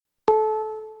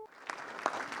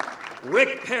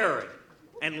Rick Perry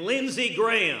and Lindsey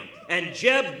Graham and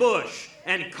Jeb Bush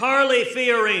and Carly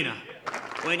Fiorina.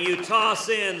 When you toss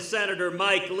in Senator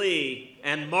Mike Lee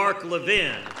and Mark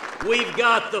Levin, we've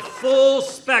got the full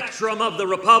spectrum of the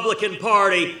Republican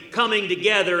Party coming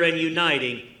together and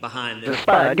uniting behind this. The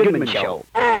Spud Goodman Show.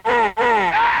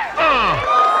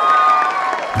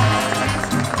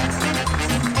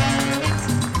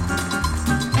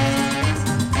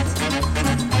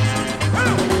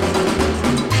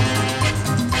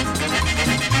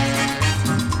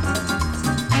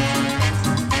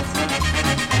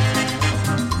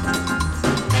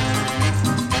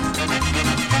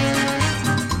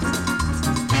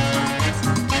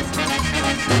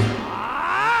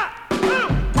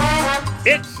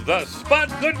 It's the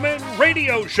Spud Goodman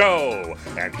Radio Show,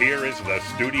 and here is the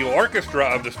studio orchestra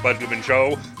of the Spud Goodman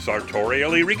Show,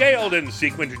 sartorially regaled in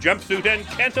sequined jumpsuit and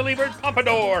cantilevered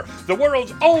pompadour, the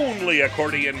world's only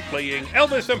accordion-playing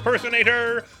Elvis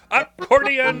impersonator,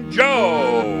 Accordion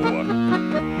Joe.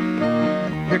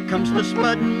 Here comes the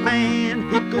Spud Man,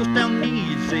 he goes down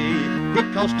easy. He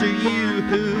calls to you,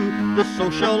 the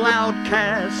social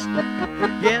outcast.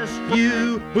 Yes,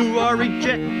 you who are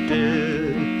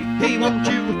rejected. He wants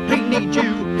you, he needs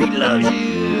you, he loves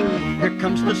you. Here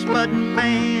comes the Spud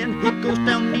Man, he goes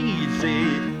down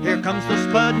easy. Here comes the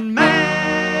Spud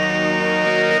Man.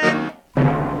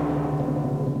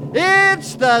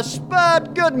 It's the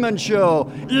Spud Goodman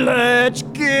Show. Let's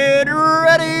get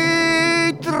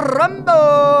ready to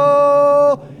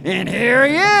rumble. And here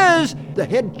he is, the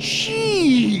head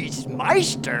cheese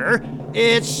meister.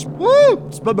 It's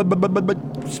Spud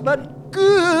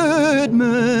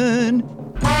Goodman.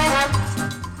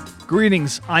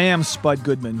 Greetings, I am Spud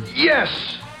Goodman.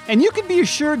 Yes! And you can be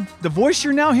assured the voice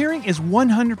you're now hearing is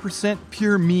 100%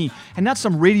 pure me, and not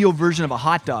some radio version of a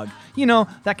hot dog. You know,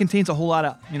 that contains a whole lot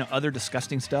of, other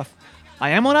disgusting stuff. I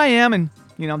am what I am, and,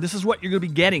 this is what you're going to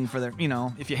be getting for the,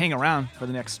 if you hang around for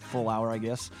the next full hour, I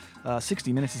guess.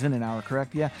 60 minutes is in an hour,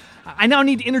 correct? Yeah. I now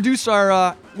need to introduce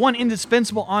our one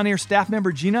indispensable on-air staff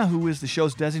member, Gina, who is the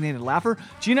show's designated laugher.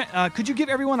 Gina, could you give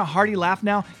everyone a hearty laugh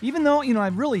now, even though,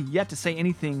 I've really yet to say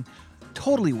anything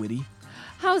totally witty?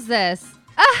 How's this?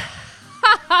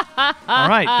 All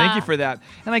right, thank you for that.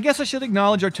 And I guess I should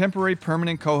acknowledge our temporary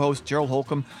permanent co-host, Gerald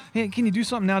Holcomb. Hey, can you do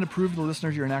something now to prove to the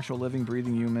listeners you're an actual living,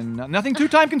 breathing human? Nothing too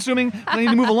time-consuming. I need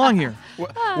to move along here.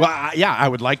 Yeah, I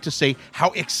would like to say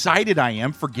how excited I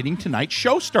am for getting tonight's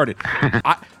show started.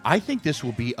 I think this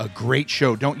will be a great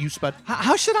show, don't you, Spud?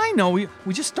 How should I know? We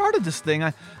just started this thing.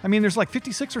 I mean, there's like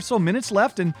 56 or so minutes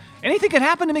left, and anything could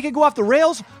happen to make it go off the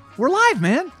rails. We're live,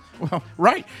 man. Well,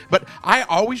 right, but I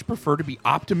always prefer to be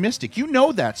optimistic. You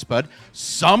know that, Spud.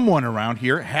 Someone around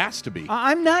here has to be.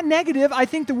 I'm not negative. I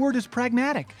think the word is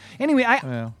pragmatic. Anyway,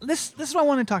 this is what I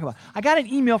want to talk about. I got an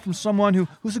email from someone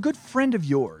who's a good friend of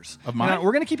yours. Of mine?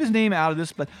 We're going to keep his name out of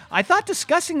this, but I thought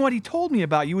discussing what he told me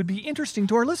about you would be interesting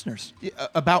to our listeners.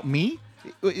 About me?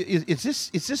 Is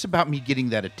this about me getting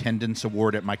that attendance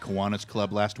award at my Kiwanis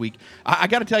Club last week? I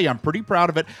got to tell you, I'm pretty proud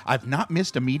of it. I've not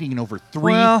missed a meeting in over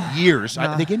 3 years.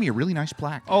 They gave me a really nice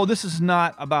plaque. Oh, this is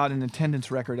not about an attendance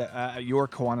record at your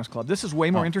Kiwanis Club. This is way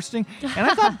more interesting. And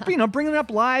I thought, bringing it up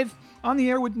live on the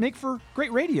air would make for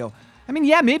great radio. I mean,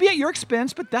 yeah, maybe at your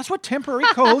expense, but that's what temporary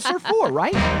co-hosts are for,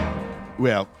 right?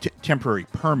 Well, temporary,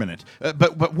 permanent.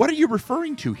 But what are you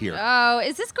referring to here? Oh,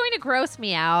 is this going to gross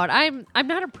me out? I'm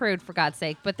not a prude, for God's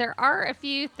sake, but there are a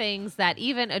few things that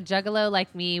even a juggalo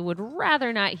like me would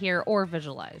rather not hear or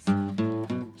visualize.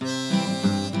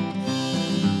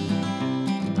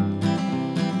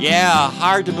 Yeah,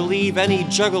 hard to believe any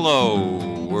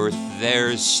juggalo worth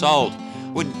their salt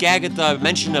would gag at the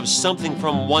mention of something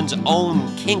from one's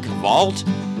own kink vault.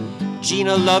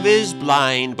 Gina Love is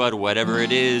blind, but whatever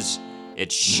it is,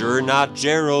 it's sure not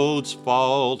Gerald's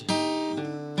fault.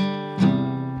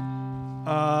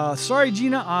 Sorry,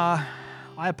 Gina. I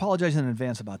apologize in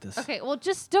advance about this. Okay, well,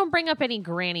 just don't bring up any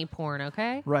granny porn,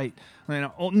 okay? Right.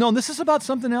 No, this is about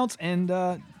something else.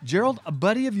 And Gerald, a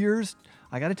buddy of yours,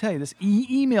 I got to tell you this,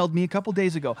 he emailed me a couple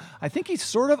days ago. I think he's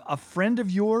sort of a friend of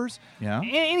yours. Yeah?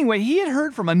 Anyway, he had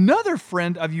heard from another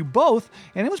friend of you both,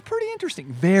 and it was pretty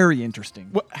interesting. Very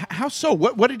interesting. How so?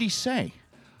 What did he say?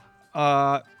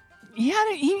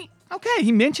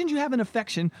 He mentioned you have an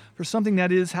affection for something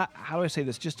that is, how do I say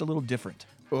this, just a little different.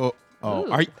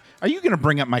 Are you going to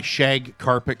bring up my shag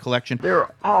carpet collection? There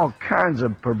are all kinds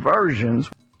of perversions.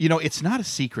 You know, it's not a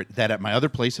secret that at my other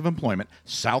place of employment,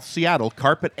 South Seattle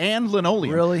Carpet and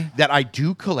Linoleum, Really? that I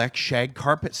do collect shag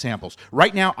carpet samples.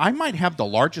 Right now, I might have the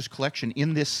largest collection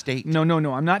in this state. No.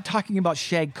 I'm not talking about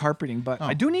shag carpeting, but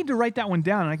I do need to write that one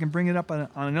down, and I can bring it up on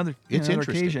another, It's another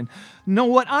interesting. occasion. No,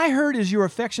 what I heard is your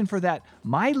affection for that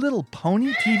My Little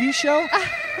Pony TV show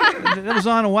that was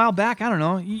on a while back. I don't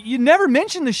know. You never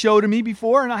mentioned the show to me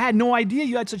before, and I had no idea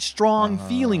you had such strong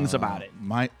feelings about it.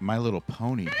 My Little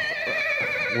Pony.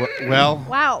 Well,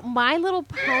 Wow, My Little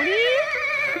Pony?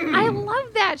 I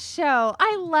love that show.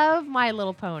 I love My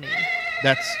Little Pony.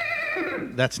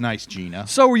 that's nice, Gina.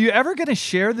 So were you ever going to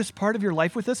share this part of your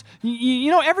life with us? You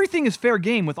know, everything is fair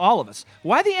game with all of us.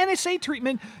 Why the NSA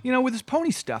treatment, with this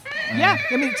pony stuff? Yeah,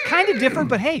 I mean, it's kind of different,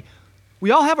 but hey, we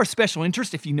all have our special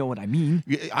interest, if you know what I mean.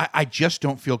 I just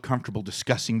don't feel comfortable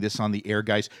discussing this on the air,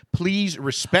 guys. Please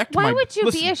respect my... Why would you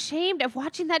Listen. be ashamed of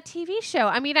watching that TV show?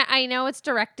 I mean, I know it's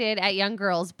directed at young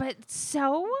girls, but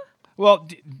so? Well,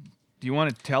 do you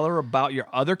want to tell her about your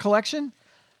other collection?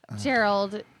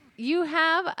 Gerald, you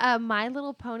have a My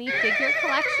Little Pony figure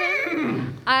collection?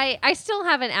 I still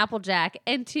have an Applejack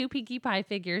and 2 Pinkie Pie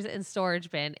figures in storage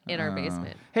bin in our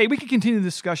basement. Hey, we can continue the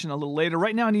discussion a little later.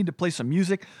 Right now, I need to play some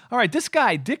music. All right, this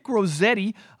guy, Dick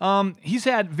Rossetti, he's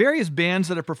had various bands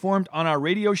that have performed on our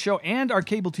radio show and our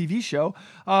cable TV show.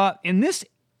 In this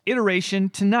iteration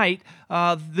tonight,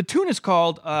 the tune is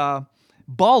called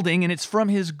Balding, and it's from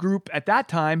his group at that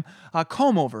time,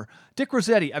 Comb Over. Dick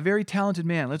Rossetti, a very talented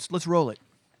man. Let's roll it.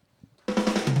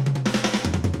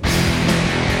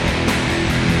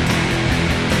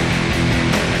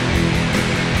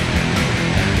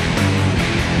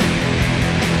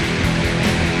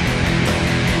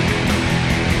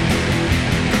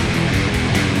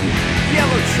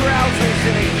 Yellow trousers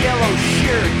and a yellow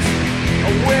shirt.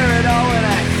 I wear it all and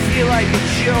I feel like a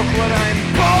joke when I'm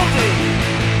balding.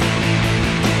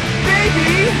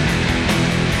 Baby,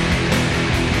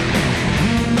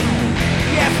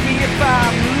 you ask me if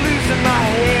I'm losing my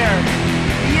hair.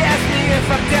 You ask me if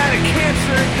I've got a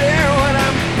cancer there when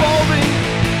I'm balding.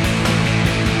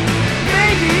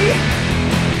 Baby,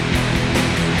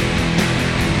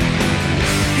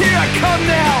 here I come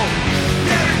now.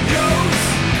 There it goes.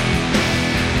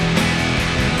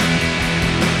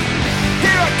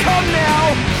 Here I come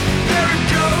now, there it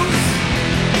goes.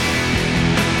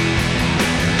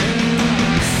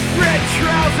 Red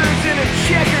trousers and a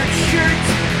checkered shirt.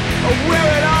 I wear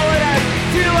it all and I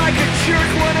feel like a jerk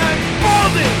when I'm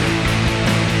balding.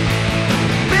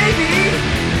 Baby,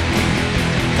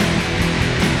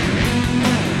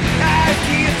 ask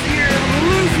you if you're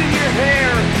losing your hair.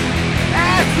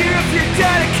 Ask you if you've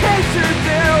got a cancer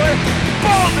there or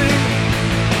balding.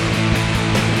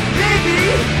 Baby,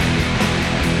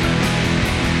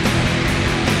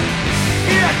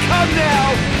 here I come now,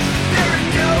 there it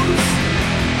goes.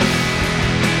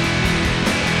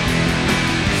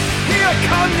 Here I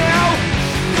come now,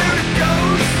 there it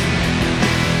goes.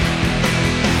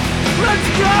 Let's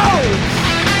go!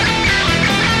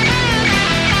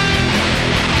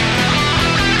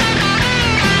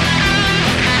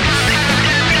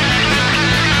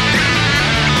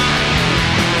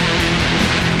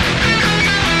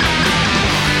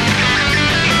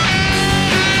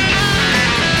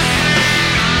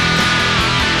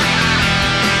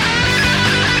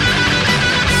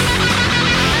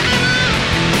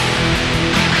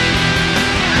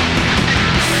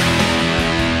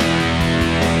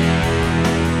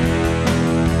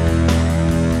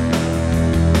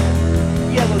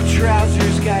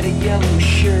 Trousers got a yellow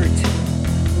shirt.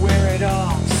 Wear it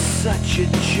all, such a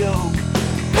joke.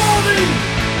 Balding!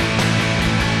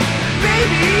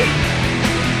 Baby!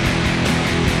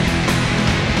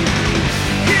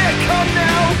 Here I come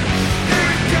now,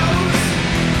 there it goes.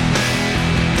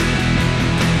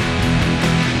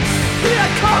 Here I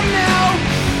come now,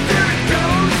 there it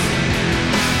goes.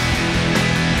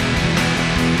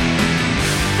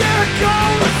 There it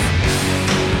goes!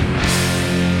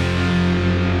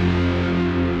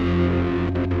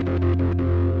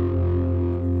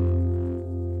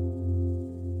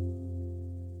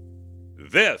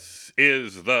 This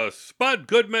is the Spud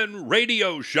Goodman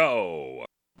Radio Show.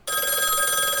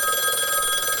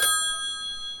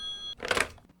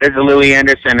 This is Louis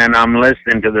Anderson, and I'm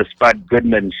listening to the Spud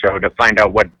Goodman Show to find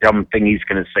out what dumb thing he's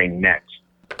going to say next.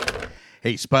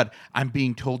 Hey, Spud, I'm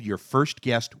being told your first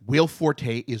guest, Will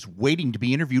Forte, is waiting to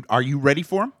be interviewed. Are you ready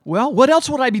for him? Well, what else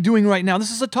would I be doing right now?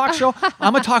 This is a talk show.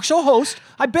 I'm a talk show host.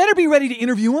 I better be ready to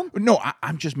interview him. No,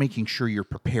 I'm just making sure you're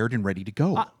prepared and ready to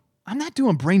go. I'm not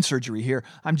doing brain surgery here.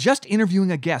 I'm just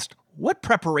interviewing a guest. What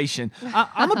preparation?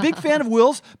 I'm a big fan of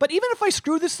Will's, but even if I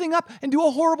screw this thing up and do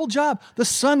a horrible job, the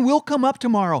sun will come up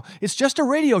tomorrow. It's just a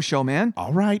radio show, man.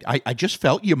 All right. I just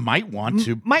felt you might want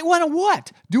to. Might want to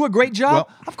what? Do a great job? Well,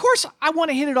 of course, I want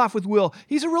to hit it off with Will.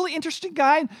 He's a really interesting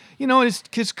guy. You know,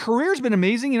 his career's been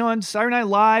amazing, you know, on Saturday Night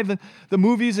Live and the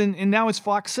movies and now his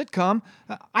Fox sitcom.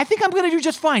 I think I'm going to do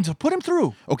just fine, so put him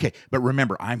through. Okay, but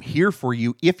remember, I'm here for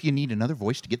you if you need another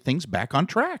voice to get things back on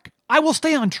track. I will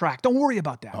stay on track. Don't worry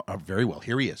about that. Very well.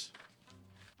 Here he is.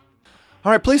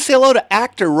 All right, please say hello to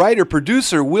actor, writer,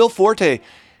 producer Will Forte.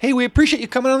 Hey, we appreciate you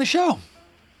coming on the show.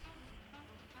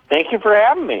 Thank you for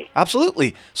having me.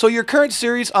 Absolutely. So your current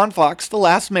series on Fox, The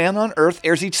Last Man on Earth,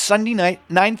 airs each Sunday night,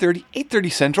 9:30,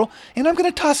 8:30 Central, and I'm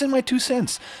going to toss in my 2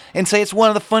 cents and say it's one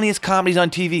of the funniest comedies on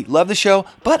TV. Love the show,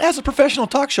 but as a professional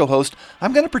talk show host,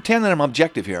 I'm going to pretend that I'm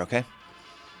objective here, okay?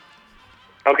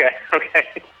 Okay.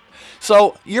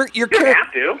 So your You don't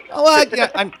have to. Well,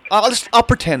 yeah, I'll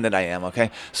pretend that I am,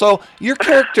 okay? So your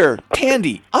character,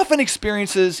 Tandy, often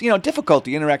experiences,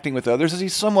 difficulty interacting with others as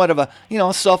he's somewhat of a,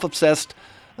 self-obsessed,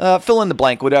 fill in the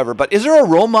blank, whatever. But is there a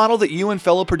role model that you and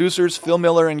fellow producers Phil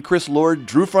Miller and Chris Lord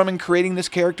drew from in creating this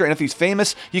character? And if he's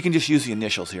famous, you can just use the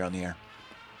initials here on the air.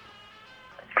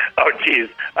 Oh, geez.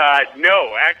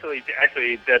 No, actually,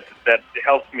 that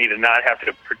helps me to not have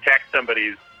to protect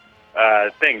somebody's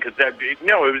thing, because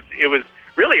it was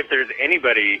really, if there's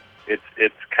anybody,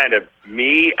 it's kind of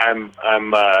me. I'm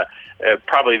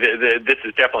probably this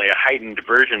is definitely a heightened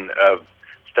version of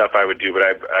stuff I would do, but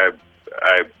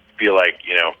I feel like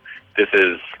this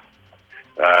is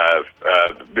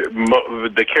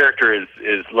the character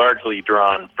is largely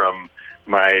drawn from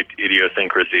my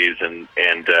idiosyncrasies and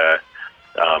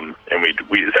I'm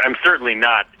certainly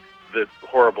not the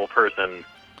horrible person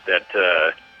that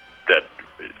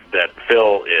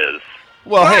Phil is.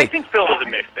 Well, hey, I think Phil is a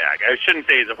mixed bag. I shouldn't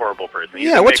say he's a horrible person.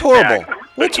 He's what's horrible?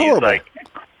 What's horrible? Like,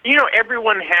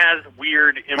 everyone has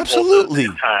weird impulses Absolutely.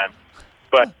 at times,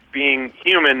 but being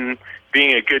human,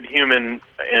 being a good human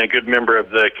and a good member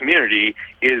of the community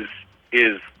is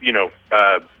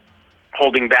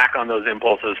holding back on those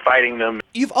impulses, fighting them.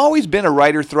 You've always been a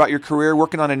writer throughout your career,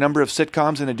 working on a number of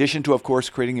sitcoms in addition to, of course,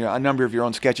 creating a number of your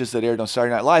own sketches that aired on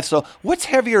Saturday Night Live. So what's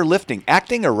heavier lifting,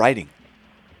 acting or writing?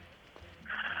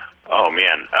 Oh,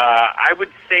 man. I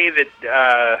would say that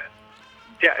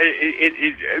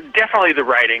definitely the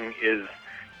writing is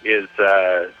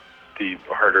the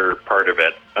harder part of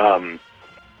it.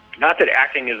 Not that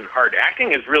acting isn't hard.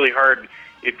 Acting is really hard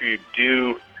if you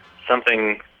do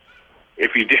something.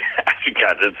 If you do,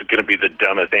 God, that's going to be the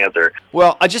dumbest answer.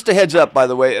 Well, just a heads up, by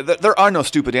the way, there are no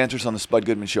stupid answers on the Spud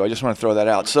Goodman Show. I just want to throw that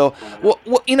out. So,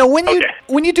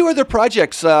 when you do other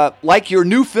projects like your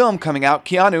new film coming out,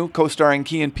 Keanu, co-starring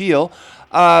Key and Peele,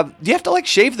 do you have to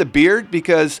shave the beard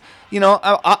because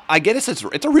I guess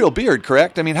it's a real beard,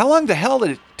 correct? I mean, how long the hell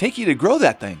did it take you to grow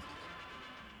that thing?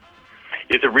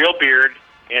 It's a real beard,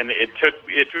 and it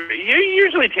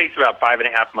usually takes about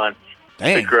 5.5 months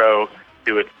to grow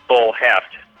to its full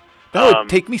heft. That would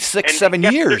take me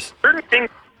 6-7 years. Certain things.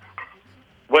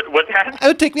 What's that? It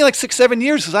would take me 6-7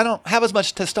 years because I don't have as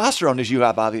much testosterone as you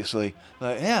have, obviously.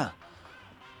 But yeah.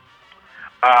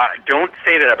 Don't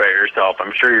say that about yourself.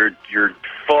 I'm sure you're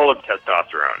full of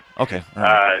testosterone. Okay.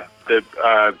 Right. But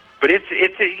it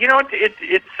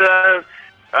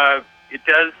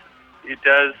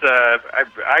does.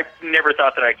 I've never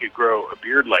thought that I could grow a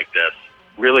beard like this.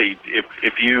 Really,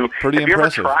 if you pretty have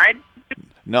impressive. You ever tried?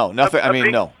 No,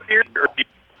 nothing. No.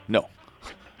 No.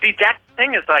 See, that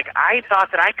thing is I thought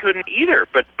that I couldn't either,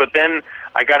 but then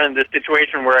I got into this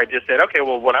situation where I just said, okay,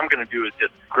 well, what I'm going to do is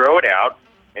just grow it out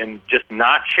and just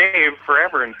not shave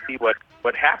forever and see what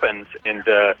happens. And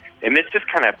this just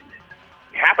kind of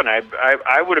happened.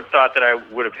 I would have thought that I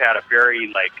would have had a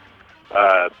very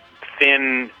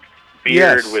thin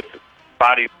beard with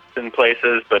body in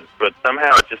places, but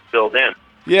somehow it just filled in.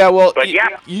 Yeah, well,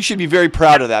 you should be very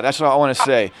proud of that. That's what I want to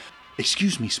say.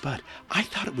 Excuse me, Spud. I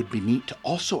thought it would be neat to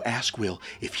also ask Will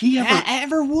if he ever...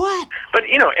 Ever what? But,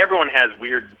 everyone has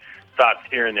weird thoughts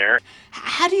here and there.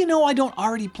 How do you know I don't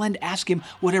already plan to ask him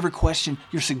whatever question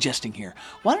you're suggesting here?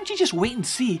 Why don't you just wait and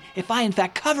see if I, in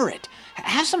fact, cover it?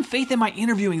 Have some faith in my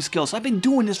interviewing skills. I've been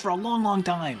doing this for a long, long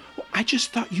time. Well, I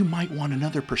just thought you might want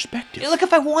another perspective. Look,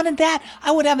 if I wanted that,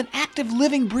 I would have an active,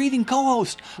 living, breathing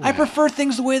co-host. Well, I prefer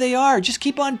things the way they are. Just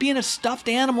keep on being a stuffed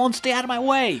animal and stay out of my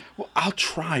way. Well, I'll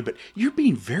try, but you're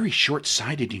being very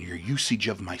short-sighted in your usage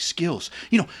of my skills.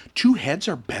 2 heads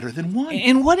are better than 1.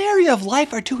 In what area of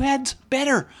life are 2 heads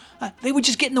better? They would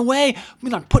just get in the way.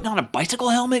 Putting on a bicycle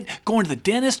helmet, going to the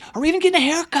dentist, or even getting a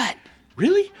haircut.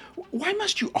 Really? Why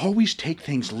must you always take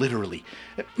things literally?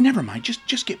 Never mind,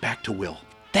 just get back to Will.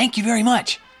 Thank you very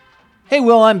much. Hey,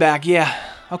 Will, I'm back. Yeah,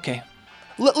 okay.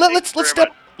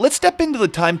 Let's step into the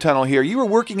time tunnel here. You were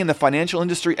working in the financial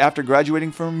industry after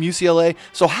graduating from UCLA.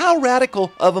 So how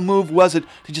radical of a move was it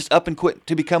to just up and quit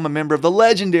to become a member of the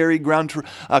legendary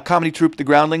comedy troupe, The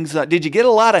Groundlings? Did you hit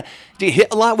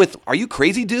a lot with, are you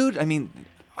crazy, dude? I mean,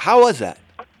 how was that?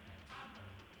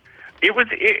 It was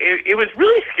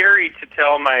really scary to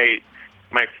tell my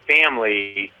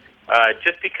family,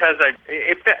 just because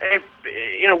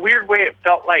in a weird way it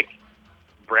felt like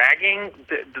bragging,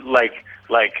 like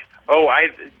oh, I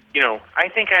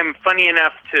think I'm funny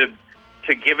enough to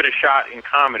give it a shot in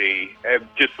comedy. It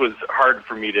just was hard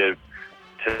for me to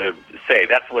say.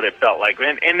 That's what it felt like.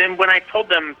 And then when I told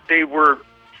them, they were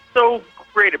so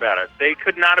great about it. They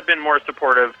could not have been more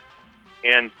supportive,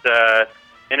 and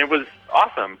it was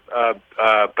awesome.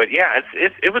 But yeah,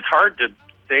 it was hard to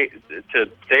say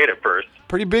it at first.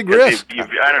 Pretty big risk. I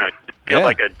don't know. You feel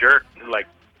like a jerk, like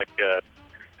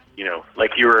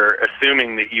you were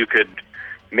assuming that you could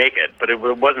make it, but it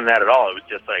wasn't that at all. It was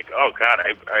just like, oh God,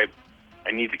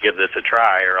 I need to give this a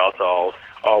try, or else I'll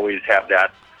always have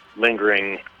that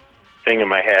lingering thing in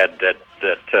my head that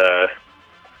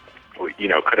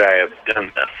could I have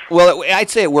done this? Well, I'd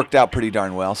say it worked out pretty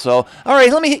darn well. So, all right,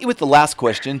 let me hit you with the last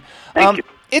question. Thank you.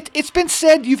 It's been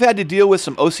said you've had to deal with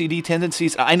some OCD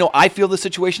tendencies. I know I feel the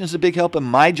situation is a big help in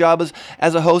my job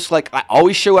as a host. Like, I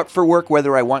always show up for work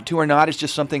whether I want to or not. It's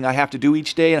just something I have to do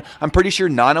each day. And I'm pretty sure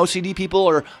non-OCD people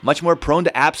are much more prone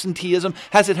to absenteeism.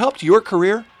 Has it helped your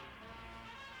career?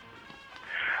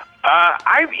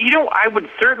 I would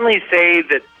certainly say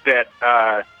that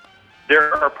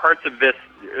there are parts of this,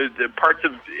 parts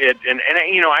of it, and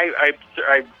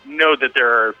I know that there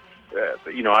are.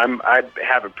 I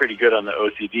have it pretty good on the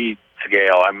OCD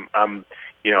scale. I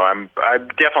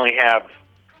definitely have,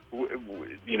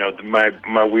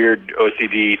 my weird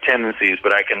OCD tendencies,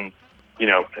 but I can,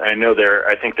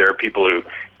 I think there are people who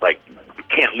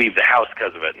can't leave the house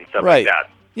because of it and stuff like that.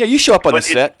 Yeah, you show up on the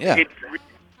set. It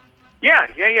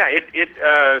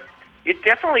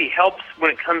definitely helps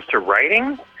when it comes to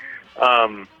writing,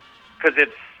 because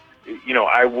it's,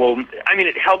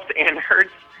 it helps and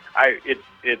hurts.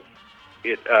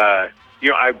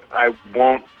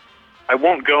 I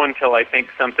won't go until I think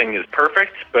something is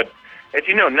perfect, but as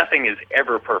you know, nothing is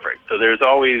ever perfect. So there's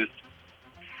always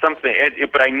something,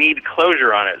 but I need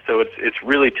closure on it. So it's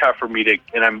really tough for me to,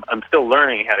 and I'm still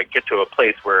learning how to get to a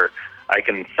place where I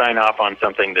can sign off on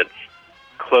something that's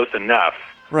close enough.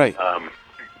 Right.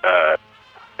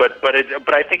 But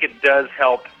I think it does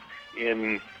help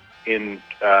in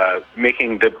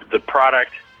making the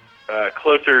product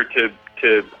closer to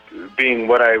being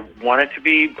what I want it to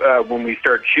be when we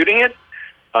start shooting it.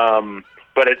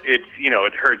 But it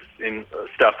hurts in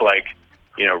stuff like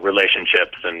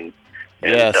relationships and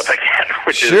stuff like that,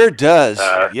 which does.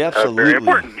 Yeah, absolutely. Very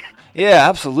important. Yeah,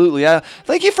 absolutely.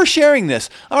 Thank you for sharing this.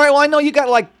 All right, well, I know you got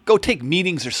to go take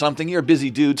meetings or something. You're a busy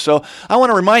dude, so I want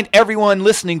to remind everyone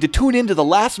listening to tune in to The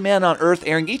Last Man on Earth,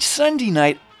 airing each Sunday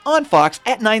night on Fox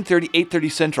at 9:30,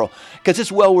 8:30 Central, because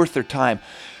it's well worth their time.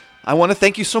 I want to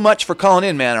thank you so much for calling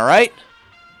in, man, all right?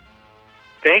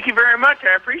 Thank you very much.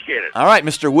 I appreciate it. All right,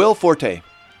 Mr. Will Forte.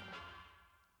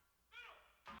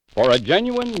 For a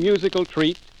genuine musical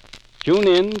treat, tune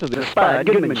in to the Spud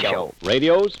Goodman Show,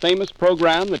 radio's famous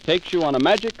program that takes you on a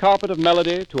magic carpet of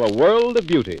melody to a world of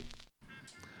beauty.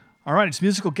 All right, it's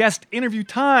musical guest interview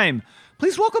time.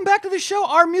 Please welcome back to the show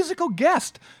our musical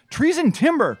guest, Trees and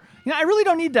Timber. I really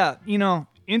don't need to,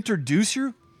 introduce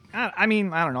you. I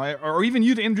don't know, or even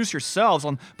you to introduce yourselves.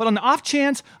 But on the off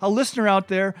chance a listener out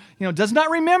there, does not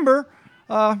remember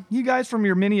you guys from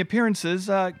your many appearances,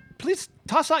 please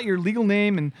toss out your legal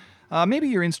name and maybe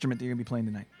your instrument that you're going to be playing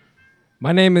tonight.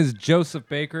 My name is Joseph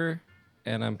Baker,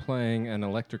 and I'm playing an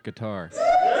electric guitar.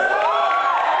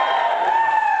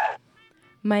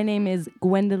 My name is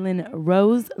Gwendolyn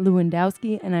Rose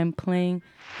Lewandowski, and I'm playing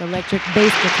the electric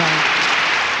bass guitar.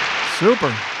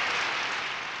 Super.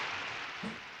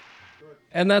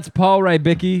 And that's Paul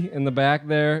Rybicki in the back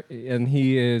there, and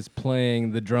he is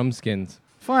playing the drum skins.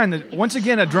 Fine. Once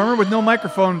again, a drummer with no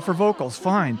microphone for vocals.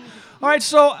 Fine. All right,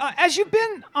 so as you've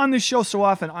been on this show so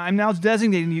often, I'm now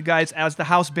designating you guys as the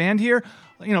house band here,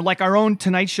 like our own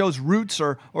Tonight Show's Roots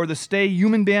or the Stay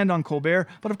Human Band on Colbert.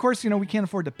 But of course, we can't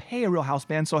afford to pay a real house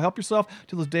band, so help yourself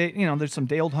to those there's some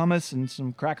day-old hummus and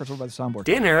some crackers over by the soundboard.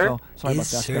 Dinner so, sorry about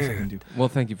that. That's what I can do. Well,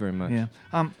 thank you very much. Yeah.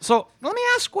 So let me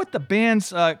ask ask what the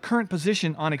band's current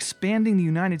position on expanding the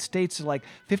United States to like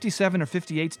 57 or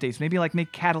 58 states. Maybe like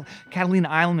make Catalina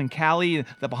Island and Cali,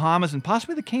 the Bahamas, and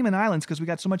possibly the Cayman Islands because we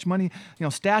got so much money,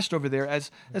 stashed over there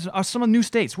as some of the new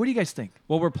states. What do you guys think?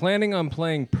 Well, we're planning on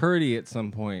playing Purdy at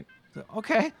some point.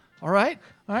 Okay. All right.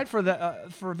 For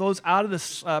those out of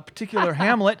this particular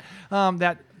hamlet,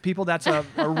 that's a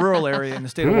rural area in the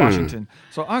state of Washington.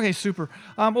 So, okay, super.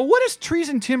 Well, what is Trees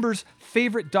and Timber's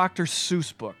favorite Dr.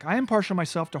 Seuss book? I am partial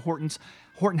myself to Horton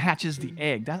Hatches the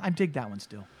Egg. I dig that one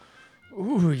still.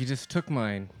 Ooh, you just took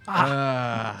mine.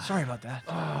 Sorry about that.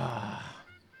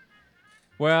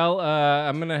 Well,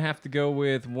 I'm going to have to go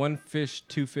with one fish,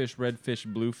 two fish, red fish,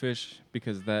 blue fish,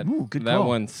 because that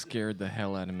one scared the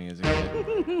hell out of me as a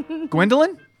kid.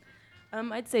 Gwendolyn?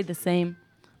 I'd say the same.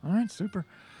 All right, super.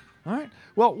 All right.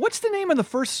 Well, what's the name of the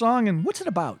first song and what's it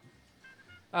about?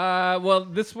 Well,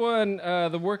 this one,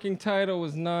 the working title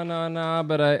was Na Na Na,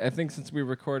 but I think since we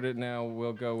recorded it now,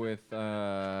 we'll go with,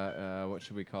 what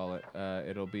should we call it?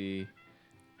 It'll be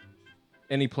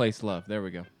Any Place Love. There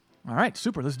we go. All right,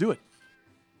 super. Let's do it.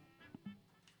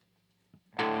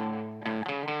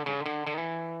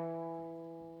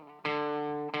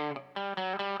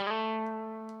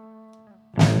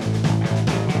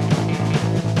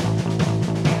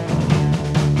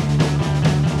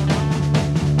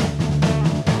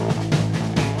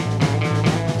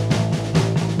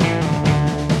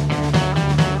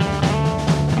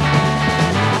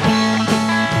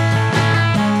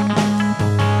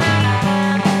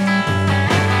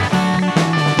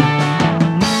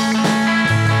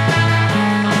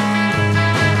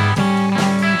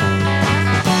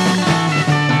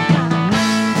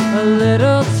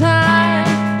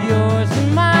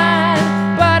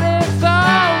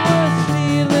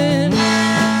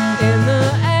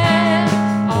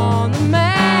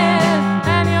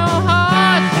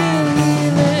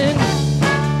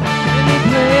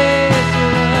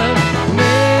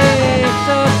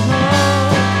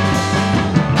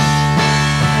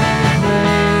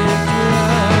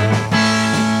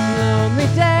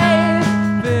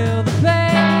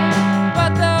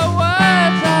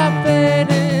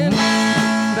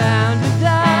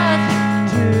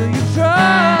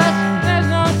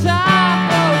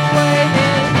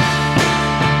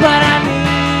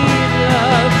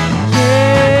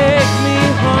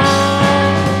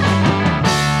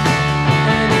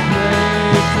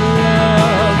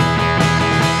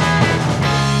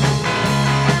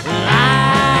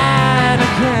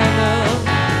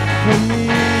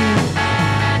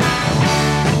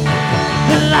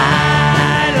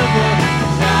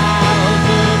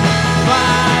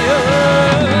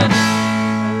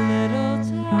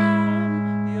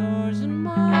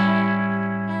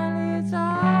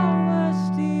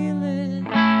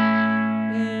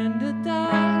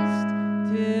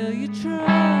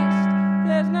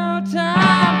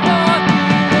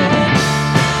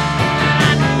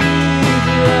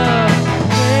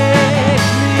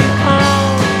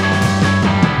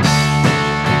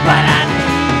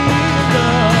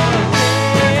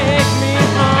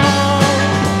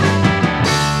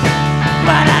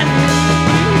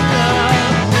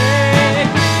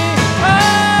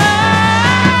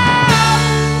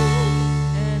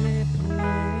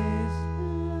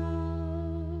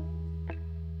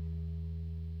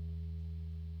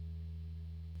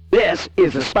 This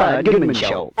is the Spud Goodman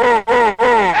Show.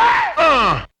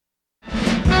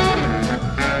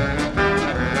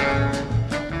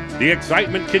 The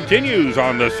excitement continues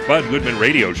on the Spud Goodman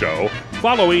Radio Show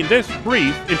following this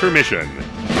brief intermission.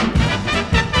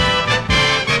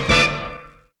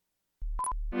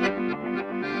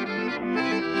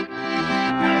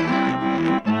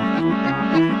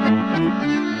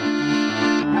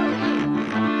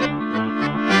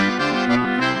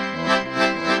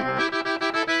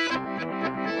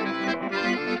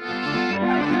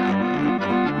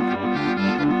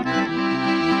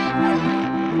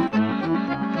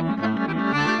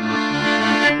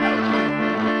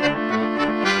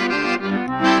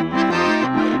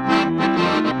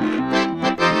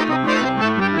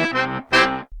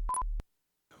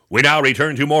 We now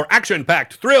return to more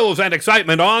action-packed thrills and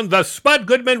excitement on the Spud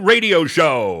Goodman Radio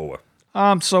Show.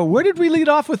 So where did we lead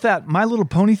off with that My Little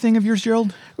Pony thing of yours,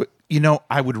 Gerald? You know,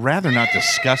 I would rather not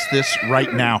discuss this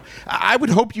right now. I would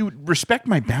hope you respect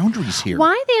my boundaries here.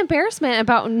 Why the embarrassment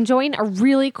about enjoying a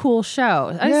really cool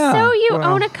show? So you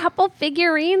own a couple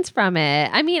figurines from it.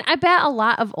 I mean, I bet a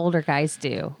lot of older guys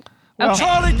do. Well, okay,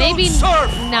 Charlie, maybe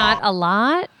not a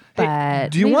lot.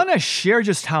 But do you want to share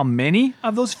just how many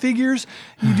of those figures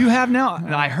you do have now?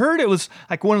 And I heard it was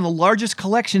like one of the largest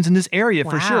collections in this area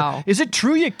for sure. Is it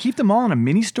true you keep them all in a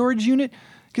mini storage unit?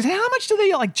 Because how much do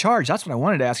they charge? That's what I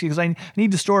wanted to ask you, because I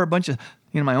need to store a bunch of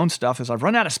my own stuff, as I've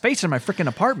run out of space in my freaking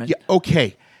apartment. Yeah,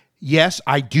 okay. Yes,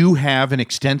 I do have an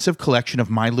extensive collection of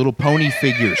My Little Pony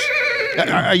figures.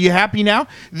 Are you happy now?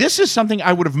 This is something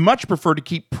I would have much preferred to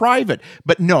keep private.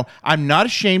 But no, I'm not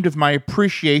ashamed of my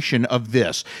appreciation of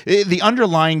this. The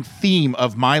underlying theme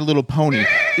of My Little Pony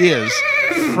is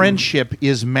friendship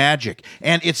is magic.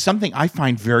 And it's something I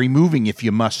find very moving, if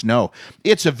you must know.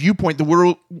 It's a viewpoint the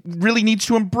world really needs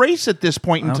to embrace at this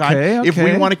point in time. Okay. If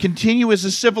we want to continue as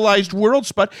a civilized world,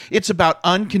 Spud, it's about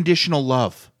unconditional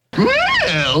love.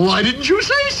 Well, why didn't you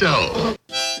say so?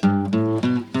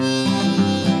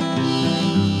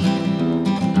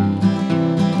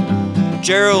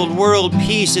 Gerald, world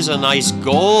peace is a nice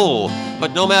goal,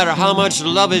 but no matter how much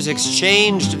love is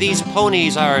exchanged, these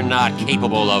ponies are not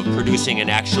capable of producing an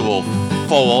actual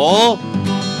foal.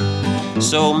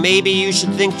 So maybe you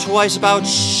should think twice about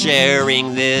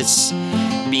sharing this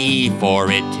before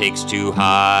it takes too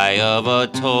high of a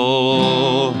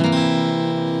toll.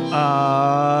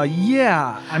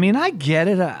 Yeah. I mean, I get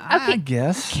it. I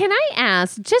guess. Can I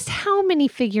ask just how many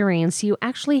figurines do you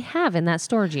actually have in that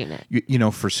storage unit? You know,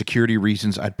 for security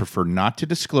reasons, I'd prefer not to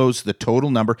disclose the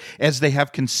total number, as they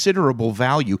have considerable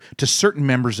value to certain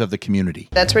members of the community.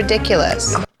 That's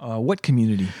ridiculous. What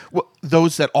community? Well,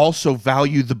 those that also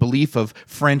value the belief of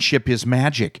friendship is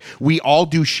magic. We all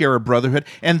do share a brotherhood,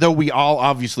 and though we all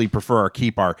obviously prefer to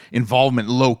keep our involvement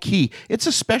low key, it's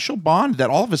a special bond that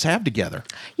all of us have together.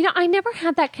 You know, I never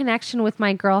had that connection with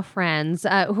my girlfriends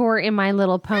who were in My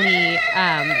Little Pony,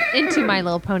 into My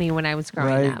Little Pony when I was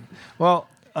growing up. Well,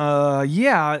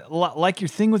 yeah, like your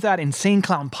thing with that insane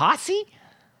clown posse?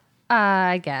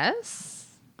 I guess.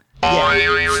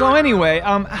 Yeah. So anyway,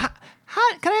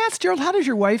 can I ask, Gerald, how does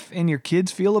your wife and your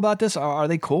kids feel about this? Are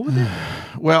they cool with it?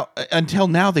 Well, until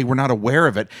now, they were not aware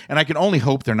of it, and I can only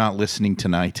hope they're not listening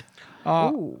tonight.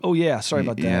 Oh, yeah, sorry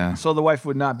about that. Yeah. So the wife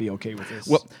would not be okay with this.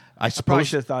 Well, I suppose. Probably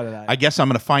should have thought of that. I guess I'm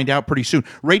going to find out pretty soon.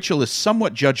 Rachel is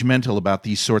somewhat judgmental about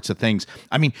these sorts of things.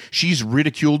 I mean, she's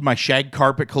ridiculed my shag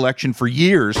carpet collection for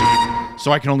years,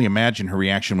 so I can only imagine her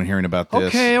reaction when hearing about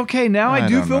this. Okay. Now I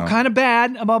do don't feel know. kind of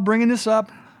bad about bringing this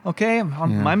up. Okay,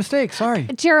 my mistake. Sorry.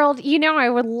 Gerald, you know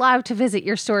I would love to visit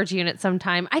your storage unit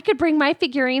sometime. I could bring my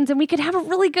figurines and we could have a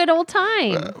really good old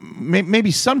time.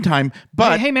 Maybe sometime,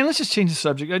 but Hey, man, let's just change the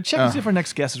subject. Check and see if our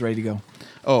next guest is ready to go.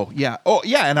 Oh yeah,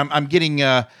 and I'm getting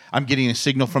a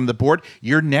signal from the board.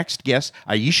 Your next guest,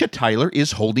 Aisha Tyler,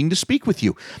 is holding to speak with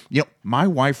you. You know, my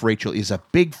wife Rachel is a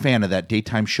big fan of that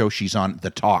daytime show she's on, The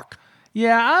Talk.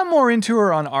 Yeah, I'm more into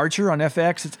her on Archer on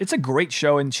FX. It's a great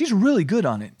show, and she's really good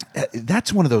on it.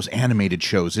 That's one of those animated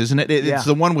shows, isn't it? It's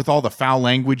the one with all the foul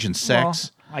language and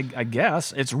sex. Well, I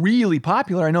guess. It's really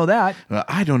popular. I know that.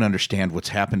 I don't understand what's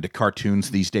happened to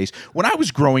cartoons these days. When I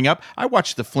was growing up, I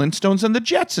watched the Flintstones and the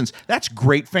Jetsons. That's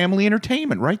great family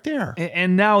entertainment right there.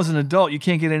 And now as an adult, you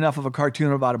can't get enough of a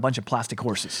cartoon about a bunch of plastic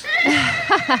horses.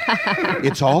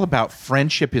 It's all about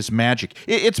friendship is magic.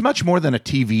 It's much more than a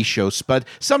TV show, Spud.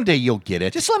 Someday you'll get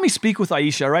it. Just let me speak with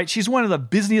Aisha, all right? She's one of the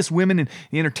busiest women in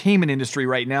the entertainment industry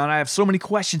right now, and I have so many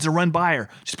questions to run by her.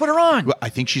 Just put her on. Well, I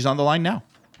think she's on the line now.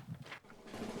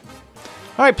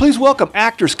 All right, please welcome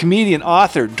actress, comedian,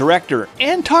 author, director,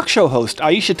 and talk show host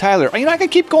Aisha Tyler. You know, I could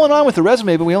keep going on with the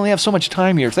resume, but we only have so much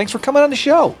time here. Thanks for coming on the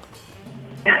show.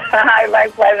 Hi, my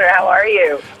pleasure. How are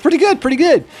you? Pretty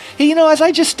good. Hey, you know, as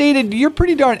I just stated, you're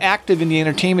pretty darn active in the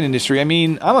entertainment industry. I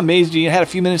mean, I'm amazed you had a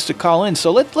few minutes to call in.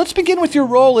 So let's begin with your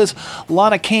role as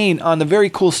Lana Kane on the very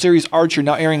cool series Archer,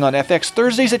 now airing on FX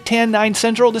Thursdays at 10, 9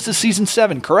 Central. This is season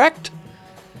 7, correct?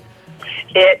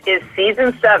 It is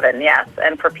season 7, yes.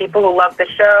 And for people who love the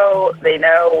show, they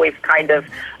know we've kind of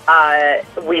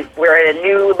we're in a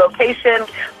new location,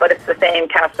 but it's the same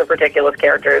cast of ridiculous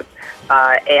characters,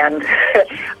 and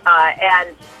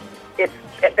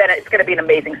it's going to be an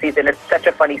amazing season. It's such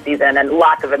a funny season, and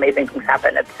lots of amazing things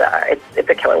happen. It's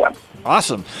a killer one.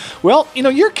 Awesome. Well, you know,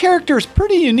 your character is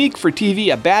pretty unique for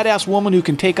TV, a badass woman who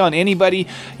can take on anybody,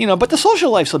 you know, but the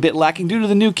social life's a bit lacking due to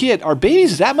the new kid. Are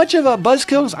babies that much of a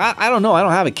buzzkill? I don't know. I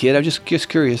don't have a kid. I'm just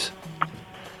curious.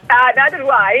 Neither do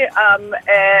I.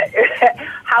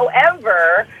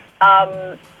 However,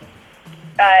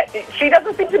 she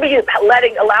doesn't seem to be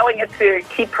allowing it to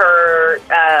keep her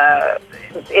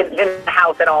in the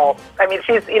house at all. I mean,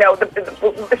 she's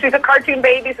she's a cartoon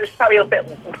baby, so she's probably a bit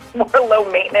more low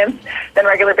maintenance than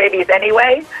regular babies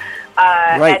anyway.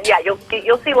 And yeah, you'll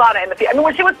see Lana in the field. I mean,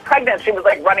 when she was pregnant, she was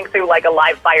like running through like a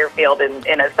live fire field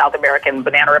in a South American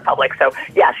banana republic. So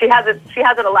yeah, she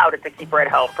hasn't allowed it to keep her at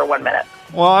home for 1 minute.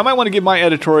 Well, I might want to give my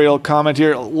editorial comment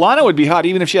here. Lana would be hot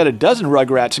even if she had a dozen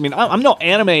Rugrats. I mean, I'm no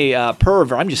anime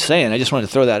perv. I'm just saying. I just wanted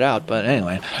to throw that out. But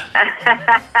anyway.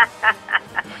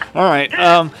 All right.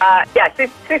 Yeah,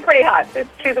 she's pretty hot.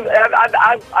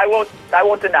 I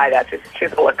won't deny that.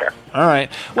 She's a looker. All right.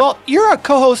 Well, you're a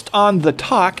co-host on The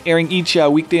Talk, airing each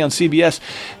weekday on CBS.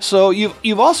 So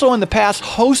you've also in the past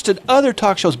hosted other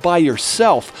talk shows by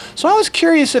yourself. So I was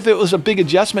curious if it was a big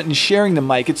adjustment in sharing the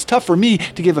mic. It's tough for me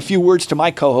to give a few words to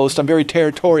my co-host. I'm very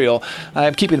territorial.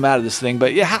 I'm keeping him out of this thing.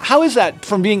 But yeah, how is that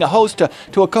from being a host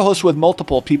to a co-host with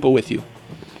multiple people with you?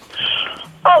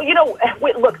 Oh,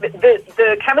 look,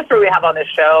 the chemistry we have on this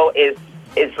show is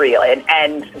real,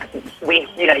 and we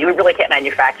really can't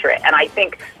manufacture it. And I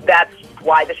think that's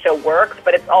why the show works,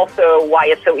 but it's also why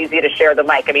it's so easy to share the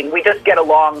mic. I mean, we just get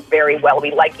along very well.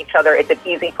 We like each other. It's an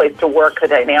easy place to work. The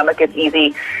dynamic is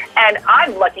easy. And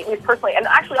I'm lucky, at least personally, and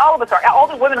actually all of us are. All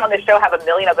the women on this show have a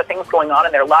million other things going on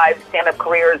in their lives, stand-up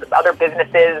careers, other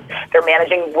businesses. They're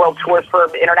managing world tours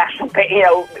for international,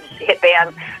 hit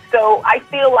bands. So I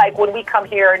feel like when we come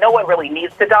here, no one really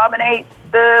needs to dominate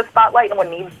the spotlight. No one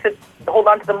needs to hold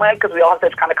on to the mic because we all have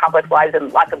such kind of complex lives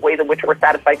and lots of ways in which we're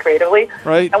satisfied creatively.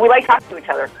 Right. And we like talking to each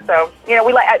other. So,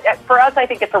 we like, for us, I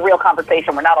think it's a real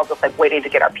conversation. We're not all just like waiting to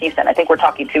get our piece in. I think we're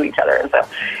talking to each other. And so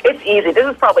it's easy. This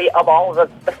is probably, of all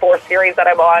of the 4 series that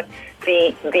I'm on,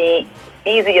 the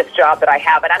easiest job that I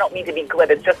have. And I don't mean to be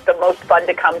glib. It's just the most fun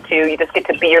to come to. You just get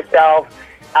to be yourself.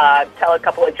 Tell a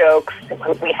couple of jokes.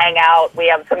 We hang out.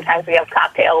 Sometimes we have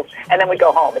cocktails, and then we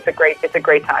go home. It's a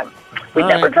great time. We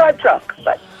never drive trucks,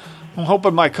 but I'm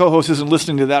hoping my co-host isn't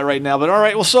listening to that right now. But all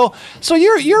right, well, so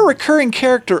you're a recurring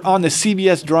character on the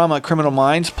CBS drama Criminal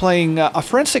Minds, playing a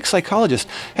forensic psychologist.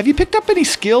 Have you picked up any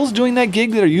skills doing that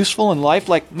gig that are useful in life,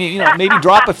 like maybe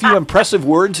drop a few impressive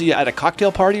words at a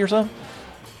cocktail party or something?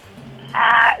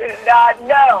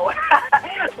 No.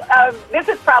 This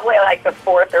is probably like the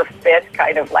 4th or 5th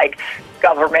kind of like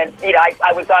government.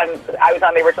 I was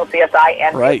on the original CSI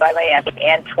and right. CSI Miami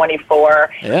and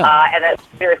 24, and then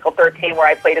a series called 13 where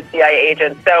I played a CIA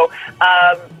agent. So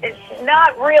it's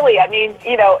not really. I mean,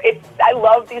 I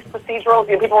love these procedurals.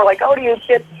 People were like, "Oh, do you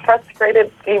get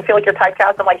frustrated? Do you feel like you're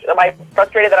typecast?" I'm like, "Am I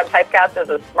frustrated that I'm typecast as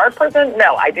a smart person?"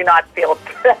 No, I do not feel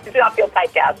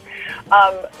typecast.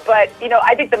 But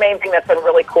I think the main thing that's been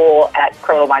really cool at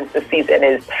Criminal Minds this season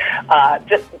is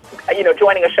just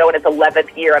joining a show in its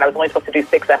 11th year, and I was only supposed to do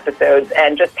 6 episodes,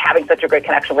 and just having such a great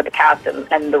connection with the cast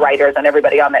and the writers and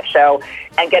everybody on that show,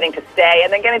 and getting to stay,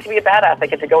 and then getting to be a badass. I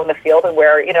get to go in the field and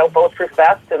wear bulletproof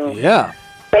vests and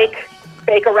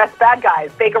fake arrest bad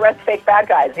guys, fake bad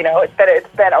guys.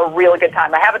 It's been a really good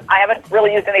time. I haven't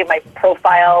really used any of my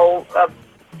profile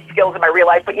skills in my real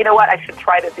life, but you know what? I should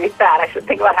try to do that. I should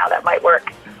think about how that might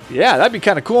work. Yeah, that'd be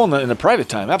kind of cool in the private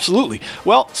time. Absolutely.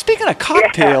 Well, speaking of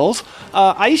cocktails,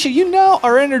 Aisha, you now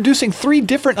are introducing 3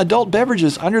 different adult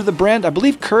beverages under the brand, I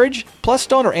believe, Courage, Plus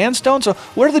Stone, or And Stone. So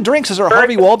what are the drinks? Is there a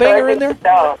Harvey Wallbanger in there?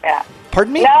 No, yeah.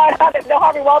 Pardon me? No, there's no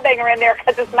Harvey Wallbanger in there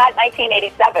because it's not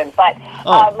 1987. But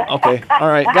okay. All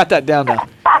right. Got that down now.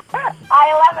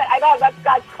 I love it. I know.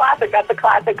 That's classic. That's a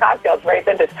classic cocktail. It's very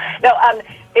vintage. No,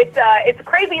 it's a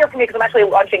crazy year for me because I'm actually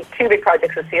launching 2 big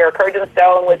projects this year. Courage and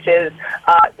Stone, which is,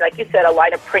 like you said, a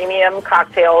line of premium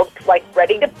cocktails, like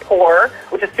ready to pour,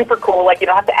 which is super cool. Like you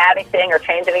don't have to add anything or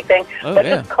change anything. But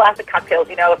just classic cocktails.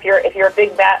 If you're a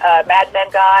big Mad Men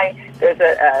guy, there's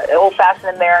an old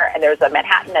fashioned in there, and there's a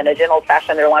Manhattan and a gin old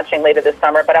fashioned they're launching later this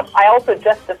summer. But I also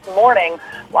just this morning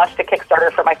launched a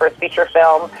Kickstarter for my first feature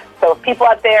film. So if people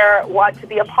out there want to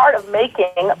be a part of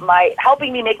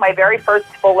helping me make my very first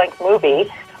full-length movie,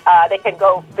 they can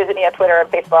go visit me on Twitter and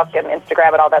Facebook and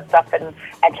Instagram and all that stuff and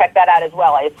check that out as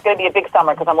well. It's going to be a big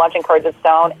summer because I'm launching Courage and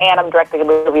Stone, and I'm directing a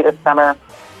movie this summer,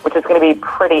 which is going to be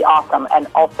pretty awesome. And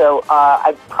also,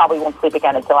 I probably won't sleep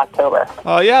again until October.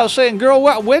 Oh, yeah, I was saying, girl,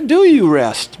 when do you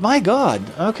rest? My God.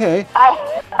 Okay.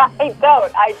 I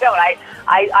don't.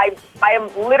 I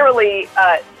am literally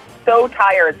so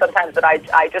tired sometimes that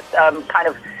I just kind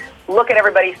of look at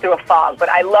everybody through a fog. But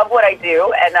I love what I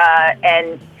do, and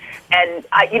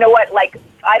I, you know what, like,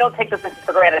 I don't take this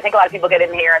for granted. I think a lot of people get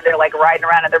in here and they're like riding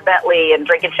around in their Bentley and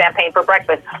drinking champagne for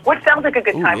breakfast, which sounds like a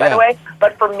good time, by the way.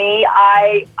 But for me,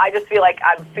 I just feel like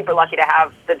I'm super lucky to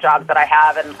have the jobs that I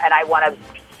have, and I want to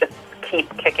just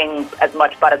keep kicking as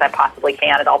much butt as I possibly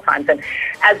can at all times. And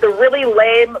as the really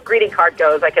lame greeting card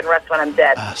goes, I can rest when I'm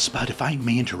dead. Spud, if I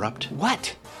may interrupt.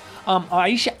 What?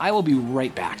 Aisha, I will be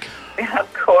right back.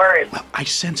 Of course. Well, I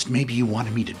sensed maybe you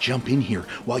wanted me to jump in here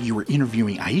while you were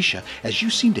interviewing Aisha, as you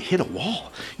seemed to hit a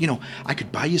wall. You know, I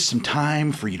could buy you some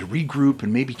time for you to regroup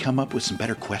and maybe come up with some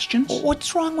better questions.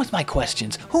 What's wrong with my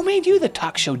questions? Who made you the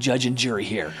talk show judge and jury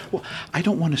here? Well, I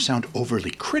don't want to sound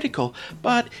overly critical,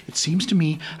 but it seems to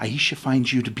me Aisha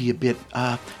finds you to be a bit,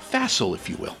 facile, if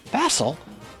you will. Facile?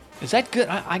 Is that good?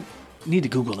 I need to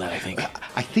Google that, I think.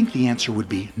 I think the answer would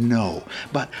be no,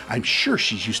 but I'm sure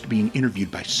she's used to being interviewed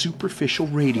by superficial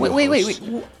radio hosts.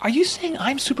 Wait. Are you saying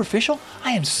I'm superficial?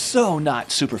 I am so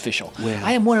not superficial. Well-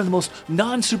 I am one of the most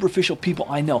non-superficial people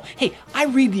I know. Hey, I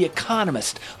read The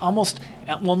Economist almost,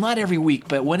 well, not every week,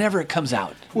 but whenever it comes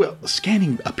out. Well,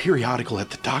 scanning a periodical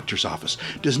at the doctor's office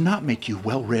does not make you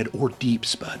well-read or deep,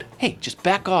 Spud. Hey, just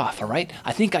back off, all right?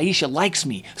 I think Aisha likes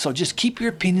me, so just keep your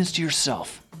opinions to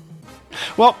yourself.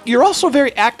 Well, you're also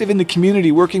very active in the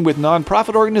community, working with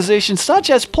nonprofit organizations such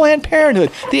as Planned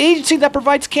Parenthood, the agency that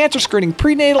provides cancer screening,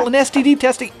 prenatal and STD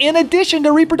testing, in addition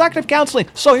to reproductive counseling.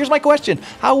 So here's my question.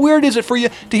 How weird is it for you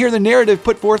to hear the narrative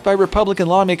put forth by Republican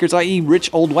lawmakers, i.e. rich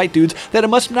old white dudes, that it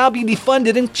must now be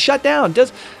defunded and shut down?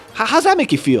 How's that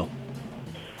make you feel?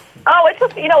 Oh, it's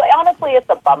just, honestly, it's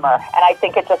a bummer. And I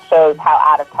think it just shows how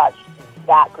out of touch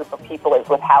that group of people is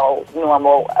with how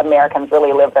normal Americans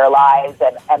really live their lives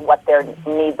and what their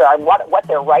needs are and what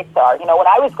their rights are. When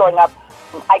I was growing up,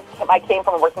 I came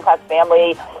from a working class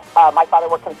family. My father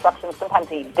worked construction. Sometimes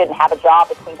he didn't have a job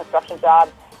between construction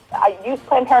jobs. I used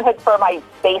Planned Parenthood for my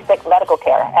basic medical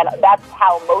care, and that's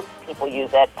how most people use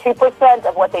it. 2%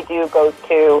 of what they do goes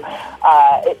to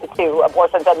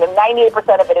abortions, and then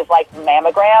 98% of it is like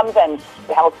mammograms and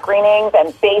health screenings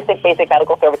and basic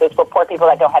medical services for poor people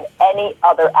that don't have any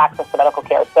other access to medical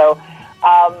care. So,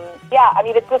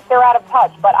 it's just they're out of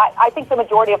touch. But I think the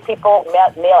majority of people,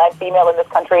 male and female in this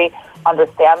country,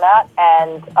 understand that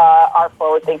and are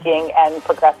forward-thinking and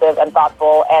progressive and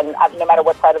thoughtful, and no matter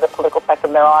what side of the political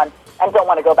spectrum they're on, and don't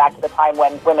want to go back to the time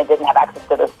when women didn't have access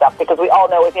to this stuff, because we all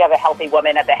know if you have a healthy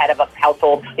woman at the head of a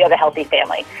household, you have a healthy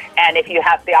family. And if you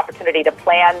have the opportunity to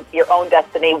plan your own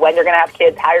destiny, when you're going to have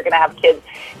kids, how you're going to have kids,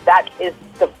 that is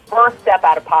the first step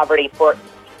out of poverty for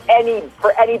any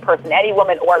person, any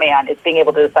woman or man, is being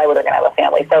able to decide whether they're going to have a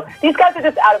family. So these guys are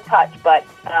just out of touch, but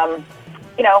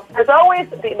there's always,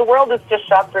 the world is just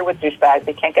shot through with douchebags.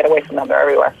 You can't get away from them. They're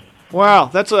everywhere. Wow,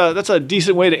 that's a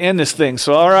decent way to end this thing.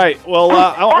 So, all right. Well,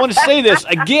 I want to say this.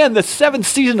 Again, the 7th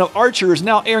season of Archer is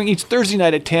now airing each Thursday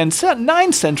night at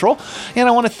 9 Central. And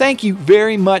I want to thank you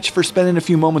very much for spending a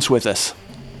few moments with us.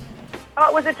 Oh,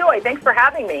 it was a joy. Thanks for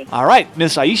having me. All right,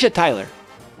 Miss Aisha Tyler.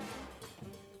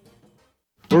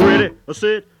 Ready,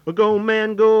 sit, go,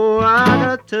 man, go. I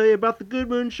gotta tell you about the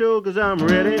Goodman Show, 'cause I'm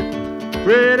ready.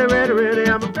 Ready, ready,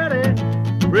 ready, I'm ready.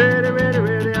 Ready, ready,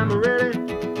 ready, I'm ready.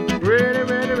 Ready,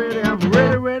 ready, ready, I'm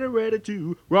ready, ready, ready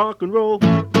to rock and roll.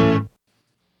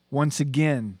 Once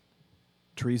again,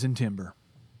 Trees and Timber.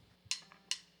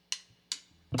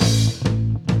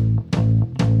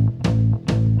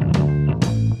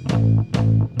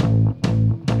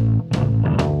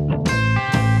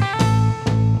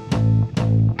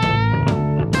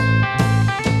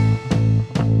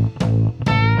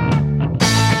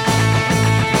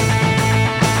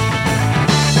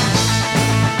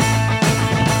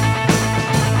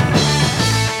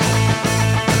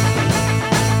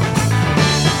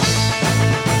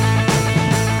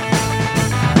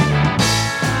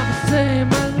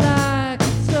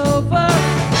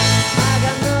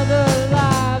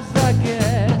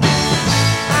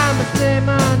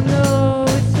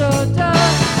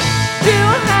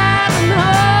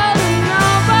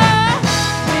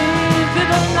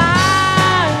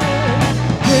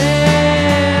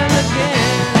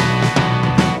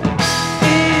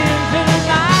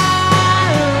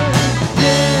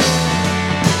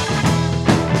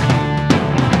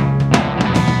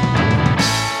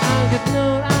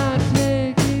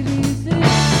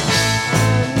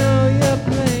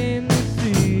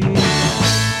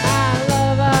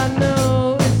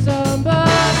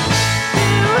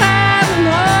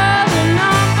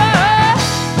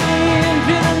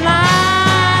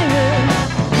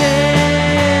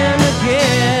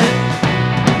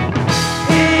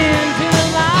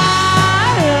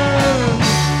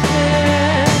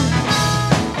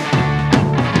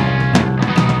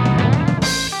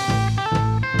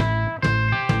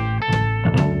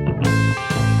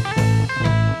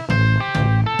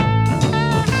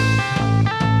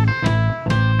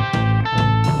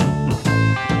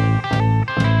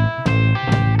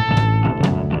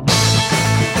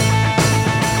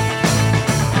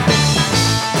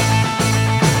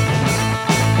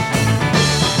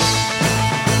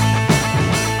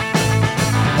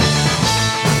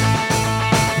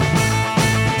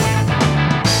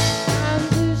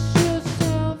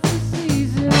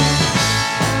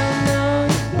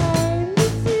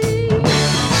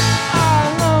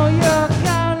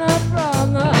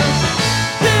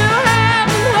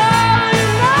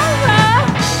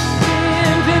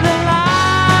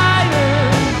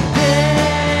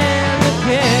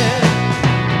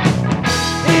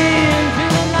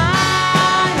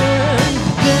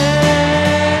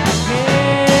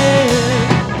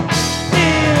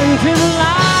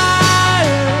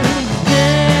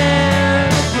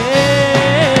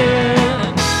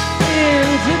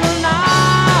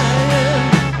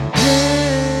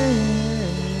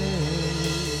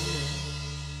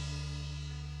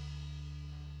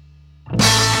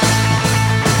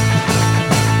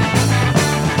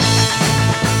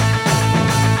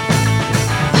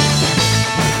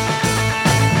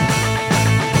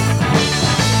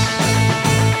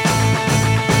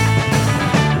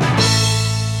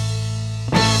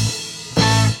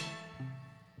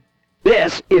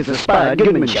 is the Spud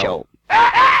Goodman Show.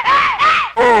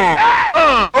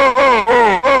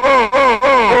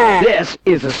 This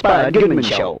is the Spud Goodman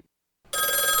Show.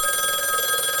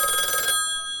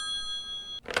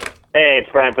 Hey, it's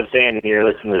Brian Potsdam here.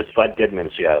 Listening to the Spud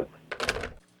Goodman Show.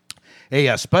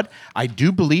 Hey, Spud, I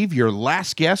do believe your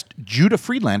last guest, Judah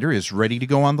Friedlander, is ready to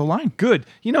go on the line. Good.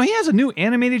 You know, he has a new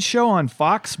animated show on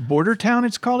Fox, Border Town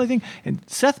it's called, I think, and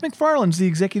Seth MacFarlane's the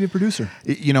executive producer.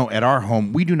 You know, at our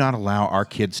home, we do not allow our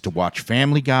kids to watch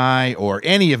Family Guy or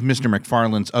any of Mr.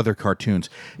 MacFarlane's other cartoons.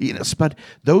 You know, Spud,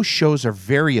 those shows are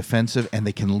very offensive and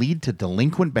they can lead to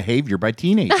delinquent behavior by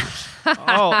teenagers.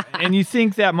 Oh, and you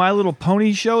think that My Little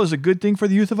Pony show is a good thing for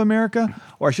the youth of America?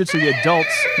 Or I should say the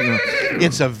adults. You know.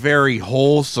 It's a very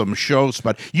wholesome show,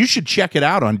 but you should check it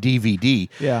out on DVD.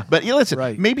 Yeah. But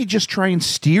listen, maybe just try and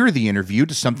steer the interview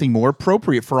to something more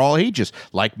appropriate for all ages.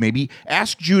 Like maybe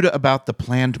ask Judah about the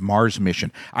planned Mars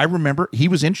mission. I remember he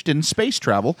was interested in space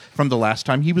travel from the last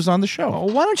time he was on the show. Oh,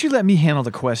 why don't you let me handle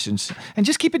the questions? And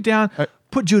just keep it down.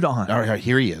 Put Judah on. All right,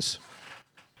 here he is.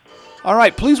 All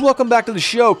right, please welcome back to the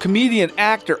show comedian,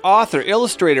 actor, author,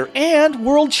 illustrator, and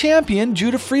world champion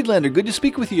Judah Friedlander. Good to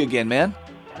speak with you again, man.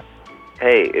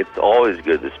 Hey, it's always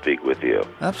good to speak with you.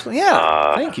 Absolutely,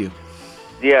 yeah. Thank you.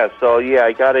 Yeah, so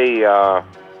I got a.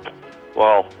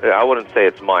 Well, I wouldn't say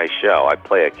it's my show. I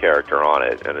play a character on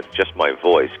it, and it's just my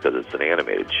voice because it's an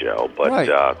animated show. But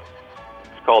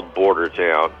it's called Border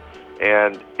Town,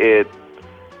 and it's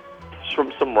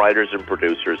from some writers and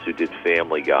producers who did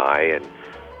Family Guy, and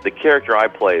the character I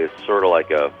play is sort of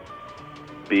like a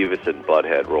Beavis and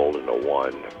Butthead rolled into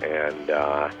one, and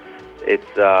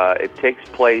it takes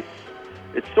place.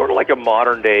 It's sort of like a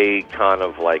modern day kind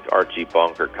of like Archie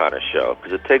Bunker kind of show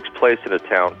because it takes place in a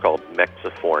town called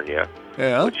Mexifornia,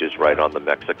 which is right on the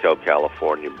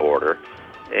Mexico-California border,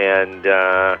 and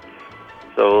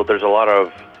so there's a lot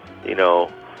of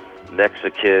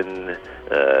Mexican.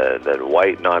 That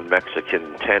white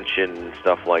non-Mexican tension and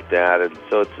stuff like that, and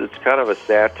so it's kind of a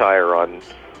satire on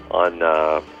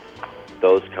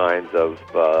those kinds of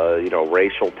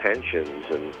racial tensions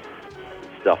and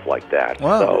stuff like that.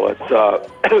 Wow. So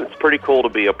it's pretty cool to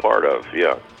be a part of.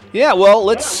 Yeah. Yeah. Well,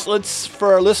 let's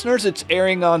for our listeners, it's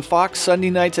airing on Fox Sunday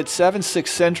nights at 7, 6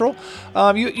 Central.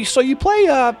 You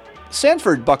play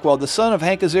Sanford Buckwald, the son of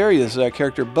Hank Azaria's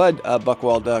character Bud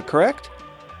Buckwald, correct?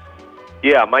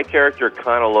 Yeah, my character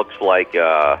kind of looks like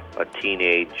a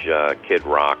teenage Kid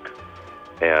Rock,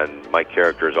 and my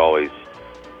character is always,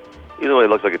 even though he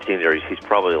looks like a teenager, he's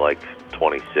probably like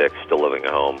 26, still living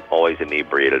at home, always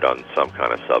inebriated on some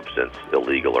kind of substance,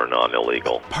 illegal or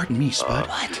non-illegal. Pardon me, Spud.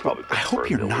 I hope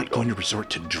you're not going to resort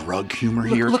to drug humor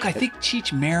here. Look, I think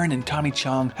Cheech Marin and Tommy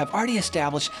Chong have already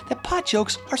established that pot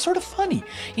jokes are sort of funny.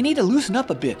 You need to loosen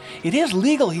up a bit. It is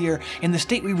legal here in the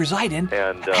state we reside in.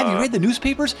 And, have you read the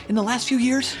newspapers in the last few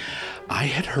years? I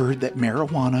had heard that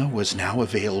marijuana was now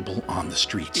available on the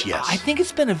streets, yes. I think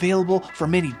it's been available for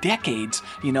many decades,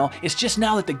 It's just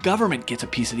now that the government gets a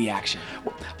piece of the action.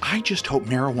 Well, I just hope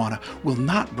marijuana will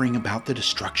not bring about the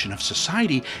destruction of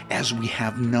society as we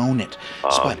have known it.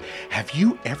 Spud, have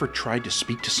you ever tried to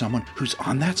speak to someone who's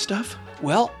on that stuff?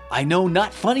 Well, I know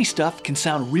not funny stuff can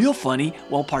sound real funny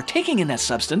while partaking in that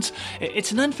substance.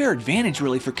 It's an unfair advantage,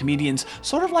 really, for comedians,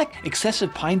 sort of like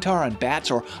excessive pine tar on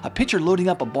bats or a pitcher loading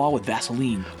up a ball with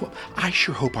Vaseline. Well, I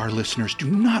sure hope our listeners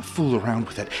do not fool around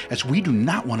with it, as we do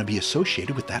not want to be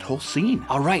associated with that whole scene.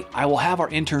 All right, I will have our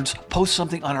interns post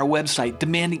something on our website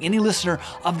demanding any listener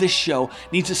of this show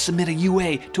needs to submit a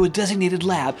UA to a designated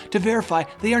lab to verify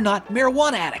they are not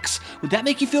marijuana addicts. Would that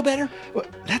make you feel better? Well,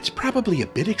 that's probably a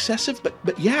bit excessive, but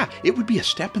yeah, it would be a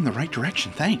step in the right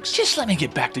direction, thanks. Just let me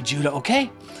get back to Judah, okay?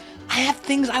 I have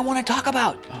things I want to talk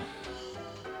about. Oh.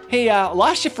 Hey,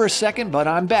 lost you for a second, but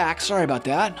I'm back. Sorry about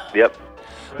that. Yep.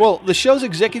 Well, the show's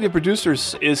executive producer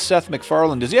is Seth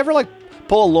MacFarlane. Does he ever,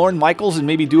 pull a Lorne Michaels and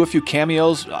maybe do a few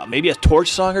cameos? Maybe a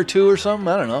Torch song or two or something?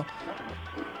 I don't know.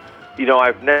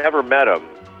 I've never met him,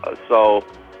 so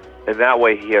in that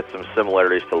way he has some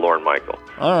similarities to Lorne Michaels.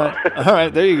 All right,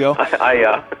 there you go.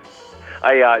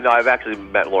 No, I've actually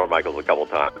met Lorne Michaels a couple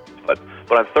times, but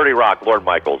on 30 Rock, Lorne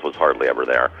Michaels was hardly ever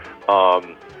there.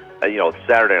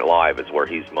 Saturday Night Live is where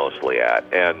he's mostly at,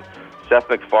 and Seth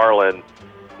MacFarlane.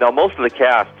 Now, most of the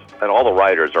cast and all the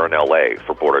writers are in L.A.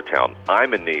 for Border Town.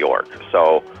 I'm in New York,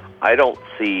 so I don't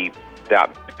see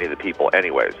that many of the people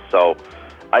anyways. So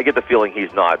I get the feeling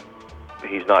he's not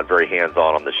he's not very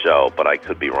hands-on on the show, but I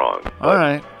could be wrong. All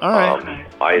right.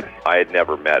 I had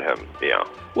never met him. Yeah.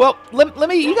 Well, let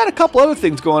me. You got a couple other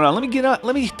things going on.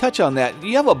 Let me touch on that.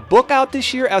 You have a book out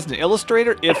this year as an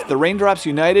illustrator. If the Raindrops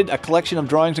United, a collection of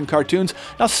drawings and cartoons.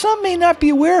 Now, some may not be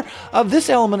aware of this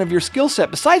element of your skill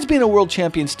set. Besides being a world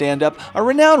champion stand-up, a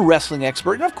renowned wrestling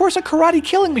expert, and of course a karate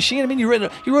killing machine. I mean, you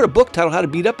wrote a book titled "How to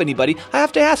Beat Up Anybody." I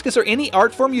have to ask: is there any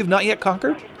art form you've not yet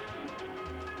conquered?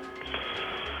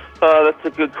 That's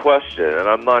a good question, and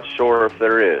I'm not sure if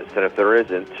there is. And if there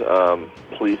isn't,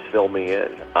 please fill me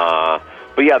in.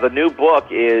 But yeah, the new book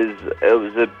it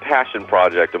was a passion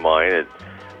project of mine.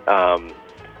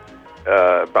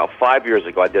 About 5 years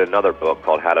ago, I did another book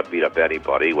called How to Beat Up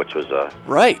Anybody, which was a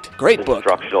great book,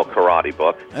 instructional karate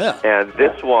book. Yeah. And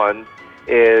this one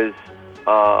is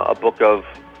a book of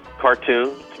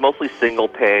cartoons, mostly single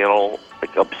panel,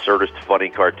 like absurdist, funny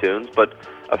cartoons, but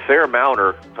a fair amount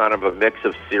are kind of a mix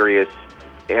of serious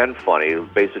and funny,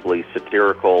 basically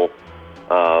satirical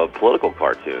political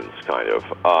cartoons, kind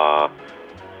of.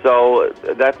 So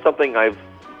that's something I've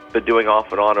been doing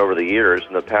off and on over the years.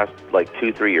 In the past,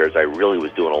 2-3 years, I really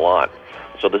was doing a lot.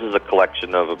 So this is a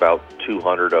collection of about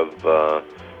 200 of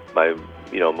my,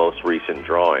 most recent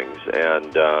drawings.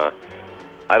 And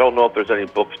I don't know if there's any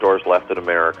bookstores left in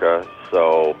America,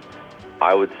 so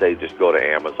I would say just go to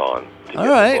Amazon to get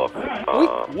the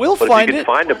book. We'll but find if you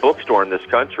can find a bookstore in this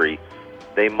country,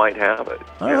 they might have it.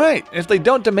 All right, if they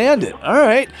don't demand it. All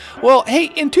right. Well, hey,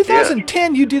 in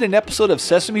 2010, you did an episode of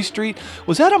Sesame Street.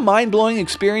 Was that a mind-blowing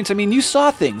experience? I mean, you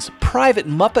saw things, private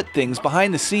Muppet things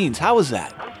behind the scenes. How was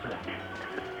that?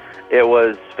 It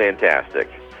was fantastic.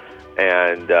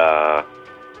 And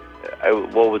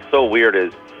what was so weird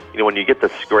is, when you get the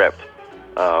script,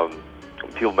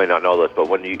 people may not know this, but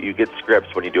when you get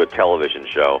scripts when you do a television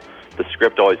show, the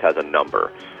script always has a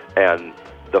number. And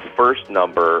the first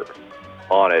number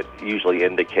on it usually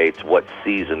indicates what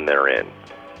season they're in.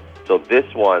 So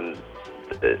this one,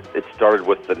 it started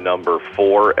with the number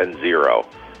 4 and 0.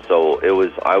 So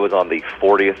I was on the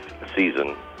 40th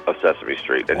season of Sesame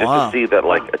Street. And just to see that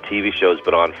a TV show's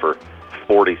been on for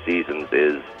 40 seasons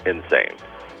is insane.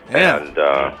 Yeah. And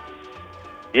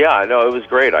I know it was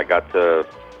great. I got to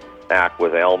act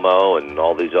with Elmo and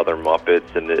all these other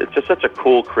Muppets, and it's just such a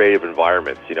cool creative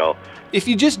environment, If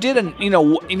you just did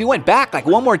if you went back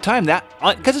one more time,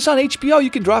 because it's on HBO, you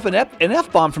could drop an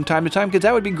F-bomb from time to time, because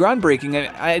that would be groundbreaking.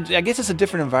 I guess it's a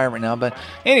different environment now, but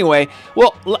anyway,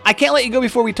 well, I can't let you go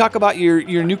before we talk about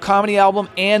your new comedy album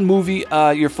and movie,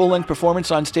 your full-length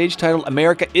performance on stage titled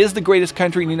 "America is the Greatest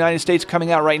Country in the United States,"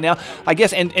 coming out right now. I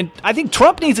guess, and I think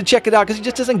Trump needs to check it out, because he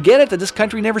just doesn't get it that this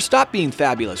country never stopped being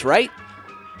fabulous, right?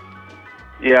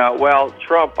 Yeah, well,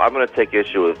 Trump, I'm going to take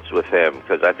issue with him,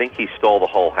 because I think he stole the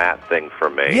whole hat thing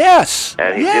from me. Yes!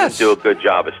 And he didn't do a good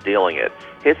job of stealing it.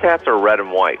 His hats are red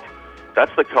and white.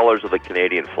 That's the colors of the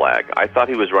Canadian flag. I thought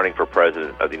he was running for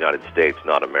president of the United States,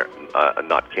 not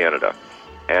Canada.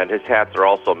 And his hats are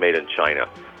also made in China.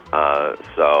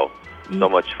 So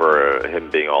much for him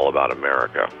being all about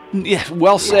America. Yeah,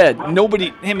 well said. I don't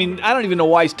even know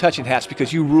why he's touching hats,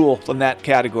 because you rule in that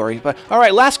category. But all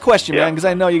right, last question, man, because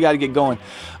I know you got to get going.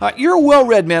 You're a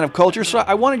well-read man of culture, so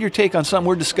I wanted your take on something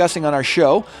we're discussing on our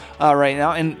show right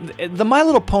now, and the My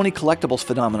Little Pony collectibles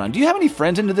phenomenon. Do you have any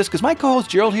friends into this? Because my co-host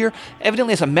Gerald here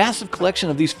evidently has a massive collection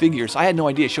of these figures. I had no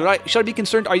idea. Should I be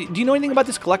concerned? Do you know anything about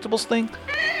this collectibles thing?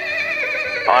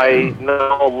 I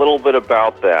know a little bit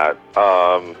about that.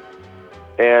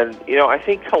 And, I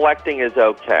think collecting is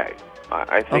okay.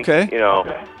 I think,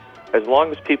 as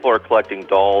long as people are collecting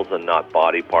dolls and not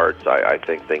body parts, I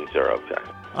think things are okay.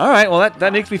 All right, well,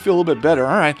 that makes me feel a little bit better.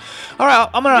 All right,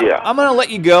 I'm gonna let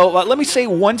you go. Let me say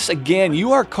once again,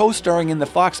 you are co-starring in the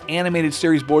Fox animated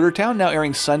series Bordertown, now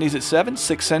airing Sundays at 7,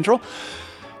 6 Central.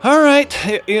 All right,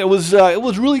 it was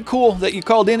really cool that you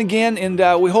called in again,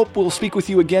 and we hope we'll speak with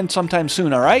you again sometime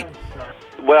soon. All right.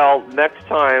 Well, next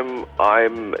time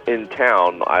I'm in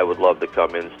town, I would love to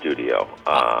come in studio.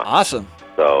 Awesome.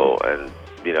 So, and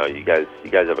you guys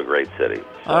have a great city.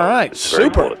 So all right, it's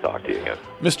super. Very cool to talk to you again,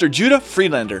 Mr. Judah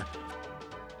Friedlander.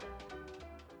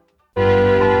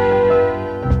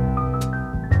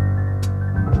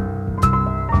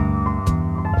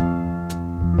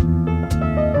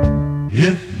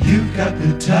 If you've got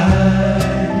the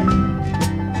time,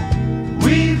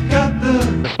 we've got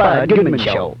the Spud Goodman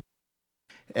Show.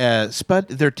 Spud,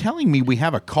 they're telling me we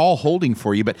have a call holding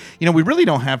for you, but we really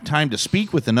don't have time to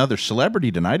speak with another celebrity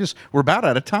tonight. We're about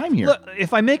out of time here. Look,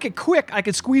 if I make it quick, I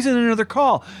could squeeze in another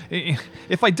call.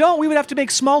 If I don't, we would have to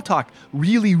make small talk,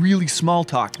 really, really small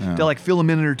talk, to fill a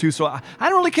minute or two. So I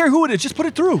don't really care who it is. Just put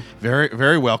it through. Very,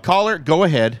 very well. Caller, go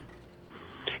ahead.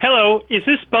 Hello, is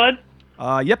this Spud?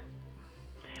 Yep.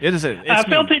 It is. I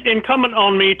felt it incumbent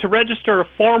on me to register a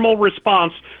formal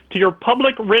response to your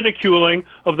public ridiculing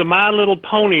of the My Little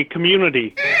Pony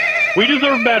community. We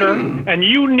deserve better, and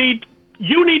you need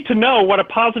to know what a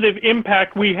positive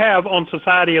impact we have on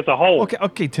society as a whole.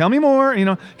 Okay, tell me more,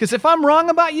 because if I'm wrong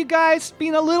about you guys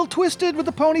being a little twisted with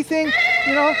the pony thing,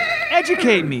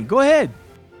 educate me. Go ahead.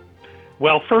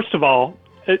 Well, first of all,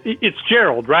 it's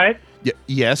Gerald, right?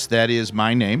 Yes, that is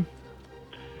my name.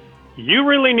 You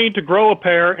really need to grow a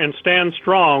pair and stand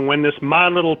strong when this My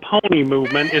Little Pony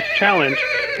movement is challenged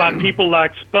by people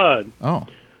like Spud. Oh.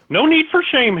 No need for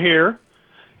shame here.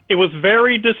 It was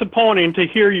very disappointing to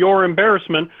hear your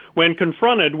embarrassment when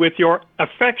confronted with your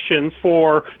affections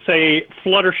for, say,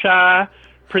 Fluttershy,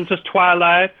 Princess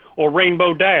Twilight, or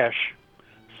Rainbow Dash.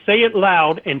 Say it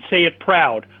loud and say it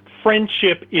proud.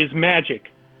 Friendship is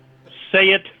magic.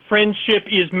 Say it, friendship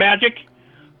is magic.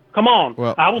 Come on,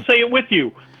 I will say it with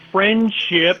you.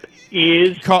 Friendship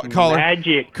is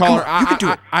magic. Caller,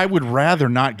 I would rather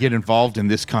not get involved in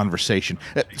this conversation.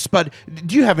 Spud,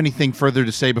 do you have anything further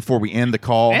to say before we end the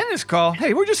call? End this call?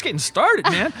 Hey, we're just getting started,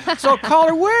 man. So,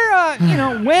 caller, where,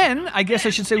 when, I guess I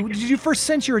should say, did you first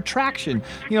sense your attraction,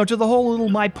 to the whole little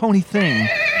My Pony thing?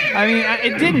 I mean,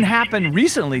 it didn't happen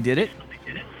recently, did it?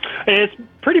 It's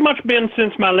pretty much been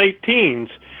since my late teens.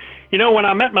 When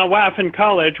I met my wife in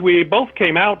college, we both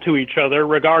came out to each other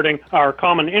regarding our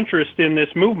common interest in this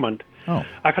movement. Oh.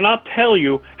 I cannot tell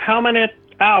you how many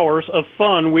hours of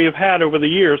fun we have had over the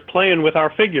years playing with our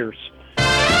figures.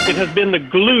 It has been the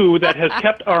glue that has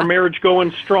kept our marriage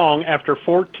going strong after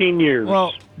 14 years.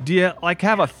 Well, do you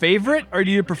have a favorite, or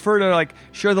do you prefer to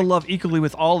share the love equally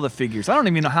with all the figures? I don't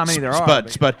even know how many there are.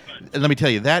 Spud, let me tell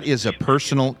you, that is a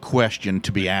personal question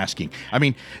to be asking. I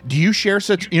mean, do you share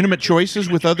such intimate choices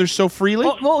with others so freely?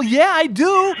 Well, yeah, I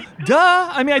do. Duh.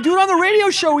 I mean, I do it on the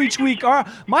radio show each week.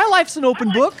 My life's an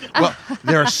open book. Well,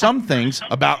 there are some things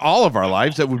about all of our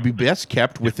lives that would be best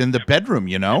kept within the bedroom,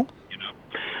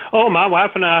 Oh, my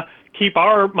wife and I keep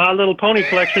our My Little Pony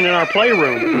collection in our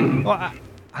playroom. Well,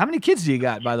 how many kids do you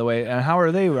got, by the way, and how are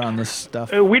they around this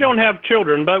stuff? We don't have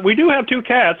children, but we do have 2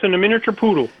 cats and a miniature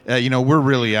poodle. We're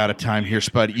really out of time here,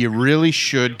 Spud. You really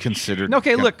should consider...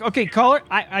 Okay, look, caller,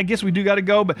 I guess we do got to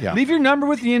go, but leave your number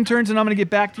with the interns, and I'm going to get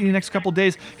back to you in the next couple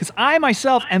days, because I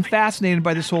myself am fascinated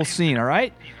by this whole scene, all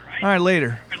right? All right,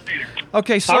 later.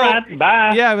 Okay, so... All right,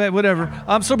 bye. Yeah, whatever.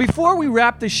 So before we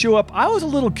wrap this show up, I was a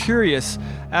little curious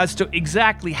as to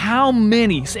exactly how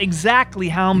many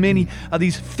of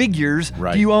these figures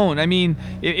do you own? I mean,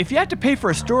 if you have to pay for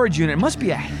a storage unit, it must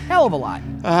be a hell of a lot.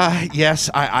 Yes,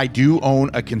 I do own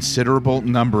a considerable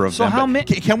number of them. So how many...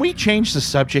 Can we change the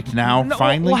subject now,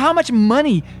 finally? Well, how much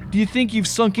money do you think you've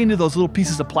sunk into those little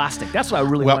pieces of plastic? That's what I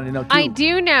really want to know, too. I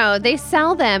do know. They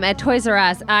sell them at Toys R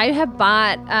Us. I have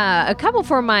bought a couple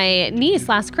for my niece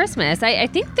last Christmas. I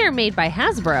think they're made by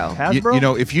Hasbro.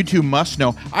 Hasbro? If you two must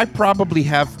know, I probably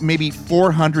have maybe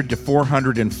 400 to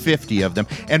 450 of them,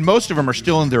 and most of them are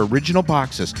still in their original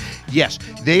boxes. Yes,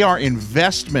 they are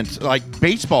investments like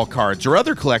baseball cards or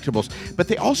other collectibles, but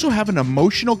they also have an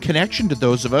emotional connection to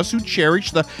those of us who cherish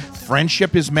the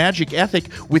friendship is magic ethic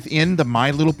within the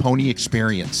My Little Pony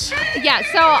experience. Yeah,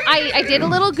 so I did a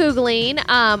little Googling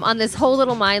on this whole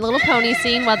little My Little Pony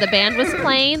scene while the band was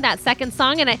playing that second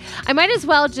song, and I might as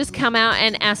well just come out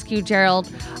and ask you,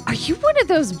 Gerald, are you one of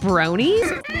those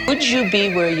bronies? Would you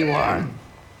be where you are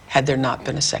had there not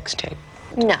been a sex tape?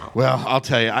 No. Well, I'll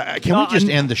tell you, can we just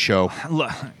end the show?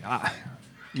 Look,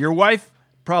 your wife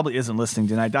probably isn't listening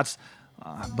tonight. That's,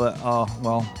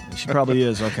 well, she probably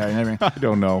is. Okay. I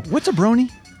don't know. What's a brony?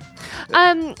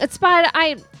 Spud,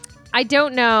 I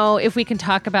don't know if we can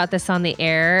talk about this on the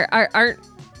air. Aren't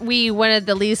we one of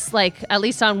the least, at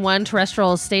least on one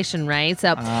terrestrial station, right?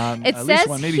 So it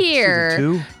says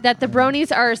here that the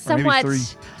bronies are somewhat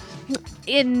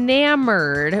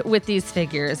enamored with these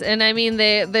figures. And I mean,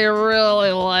 they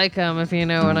really like them, if you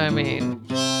know what I mean.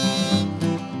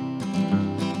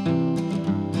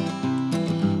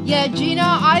 Yeah,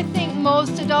 Gina, I think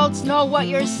most adults know what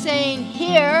you're saying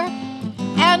here.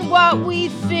 And what we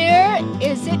fear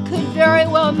is it could very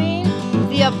well mean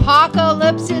the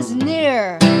apocalypse is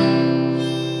near.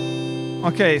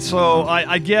 Okay, so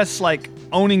I guess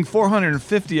owning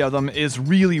 450 of them is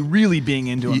really, really being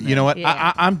into them. You know what?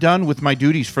 Yeah. I'm done with my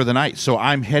duties for the night, so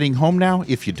I'm heading home now,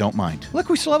 if you don't mind. Look,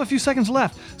 we still have a few seconds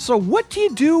left. So what do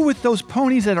you do with those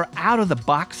ponies that are out of the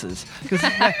boxes? Because,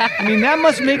 that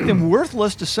must make them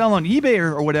worthless to sell on eBay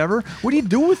or whatever. What do you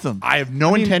do with them? I have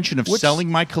no intention of selling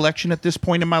my collection at this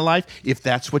point in my life, if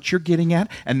that's what you're getting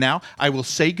at. And now I will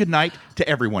say goodnight to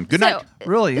everyone. Good night.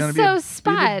 Really? You're gonna be a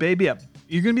Spud, baby up.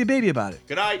 you're going to be a baby about it.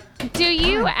 Good night. Do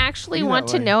you actually Be that want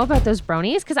to way. know about those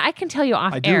bronies? Because I can tell you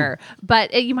off I do. air,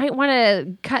 but you might want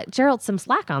to cut Gerald some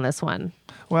slack on this one.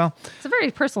 Well, It's a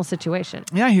very personal situation.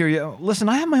 yeah, I hear you. Listen,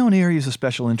 I have my own areas of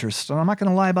special interest, and I'm not going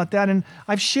to lie about that. And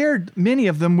I've shared many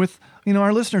of them with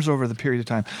our listeners over the period of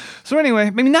time. So anyway,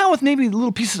 maybe not with maybe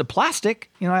little pieces of plastic,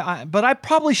 but I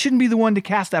probably shouldn't be the one to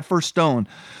cast that first stone.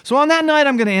 So on that night,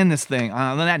 I'm going to end this thing.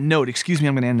 On that note, excuse me,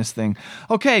 I'm going to end this thing.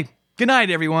 Okay. Good night,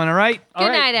 everyone. All right.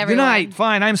 Good night, everyone. Good night.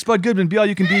 Fine. I'm Spud Goodman. Be all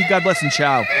you can be. God bless and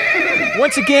ciao.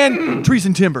 Once again, trees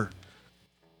and timber.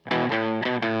 Many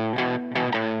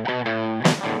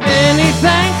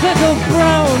thanks to go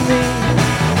brownie.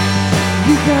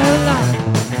 You got a lot.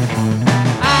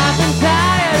 I've been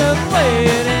tired of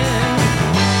waiting.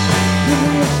 Give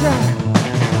me a shot.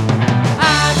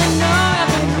 I've been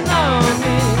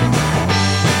longing.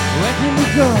 Where can we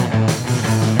go?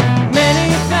 Many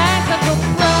thanks to go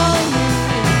brownie.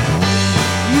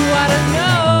 You ought to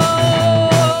know.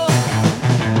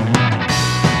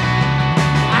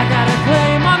 I got a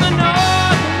claim on the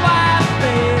north wide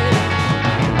bed.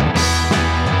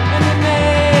 And the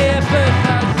neighbors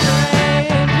are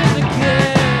strangers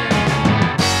again.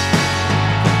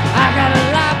 I got a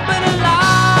lot, but a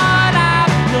lot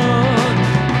I've done.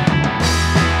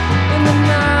 In the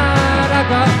night I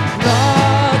got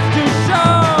lost to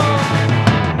show.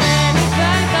 Many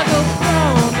things I go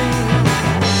from me.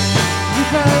 You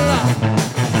got a lot.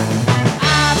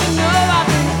 I've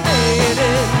been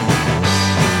faded.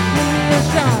 Give me a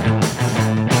shot.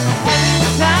 Many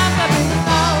times I've been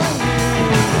lonely.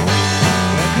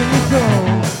 Where can you go?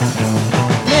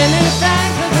 Many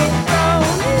things I go from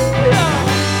me.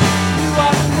 You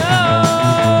ought to know.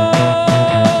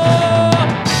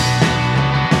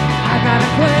 I got a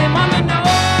claim on the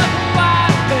north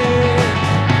wide bed.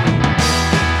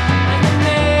 And the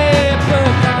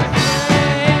neighbors are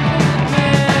strangers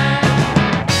again.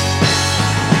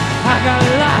 I got a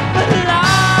lot, but a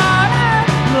lot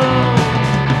I've blown.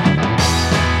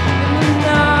 In the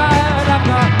night I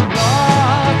got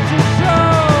lost to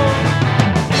show.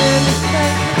 Many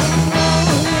thanks for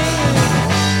knowing.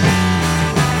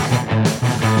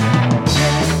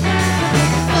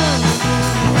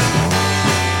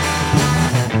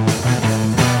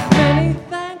 Many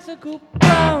thanks for good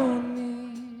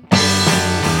brownie.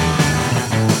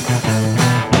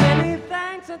 Many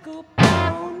thanks for good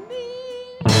brownie.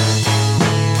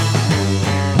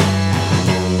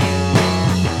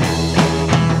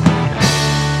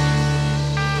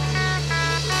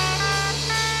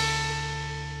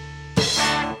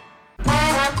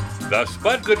 The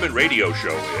Spud Goodman Radio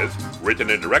Show is written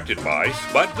and directed by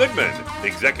Spud Goodman.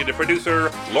 Executive producer,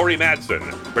 Lori Madsen.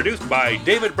 Produced by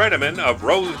David Brenneman of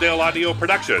Rosedale Audio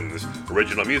Productions.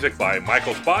 Original music by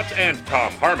Michael Spotts and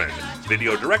Tom Harmon.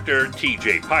 Video director,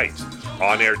 T.J. Pites.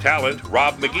 On-air talent,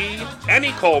 Rob McGee,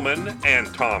 Annie Coleman,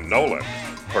 and Tom Nolan.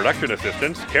 Production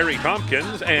assistants, Terry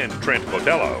Tompkins and Trent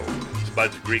Botello.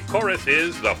 Spud's Greek chorus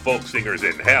is The Folk Singers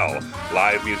in Hell.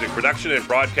 Live music production and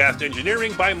broadcast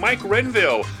engineering by Mike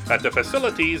Renville at the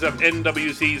facilities of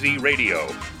NWCZ Radio.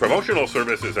 Promotional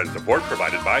services and support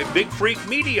provided by Big Freak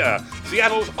Media,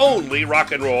 Seattle's only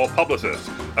rock and roll publicist.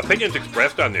 Opinions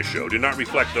expressed on this show do not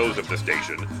reflect those of the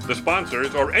station, the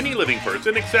sponsors, or any living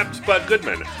person except Spud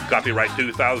Goodman. Copyright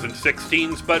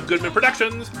 2016 Spud Goodman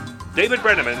Productions. David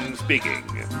Brenneman speaking.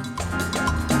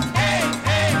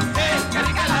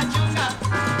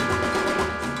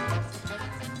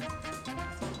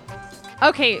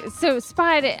 Okay, so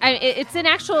Spud, it's an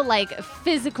actual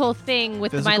physical thing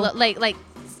with Physical?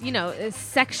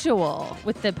 sexual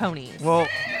with the ponies. Well,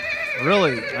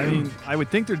 really, I would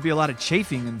think there'd be a lot of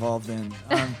chafing involved then.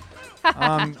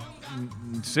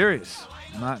 Serious.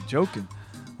 I'm not joking.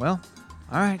 Well,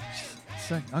 all right.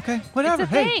 Okay, whatever.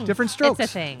 It's a Hey, thing. different strokes. It's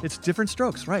a thing. It's different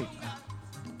strokes, right.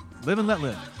 Live and let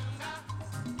live.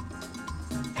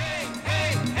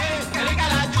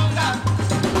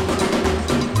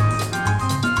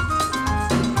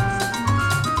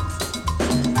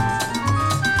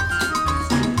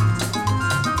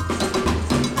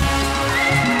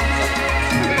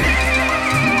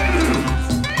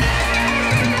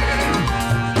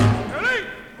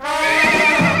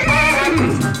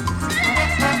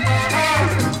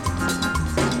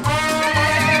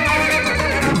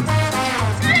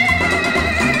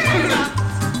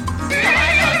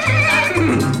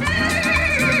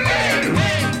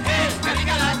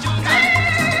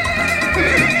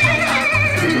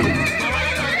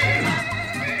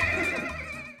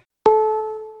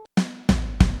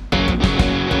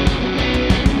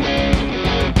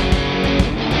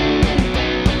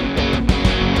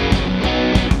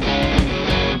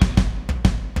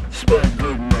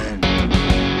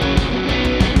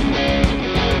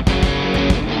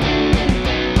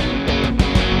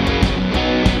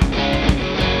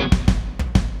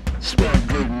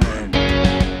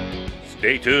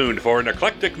 Stay tuned for an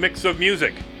eclectic mix of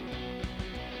music.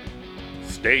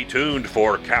 Stay tuned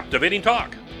for captivating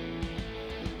talk.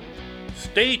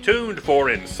 Stay tuned for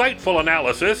insightful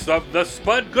analysis of The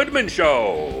Spud Goodman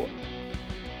Show.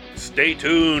 Stay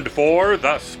tuned for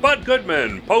The Spud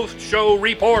Goodman Post-Show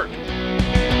Report.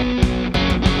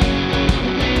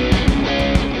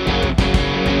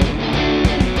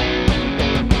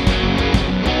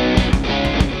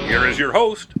 Here is your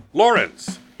host,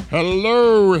 Lawrence.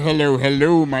 Hello.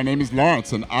 My name is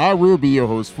Lawrence, and I will be your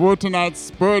host for tonight's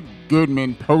Spud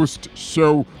Goodman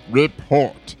Post-Show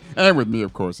Report. And with me,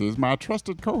 of course, is my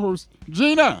trusted co-host,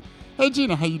 Gina. Hey,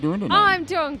 Gina, how you doing tonight? Oh, I'm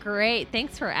doing great.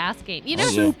 Thanks for asking.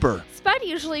 Super. Spud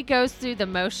usually goes through the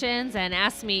motions and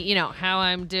asks me, how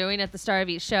I'm doing at the start of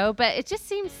each show, but it just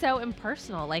seems so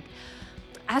impersonal, like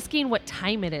asking what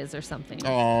time it is or something.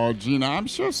 Oh, Gina, I'm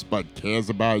sure Spud cares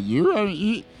about you. I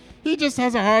mean, he just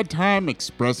has a hard time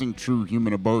expressing true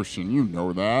human emotion. You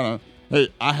know that. Hey,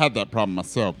 I had that problem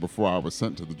myself before I was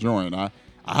sent to the joint. I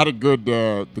had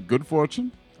the good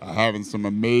fortune of having some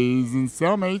amazing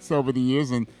cellmates over the years,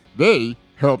 and they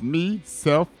helped me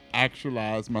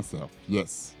self-actualize myself.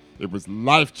 Yes, it was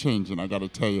life-changing, I gotta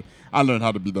tell you. I learned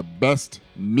how to be the best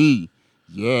me.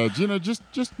 Yeah, Gina,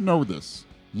 just know this.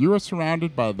 You are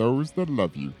surrounded by those that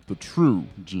love you. The true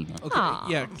Gina.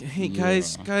 Okay, yeah. Hey,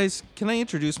 guys, can I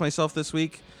introduce myself this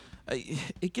week?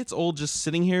 It gets old just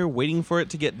sitting here waiting for it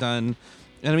to get done.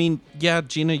 And I mean, yeah,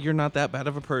 Gina, you're not that bad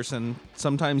of a person.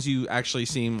 Sometimes you actually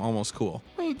seem almost cool.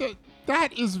 Wait,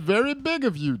 that is very big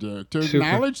of you, Derek, to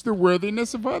acknowledge the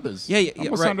worthiness of others. Yeah,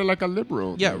 almost right. sounded like a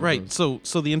liberal. Yeah, right. So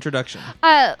the introduction.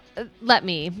 Let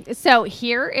me. So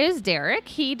here is Derek.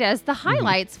 He does the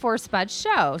highlights for Spud's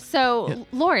show. So,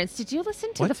 Lawrence, did you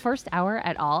listen to the first hour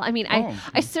at all? I mean,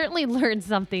 I certainly learned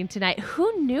something tonight.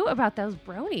 Who knew about those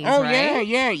bronies, right?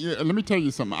 Yeah. Let me tell you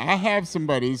something. I have some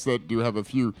buddies that do have a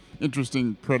few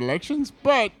interesting predilections,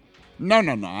 but no.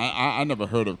 I never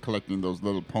heard of collecting those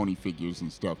little pony figures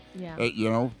and stuff.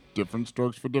 Yeah. Different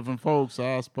strokes for different folks,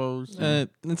 I suppose.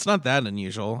 It's not that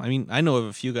unusual. I mean, I know of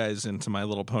a few guys into My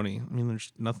Little Pony. I mean,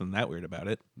 there's nothing that weird about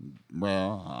it.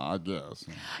 Well, I guess.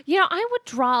 I would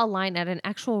draw a line at an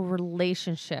actual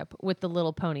relationship with the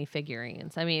Little Pony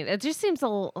figurines. I mean, it just seems a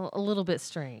little bit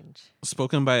strange.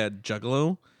 Spoken by a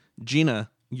juggalo,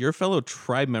 Gina, your fellow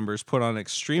tribe members put on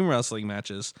extreme wrestling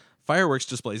matches, fireworks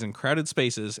displays in crowded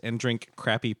spaces, and drink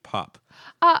crappy pop.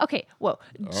 Okay, whoa.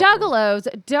 Juggalos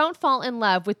don't fall in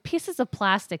love with pieces of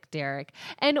plastic, Derek.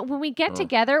 And when we get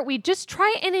together, we just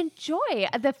try and enjoy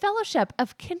the fellowship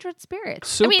of kindred spirits.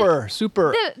 Super.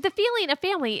 The feeling of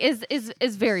family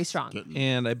is very strong.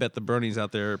 And I bet the bronies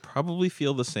out there probably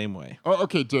feel the same way. Oh,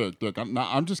 okay, Derek,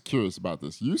 I'm just curious about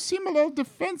this. You seem a little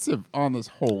defensive on this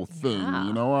whole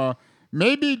thing,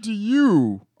 Maybe do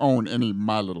you own any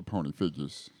My Little Pony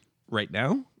figures? Right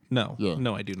now? No. Yeah.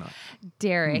 No, I do not.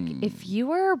 Derek, if you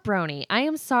were a brony, I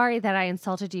am sorry that I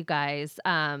insulted you guys.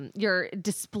 Your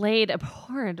displayed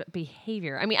abhorrent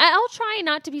behavior. I mean, I'll try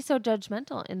not to be so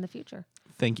judgmental in the future.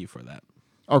 Thank you for that.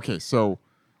 Okay, so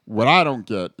what I don't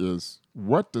get is,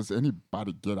 what does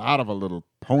anybody get out of a little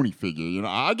pony figure?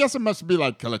 I guess it must be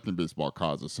like collecting baseball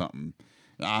cards or something.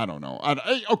 I don't know.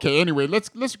 Okay, anyway, let's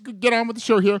get on with the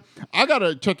show here. I got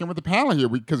to check in with the panel here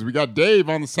because we got Dave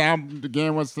on the sound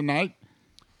again once tonight.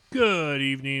 Good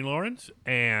evening, Lawrence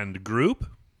and group.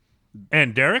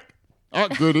 And Derek. Oh,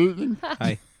 good evening.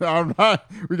 Hi. All right.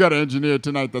 We got an engineer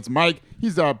tonight. That's Mike.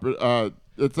 He's our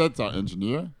that's our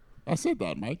engineer. I said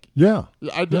that, Mike. Yeah.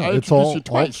 I it's all you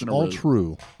twice all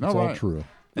true. It's all true.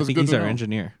 I think he's our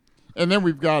engineer. And then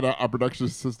we've got our production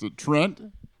assistant,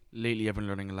 Trent. Lately, I've been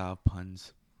learning a lot of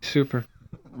puns. Super.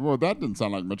 Well, that didn't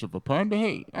sound like much of a pun, but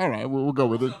hey, all right, we'll go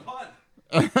with it.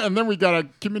 And then we got a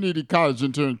community college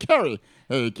intern, Carrie.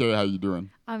 Hey, Carrie, how you doing?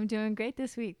 I'm doing great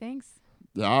this week, thanks.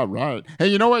 Yeah, all right. Hey,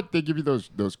 you know what? They give you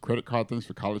those credit card things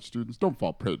for college students. Don't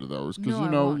fall prey to those because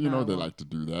they like to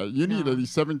do that. You need at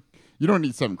least 7. You don't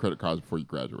need 7 credit cards before you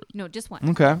graduate. No, just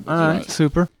 1. Okay, all right,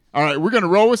 super. All right, we're going to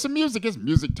roll with some music. It's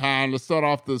music time. Let's start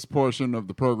off this portion of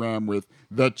the program with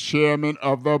the chairman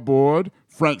of the board,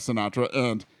 Frank Sinatra,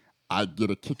 and I Get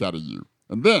a Kick Out of You.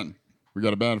 And then we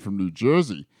got a band from New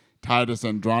Jersey, Titus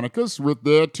Andronicus, with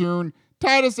their tune,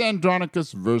 Titus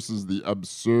Andronicus versus the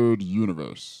Absurd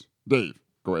Universe. Dave,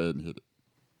 go ahead and hit it.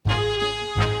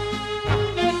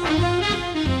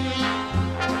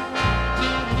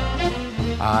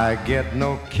 I get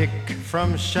no kick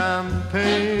from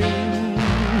champagne.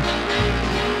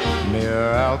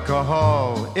 Mere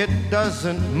alcohol, it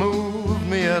doesn't move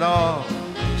me at all.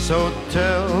 So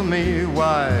tell me,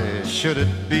 why should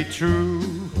it be true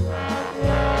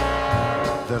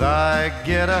that I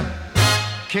get a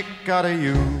kick out of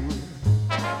you.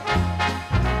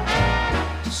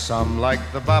 Some like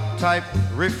the bop type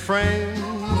refrain.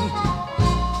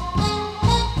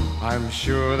 I'm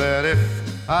sure that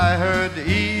if I heard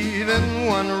even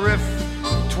one riff,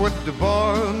 'twould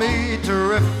bore me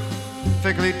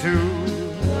terrifically too.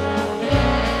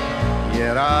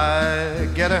 Yet I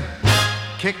get a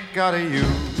kick out of you.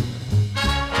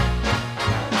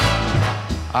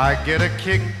 I get a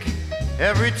kick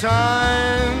every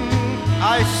time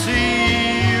I see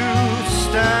you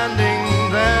standing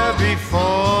there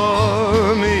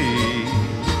before me.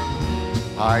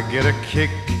 I get a kick,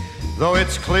 though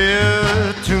it's clear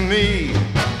to me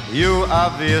you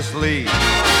obviously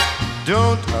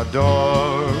don't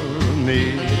adore me.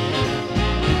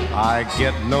 I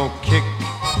get no kick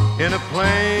in a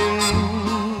plane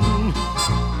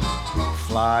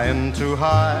flying too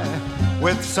high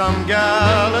with some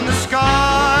gal in the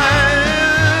sky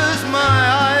is my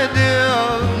idea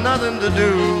of nothing to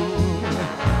do.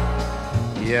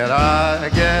 Yet I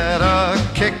get a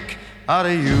kick out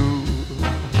of you.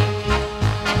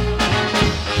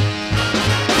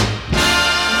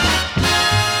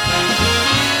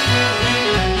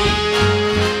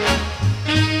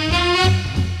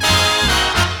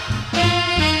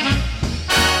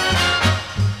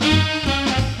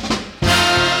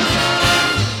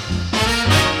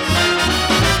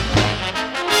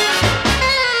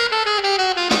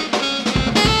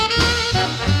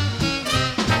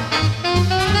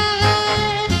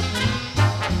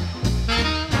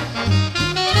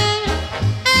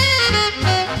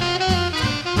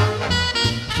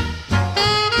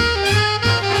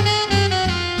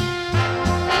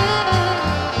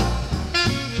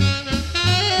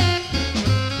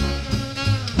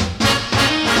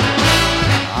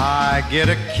 Get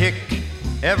a kick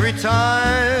every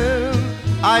time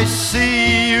I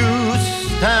see you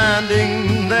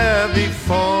standing there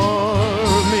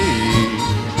before me.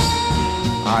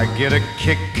 I get a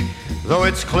kick, though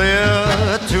it's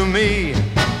clear to me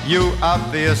you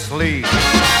obviously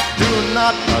do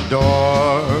not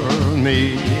adore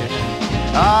me.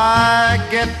 I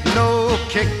get no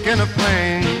kick in a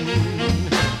plane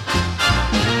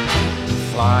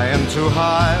flying too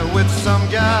high with some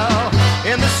gal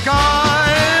in the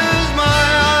sky is my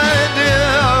idea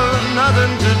of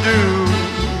nothing to do.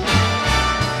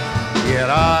 Yet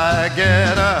I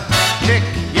get a kick,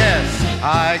 yes,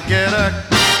 I get a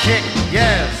kick,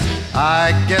 yes,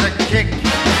 I get a kick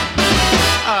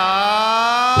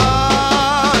out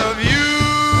of you.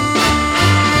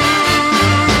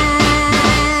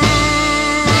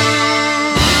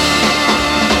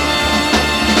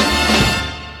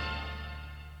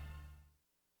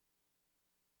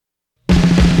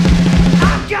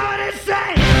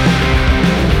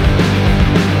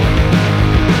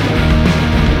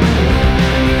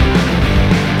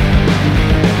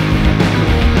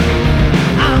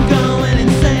 I'm going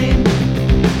insane.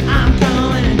 I'm going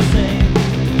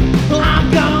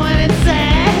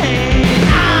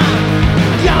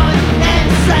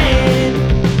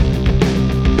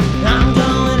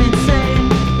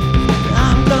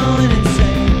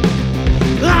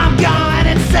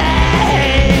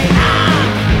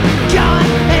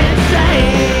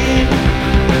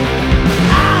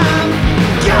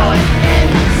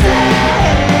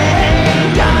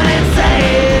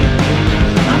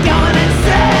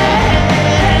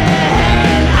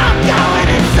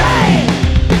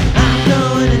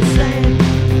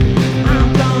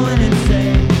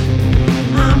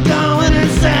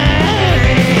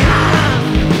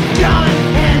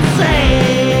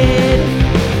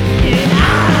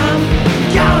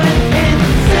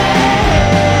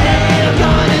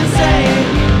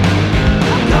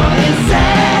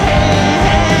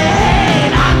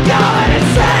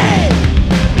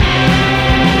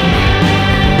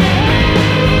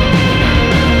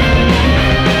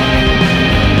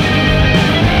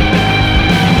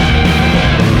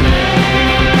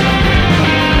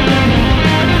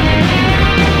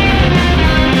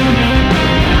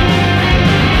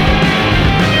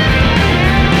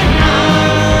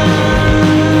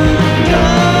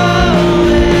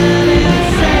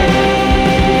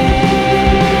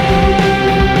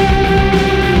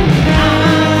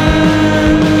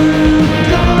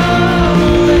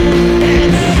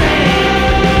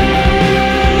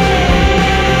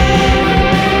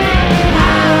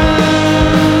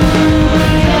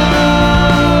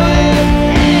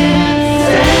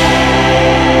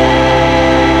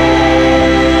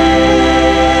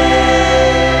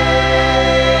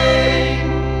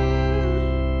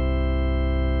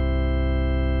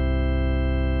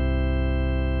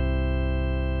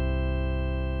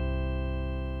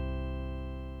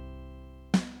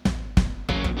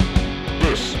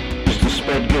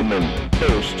Goodman,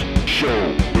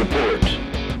 post-show report.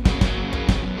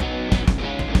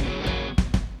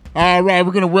 All right,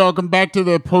 we're going to welcome back to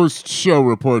the post-show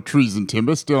report. Trees and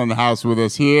Timber still in the house with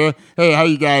us here. Hey, how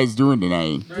you guys doing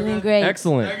tonight? Doing great.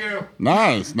 Excellent. Thank you.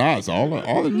 Nice.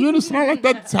 All in unison. I like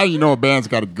that. That's how you know a band's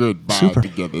got a good vibe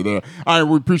together there. All right,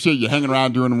 we appreciate you hanging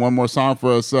around doing one more song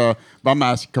for us. But I'm going to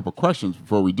ask you a couple questions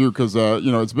before we do because,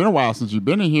 it's been a while since you've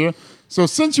been in here. So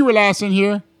since you were last in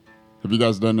here, have you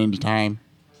guys done any time?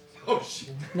 Oh, shit.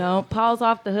 No, Paul's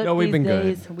off the hook No, we've these been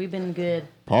days. good. We've been good.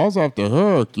 Paul's off the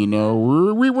hook, We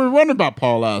were wondering about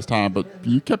Paul last time, but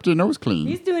you kept your nose clean.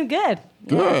 He's doing good.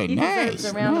 Good, He nice.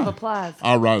 deserves a round of applause.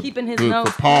 All right. Keeping his good nose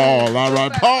for Paul. All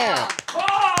right, Paul.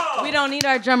 We don't need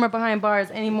our drummer behind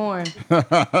bars anymore.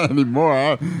 Anymore.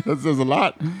 Huh? That says a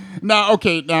lot. Now,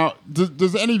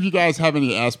 does any of you guys have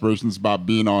any aspirations about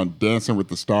being on Dancing with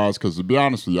the Stars? Because to be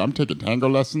honest with you, I'm taking tango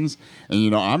lessons,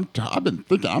 and I've been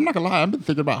thinking. I'm not gonna lie. I've been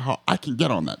thinking about how I can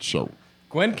get on that show.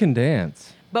 Gwen can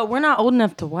dance. But we're not old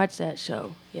enough to watch that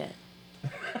show yet.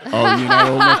 Oh, you're not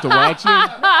old enough to watch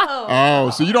it?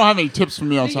 Oh, so you don't have any tips for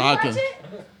me on how I can.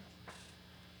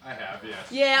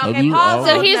 Yeah, Have okay, you? Paul's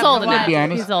Oh. So he's old To enough. be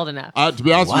honest, He's old enough. To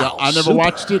be honest with you, Wow, I never super.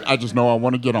 watched it. I just know I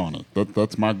want to get on it.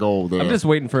 That's my goal there. I'm just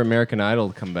waiting for American Idol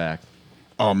to come back.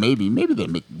 Oh, maybe they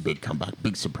make a big comeback,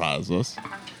 big surprise us.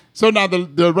 So now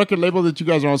the record label that you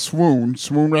guys are on,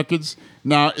 Swoon Records.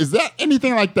 Now, is that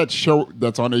anything like that show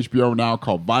that's on HBO now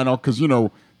called Vinyl?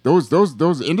 Because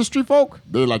those industry folk,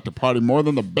 they like to party more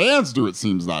than the bands do. It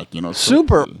seems like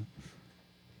Super.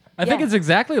 I think it's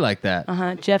exactly like that.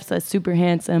 Jeff's a super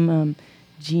handsome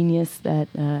genius that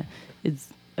is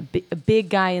a big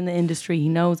guy in the industry. He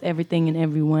knows everything and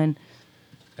everyone.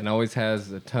 And always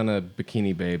has a ton of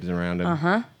bikini babes around him.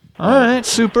 All right,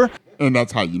 super. And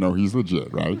that's how you know he's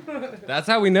legit, right? That's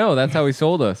how we know. That's how he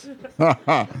sold us.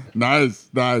 Nice.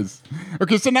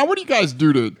 Okay, so now what do you guys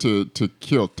do to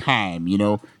kill time,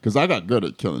 Because I got good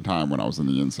at killing time when I was on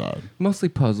the inside. Mostly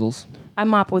puzzles. I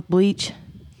mop with bleach.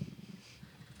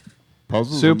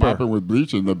 Puzzles Super. and mopping with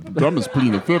bleach, and the drum is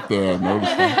pleading the fifth there, I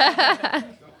noticed.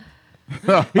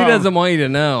 He doesn't want you to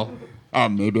know.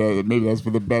 Maybe that's for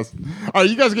the best. All right,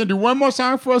 you guys going to do one more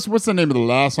song for us? What's the name of the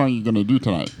last song you're going to do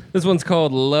tonight? This one's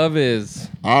called Love Is.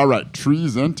 All right,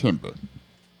 Trees and Timber.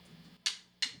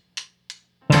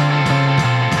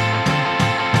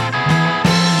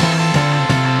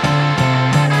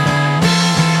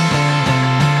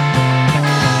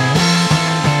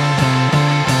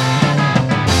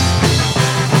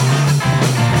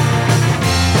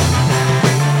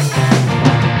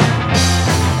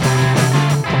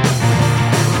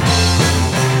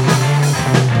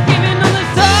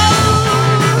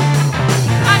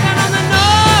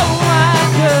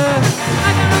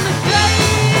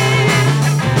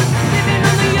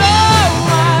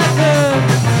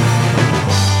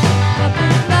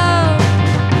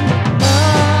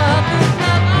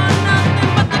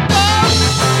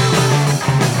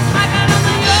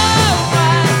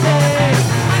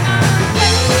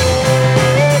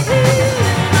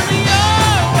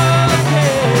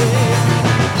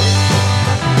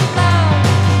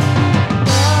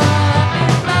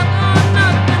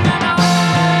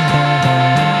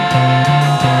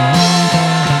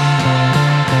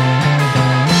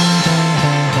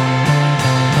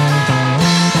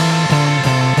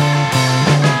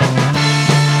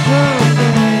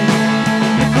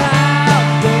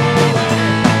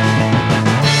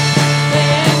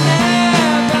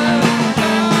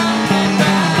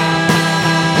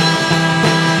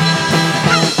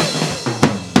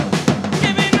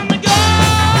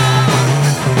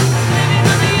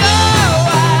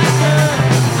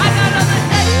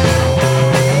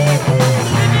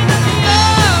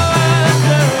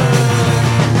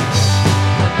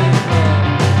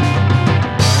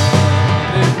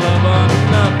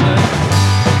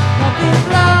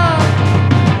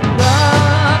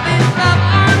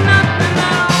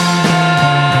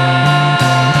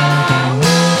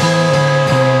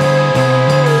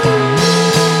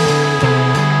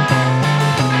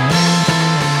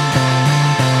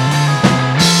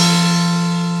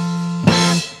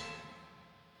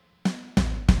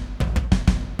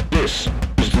 This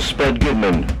is the Spud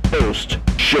Goodman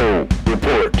post-show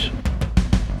report.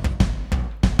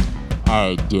 All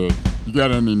right, dude. You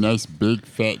got any nice, big,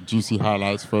 fat, juicy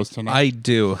highlights for us tonight? I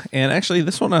do. And actually,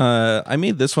 this one, I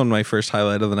made this one my first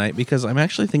highlight of the night because I'm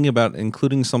actually thinking about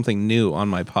including something new on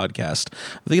my podcast.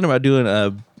 I'm thinking about doing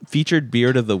a featured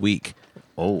beard of the week.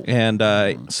 Oh. And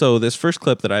so this first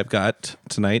clip that I've got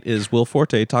tonight is Will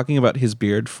Forte talking about his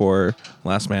beard for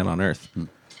Last Man on Earth.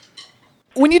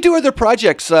 when you do other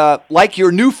projects, like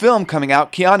your new film coming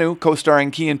out, Keanu,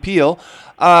 co-starring Key and Peele,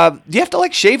 do you have to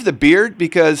like shave the beard?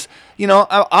 Because, you know,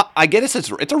 I get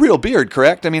it's a real beard,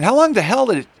 correct? I mean, how long the hell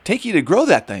did it take you to grow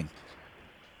that thing?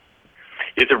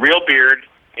 It's a real beard,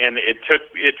 and it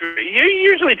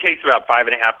usually takes about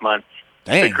 5.5 months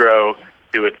to grow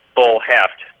to its full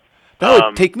heft. That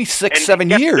would take me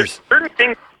 6-7 years. Certain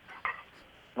things.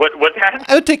 What's that?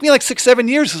 It would take me like 6-7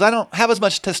 years because I don't have as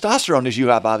much testosterone as you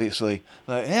have, obviously.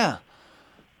 But yeah.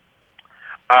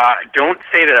 Don't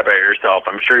say that about yourself.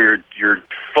 I'm sure you're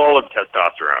full of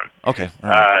testosterone. Okay.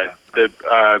 But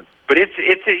it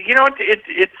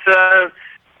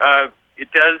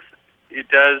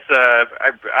does.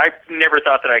 I've never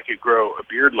thought that I could grow a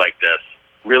beard like this.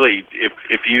 Really,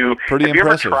 if you Pretty have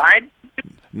impressive. you ever tried?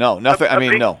 No, nothing. I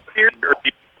mean, no. Beard,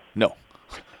 No.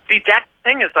 See, that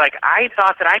thing is like I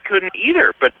thought that I couldn't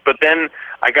either, but then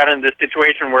I got in this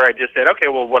situation where I just said, okay,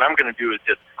 well, what I'm going to do is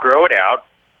just grow it out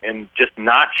and just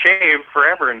not shave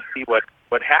forever and see what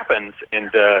happens,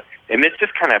 and this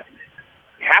just kind of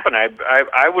happened.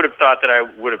 I would have thought that I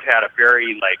would have had a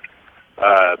very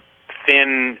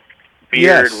thin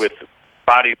beard with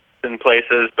body in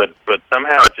places, but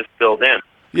somehow it just filled in.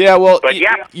 Yeah, well,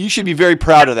 you should be very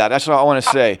proud of that. That's what I want to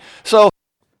say. So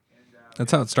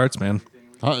that's how it starts, man.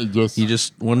 You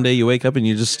just one day you wake up and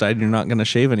you just decide you're not going to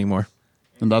shave anymore,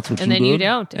 and that's what And you then did? you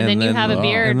don't. And then you have a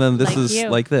beard and then this like is you.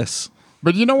 like this.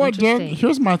 But you know what, Dan? Interesting.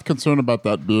 Here's my concern about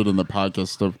that beard and the podcast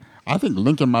stuff. I think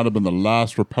Lincoln might have been the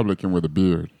last Republican with a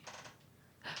beard.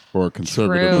 Or a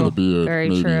conservative True. with a beard. Very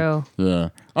maybe. true. Yeah.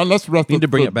 Unless Need to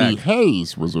bring it back.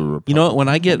 Hayes was a Republican. You know what?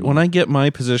 When I get my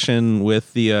position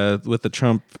with the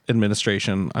Trump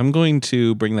administration, I'm going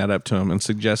to bring that up to him and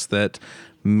suggest that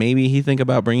maybe he think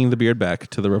about bringing the beard back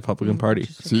to the Republican Party.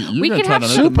 See, We could have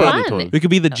some fun. We could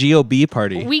be the GOB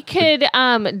party. We could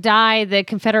dye the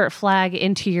Confederate flag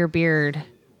into your beard.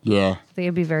 Yeah. I think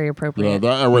it'd be very appropriate. Yeah,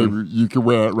 that way you could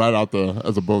wear it right out there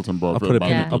as a bulletin board. I'll put a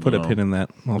pin in that.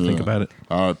 I'll think about it.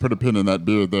 All right, put a pin in that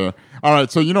beard there. All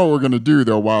right, so you know what we're going to do,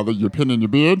 though, while you're pinning your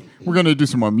beard? We're going to do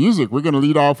some more music. We're going to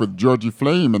lead off with Georgie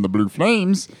Flame and the Blue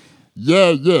Flames. Yeah,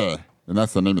 yeah. And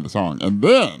that's the name of the song. And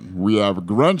then we have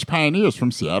grunge pioneers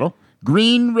from Seattle,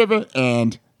 Green River,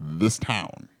 and This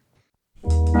Town.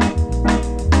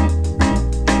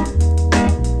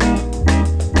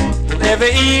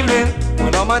 Every evening,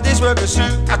 when all my days work is through,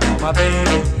 I call my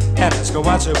baby and let's go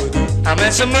watch her with you. I'm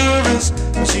at some movies,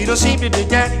 but she don't seem to dig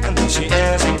that. And then she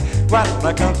asks me, why don't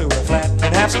I come to her flat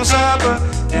and have some supper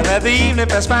and let the evening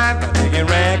pass by? By digging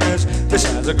records,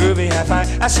 besides a groovy high-fi.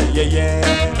 I say, yeah, yeah.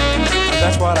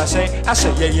 That's what I say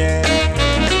yeah, yeah.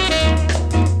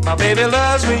 My baby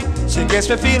loves me, she gets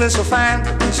me feeling so fine.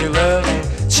 When she loves me,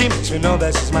 she makes me know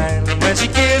that she's mine. And when she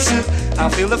kisses, I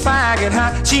feel the fire get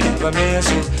hot. She never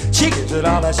misses, she gives it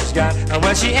all that she's got. And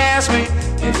when she asks me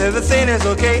if everything is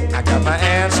okay, I got my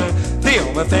answer. The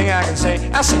only thing I can say,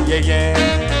 I say yeah, yeah.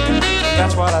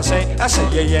 That's what I say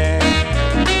yeah, yeah.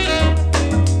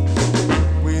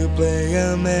 We'll play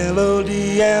a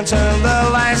melody and turn the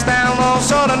lights down low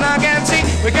so the knock and see.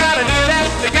 We gotta do that,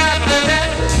 we gotta do that.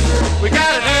 We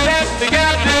gotta do that, we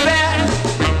gotta do that.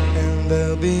 And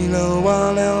there'll be no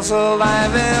one else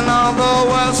alive in all the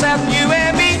world except you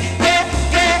and me. Yeah,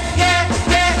 yeah, yeah,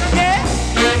 yeah,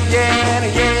 yeah, yeah,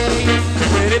 yeah, yeah.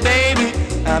 Pretty baby,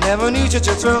 I never knew such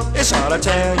a thrill. It's hard to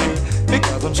tell you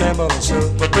because I'm trembling still.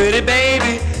 But pretty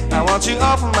baby, I want you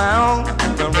all for my own.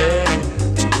 I'm ready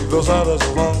to leave those others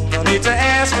alone. No need to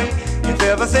ask me if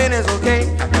everything is okay.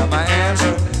 I got my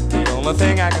answer. The only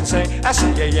thing I can say, I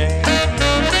say yeah, yeah.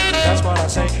 That's what I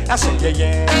say yeah,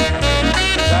 yeah.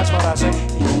 That's what I say.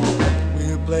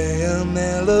 We'll play a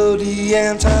melody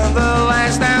and turn the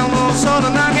lights down low so the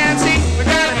knock and see. We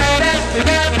gotta do that, we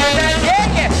gotta do that, yeah,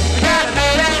 yeah. We gotta do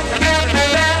that, we gotta do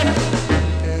that.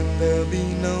 And there'll be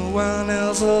no one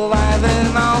else alive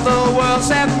in all the world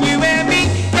except you and me.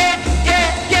 Yeah, yeah,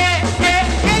 yeah,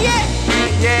 yeah, yeah,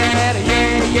 yeah,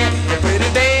 yeah, yeah, yeah. Pretty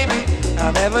baby,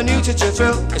 I never knew such a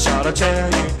thrill. It's hard to tell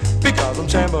you because I'm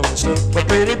trembling still. But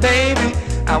pretty baby,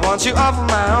 I want you all for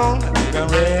my own. I think I'm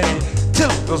ready to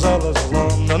leave those others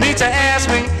alone. No need to ask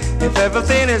me if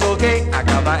everything is okay. I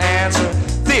got my answer.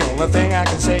 The only thing I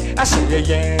can say, I say yeah,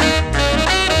 yeah.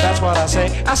 That's what I say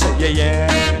yeah, yeah.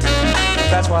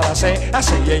 That's what I say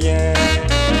yeah, yeah.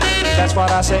 That's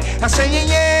what I say yeah,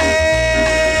 yeah.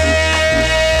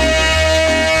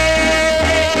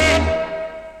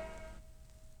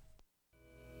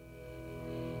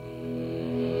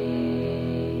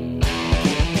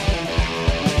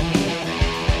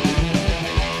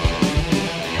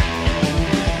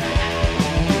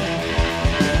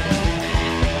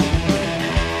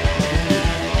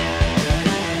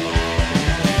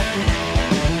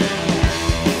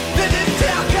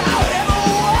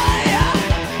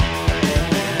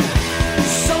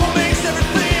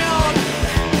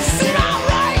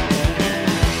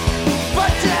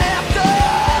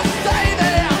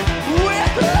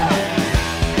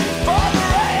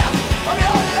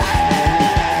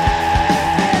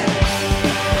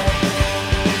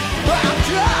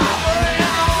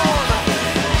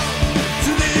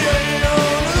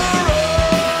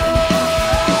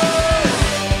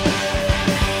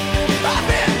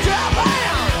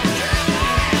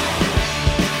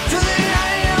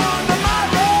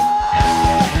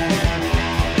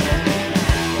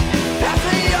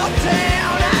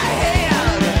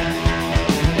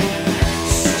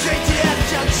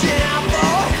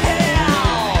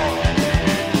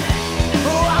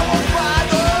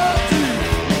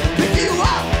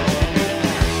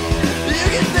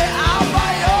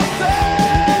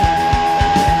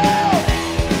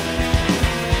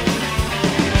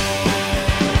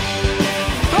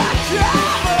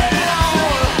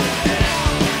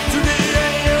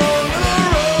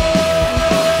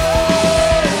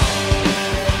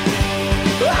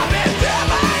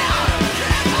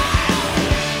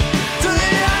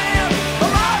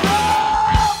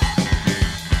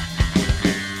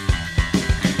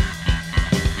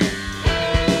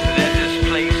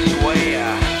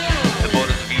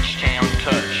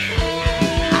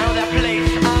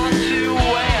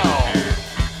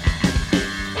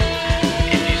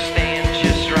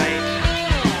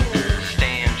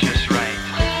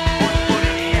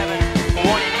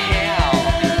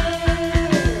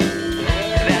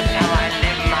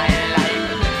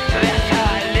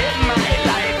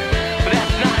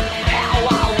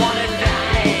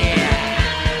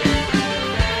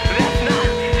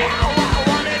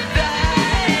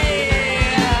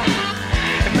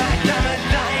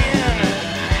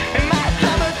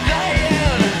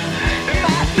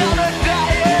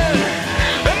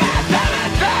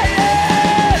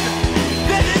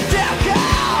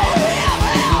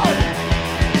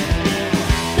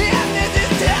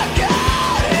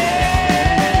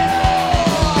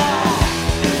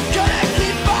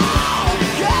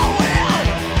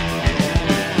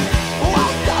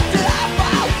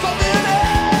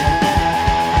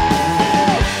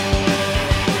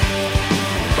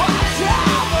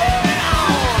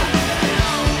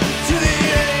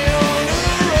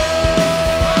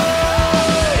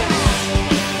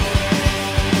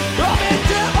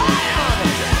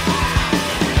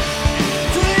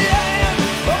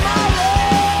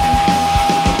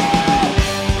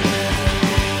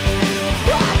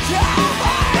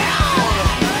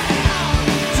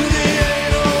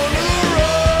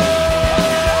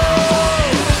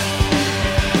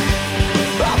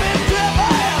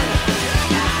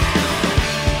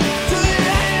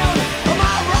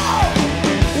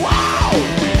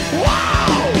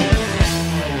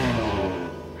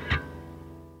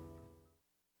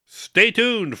 Stay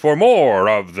tuned for more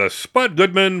of the Spud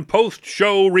Goodman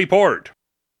post-show report.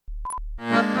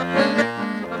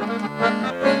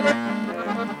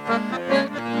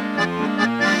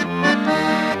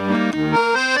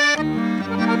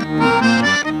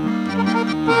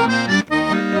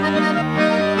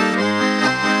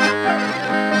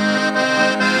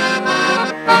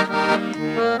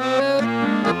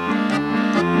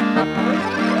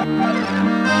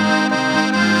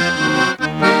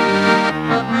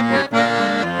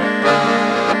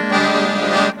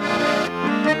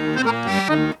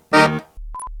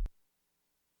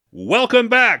 Welcome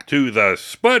back to the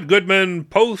Spud Goodman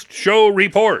post-show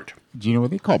report. Do you know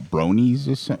what they call bronies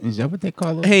or something? Is that what they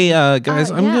call it? Hey, guys,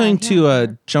 I'm going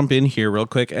to jump in here real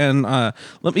quick. And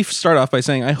let me start off by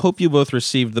saying I hope you both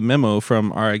received the memo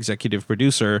from our executive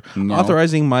producer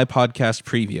authorizing my podcast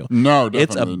preview. No,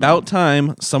 definitely it's about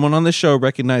time someone on the show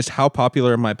recognized how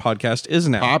popular my podcast is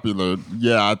now. Popular?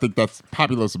 Yeah, I think that's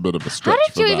popular's a bit of a stretch. How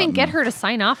did you even get her to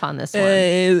sign off on this one?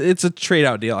 It's a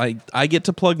trade-out deal. I get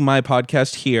to plug my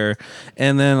podcast here,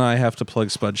 and then I have to plug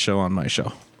Spud's show on my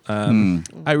show.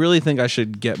 I really think I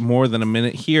should get more than a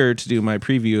minute here to do my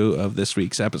preview of this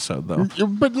week's episode, though.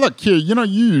 But look here, you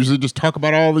usually just talk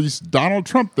about all these Donald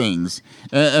Trump things,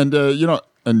 and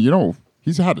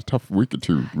he's had a tough week or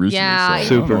two recently. Yeah,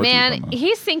 so man,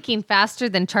 he's sinking faster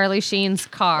than Charlie Sheen's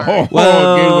car.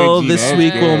 Well, this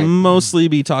week we'll mostly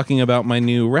be talking about my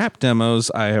new rap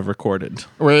demos I have recorded.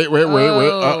 Wait.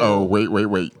 Uh-oh,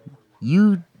 wait.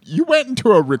 You went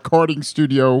into a recording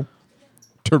studio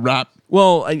to rap?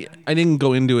 Well, I didn't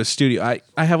go into a studio.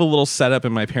 I have a little setup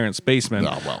in my parents' basement.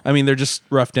 Oh, well. I mean, they're just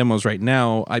rough demos right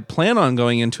now. I plan on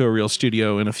going into a real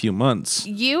studio in a few months.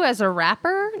 You as a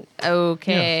rapper?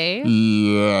 Okay.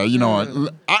 Yeah, you know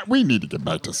what? We need to get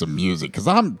back to some music because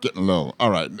I'm getting low. All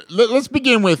right, let's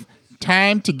begin with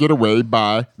Time to Get Away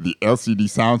by the LCD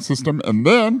Sound System. And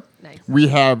then we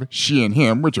have She and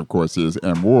Him, which of course is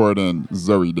M. Ward and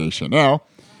Zooey Deschanel.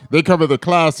 They cover the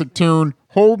classic tune,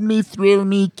 Hold Me, Thrill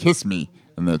Me, Kiss Me,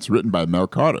 and that's written by Mel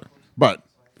Carter. But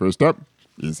first up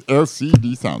is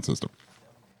LCD Sound System.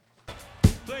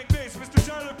 Playing bass, Mr.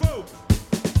 Tyler Pope.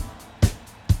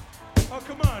 Oh,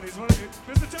 come on, he's one of you.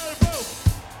 Mr. Tyler Pope.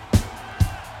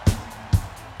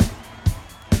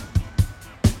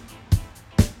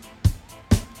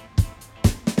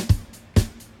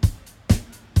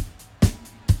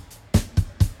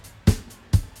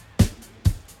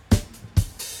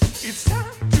 It's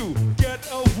time to get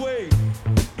away.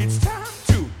 It's time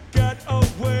to get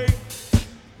away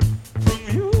from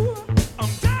you. I'm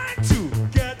dying to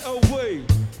get away.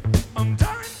 I'm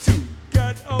dying to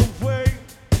get away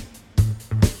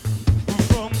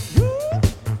from you.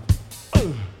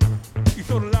 You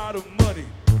got a lot of money.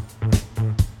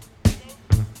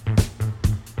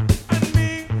 And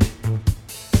me,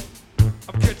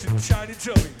 I'm catching shiny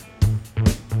tummy.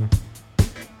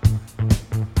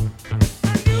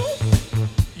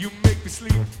 You make me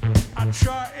sleep. I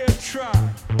try and try,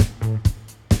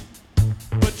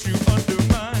 but you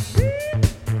undermine me.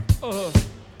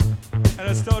 And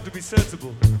I start to be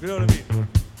sensible. You know what I mean?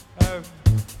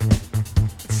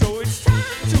 So it's time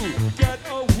to get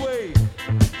away.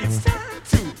 It's time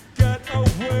to get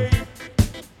away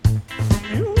from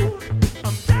you.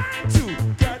 I'm dying to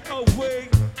get away.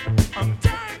 I'm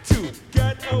dying to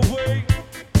get away.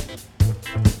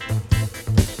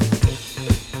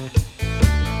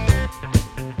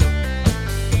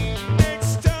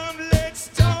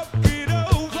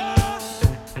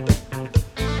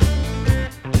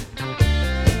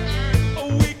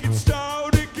 We can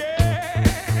start again.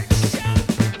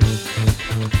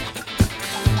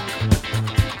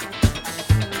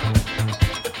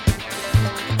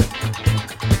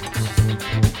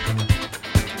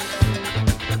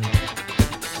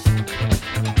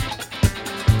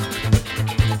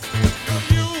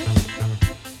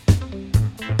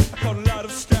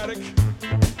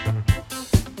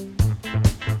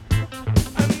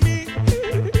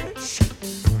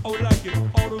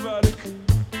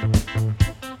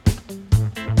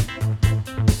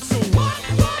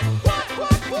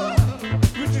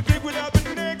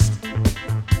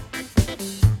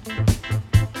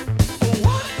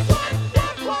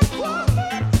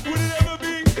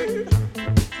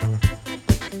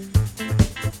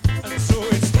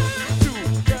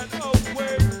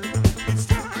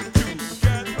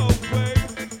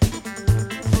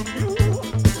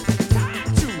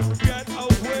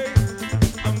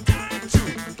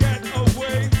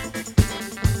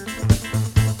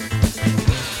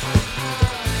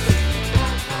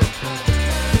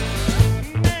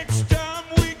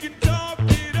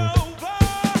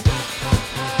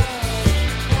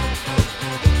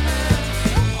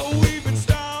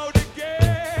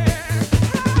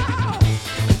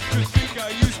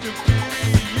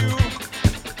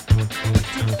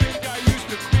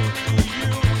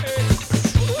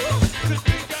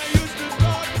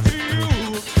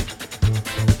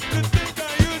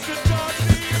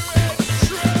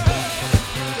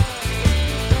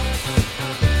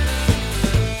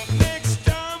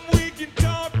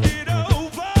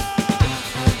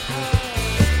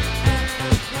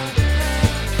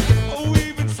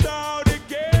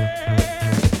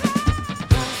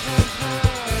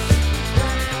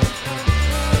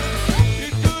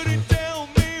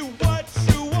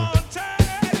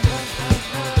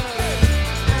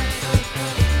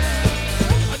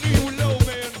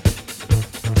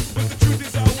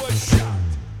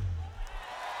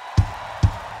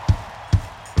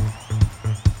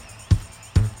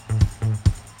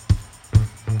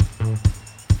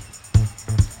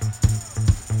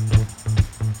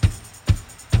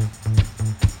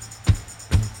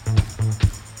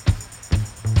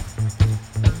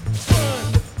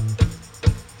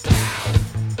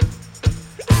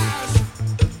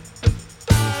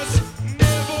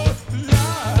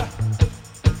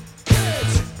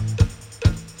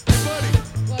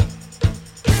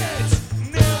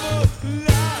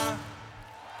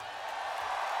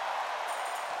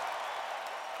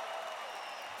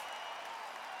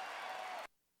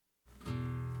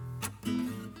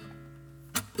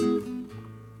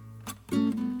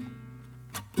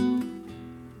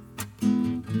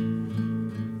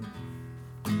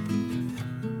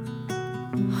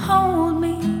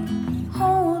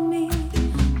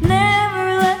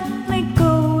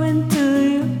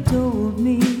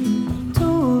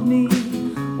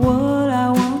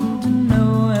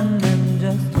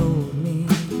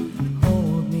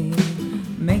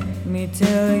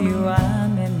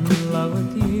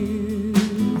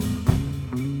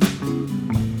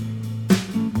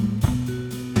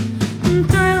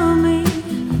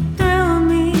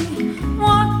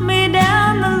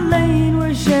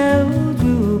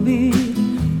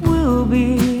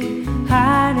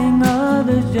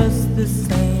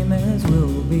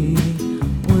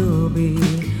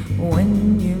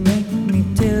 when you make me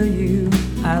tell you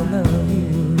I love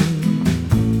you.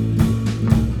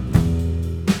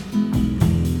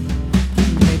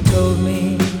 They told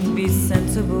me be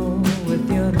sensible with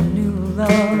your new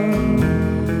love.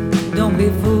 Don't be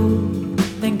fooled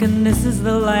thinking this is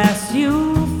the last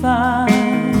you'll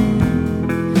find.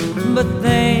 But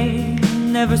they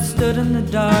never stood in the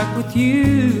dark with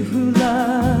you,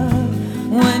 love.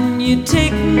 When you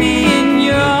take me in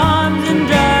your arms and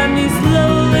drive me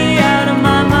slowly out of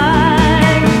my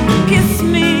mind. Kiss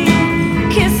me,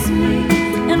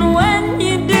 and when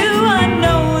you do, I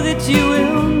know that you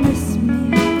will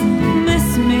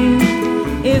miss me,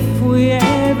 if we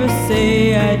ever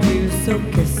say I do. So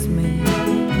kiss me,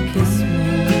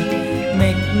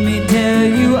 make me tell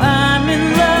you I'm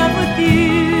in love with you.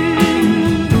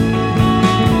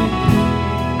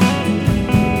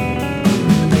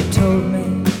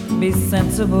 Be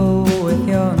sensible with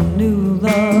your new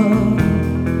love.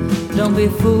 Don't be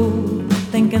fooled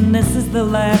thinking this is the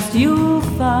last you'll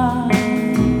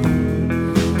find.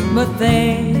 But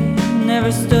they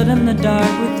never stood in the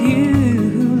dark with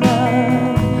you,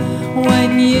 love.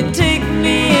 When you take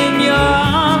me in your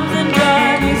arms and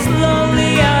drive me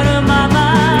slowly out of my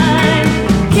mind.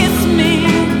 Kiss me,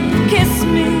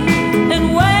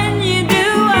 and when you do,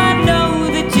 I know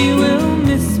that you will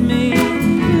miss me,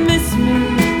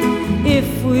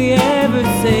 if we ever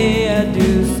say I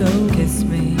do. So kiss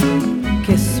me,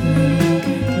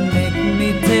 make me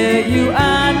tell you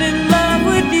I'm in love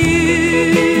with you.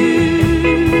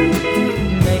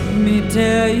 Make me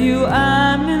tell you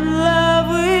I'm in love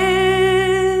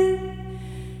with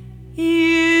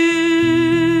you.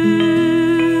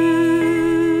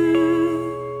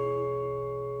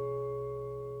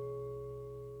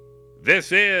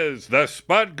 This is the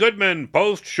Spud Goodman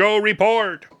post-show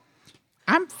report.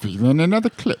 I'm feeling another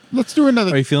clip. Let's do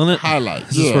another. Are you feeling it? Highlight.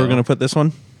 Is this where we're going to put this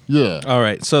one? Yeah. All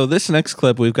right. So this next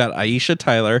clip, we've got Aisha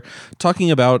Tyler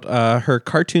talking about her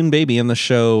cartoon baby in the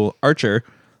show Archer,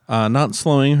 not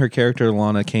slowing her character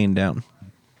Lana Kane down.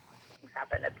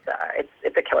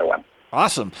 It's a killer one.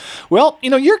 Awesome. Well,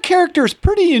 your character is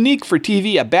pretty unique for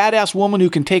TV, a badass woman who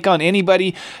can take on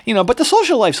anybody, but the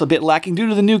social life's a bit lacking due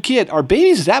to the new kid. Are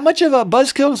babies that much of a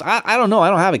buzzkill? I don't know. I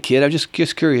don't have a kid. I'm just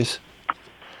curious.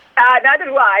 Neither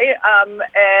do I.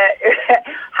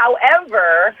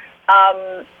 However,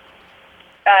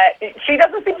 she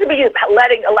doesn't seem to be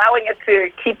allowing it to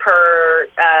keep her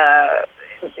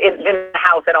in the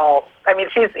house at all. I mean,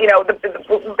 she's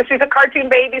she's a cartoon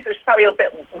baby, so she's probably a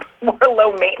bit more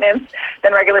low maintenance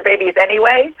than regular babies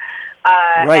anyway.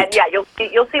 Right. And yeah, you'll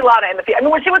see Lana in the future. I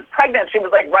mean, when she was pregnant, she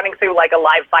was like running through like a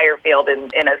live fire field in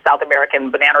a South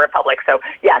American banana republic. So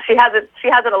yeah, she hasn't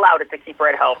allowed it to keep her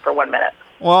at home for 1 minute.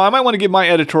 Well, I might want to give my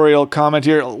editorial comment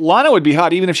here. Lana would be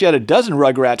hot even if she had a dozen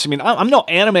Rugrats. I mean, I'm no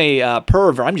anime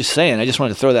perv. I'm just saying. I just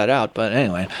wanted to throw that out. But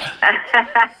anyway.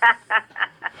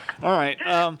 All right.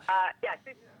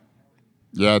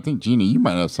 Yeah, I think, Gina, you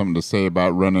might have something to say about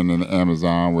running in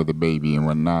Amazon with a baby and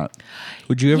whatnot.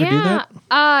 Would you ever do that?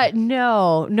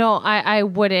 No, I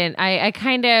wouldn't. I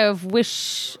kind of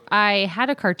wish I had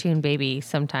a cartoon baby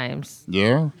sometimes.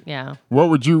 Yeah? Yeah. What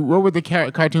would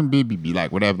the cartoon baby be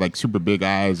like? Would it have like super big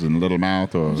eyes and little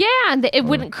mouth? Or Yeah, and it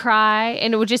wouldn't cry,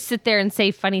 and it would just sit there and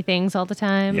say funny things all the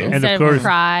time instead and of course,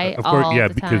 cry all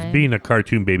the because time. being a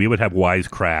cartoon baby, it would have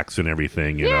wisecracks and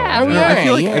everything, you know. I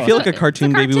feel like a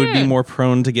cartoon baby would be more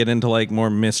prone to get into like more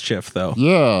mischief, though.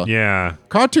 Yeah. Yeah.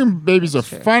 Cartoon babies are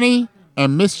funny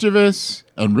and mischievous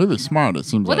and really smart, it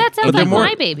seems Well, like. that sounds like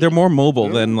my baby. They're more mobile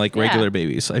than like Yeah. regular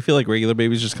babies. I feel like regular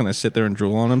babies just kind of sit there and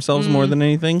drool on themselves more than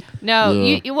anything. No,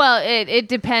 it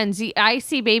depends. I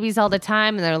see babies all the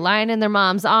time, and they're lying in their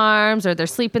mom's arms or they're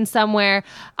sleeping somewhere.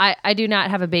 I do not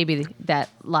have a baby that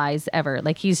lies ever.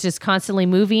 Like, he's just constantly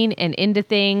moving and into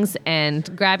things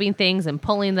and grabbing things and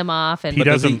pulling them off. And He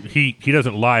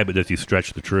doesn't lie, but does he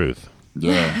stretch the truth?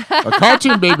 Yeah. A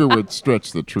cartoon baby would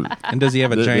stretch the truth. And does he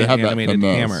have a giant have that animated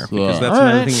finesse, hammer? yeah. Because that's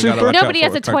another thing you gotta watch Nobody out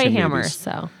has for a with toy cartoon hammer, babies.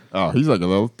 so. Oh, he's like a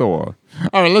little Thor.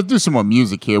 All right, let's do some more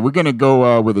music here. We're going to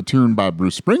go with a tune by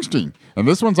Bruce Springsteen. And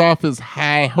this one's off his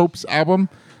High Hopes album,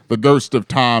 The Ghost of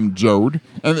Tom Joad.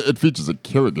 And it features a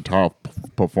killer guitar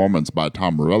performance by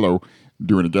Tom Morello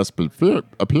doing a guest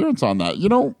appearance on that.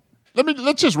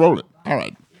 Let's just roll it. All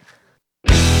right.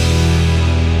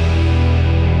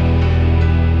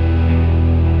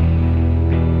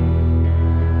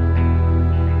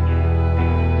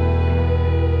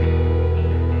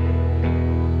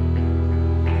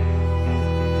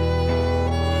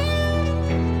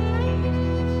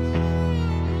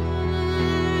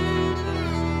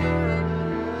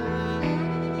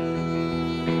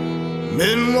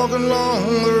 Been walking along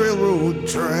the railroad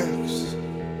tracks.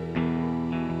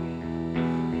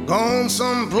 Gone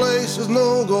someplace there's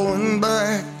no going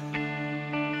back.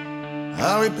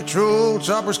 Highway patrol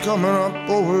choppers coming up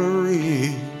over a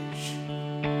ridge.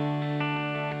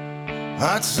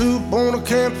 Hot soup on a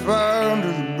campfire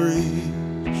under the bridge.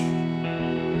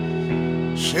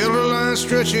 Shelter line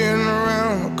stretching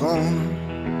around the corner.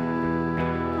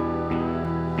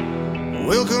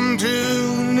 Welcome to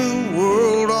the new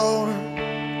world order.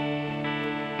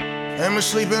 Family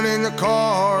sleeping in the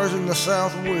cars in the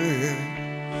southwest.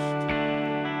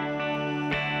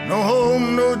 No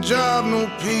home, no job, no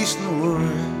peace, no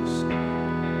rest.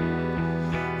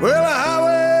 Well, the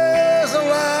highway's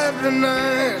alive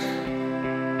tonight,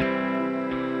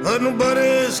 but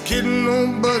nobody's kidding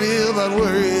nobody about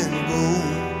where it goes.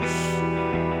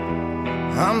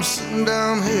 I'm sitting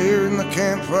down here in the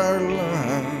campfire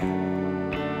line,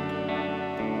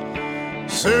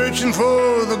 searching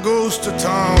for the ghost of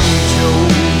Tom Joe.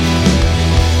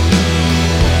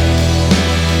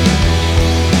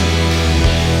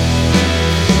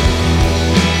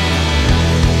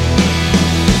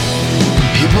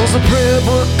 He pulls a prayer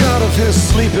book out of his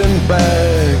sleeping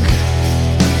bag.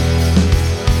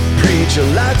 Preacher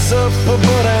lights up a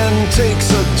butt and takes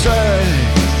a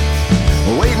drag,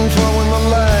 waiting for when the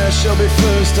last shall be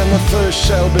first and the first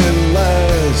shall be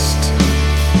last.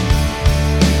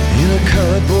 In a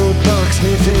cardboard box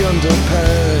neath the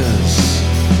underpass,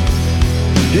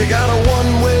 you got a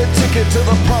one-way ticket to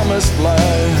the promised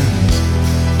land.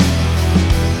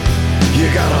 You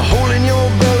got a hole in your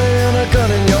belly and a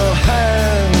gun in your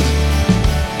hand,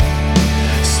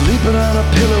 sleeping on a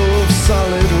pillow of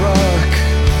solid rock,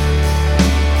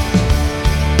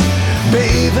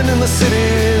 bathing in the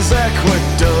city's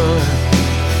aqueduct.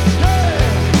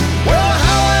 Well,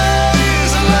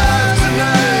 highway's alive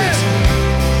tonight,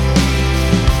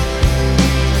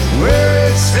 where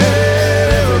it's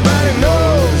headed everybody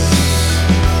knows.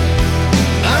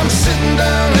 I'm sitting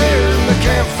down here in the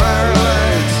campfire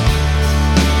light,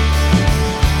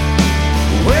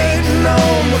 waiting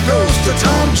on the ghost of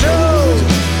Tom Jones.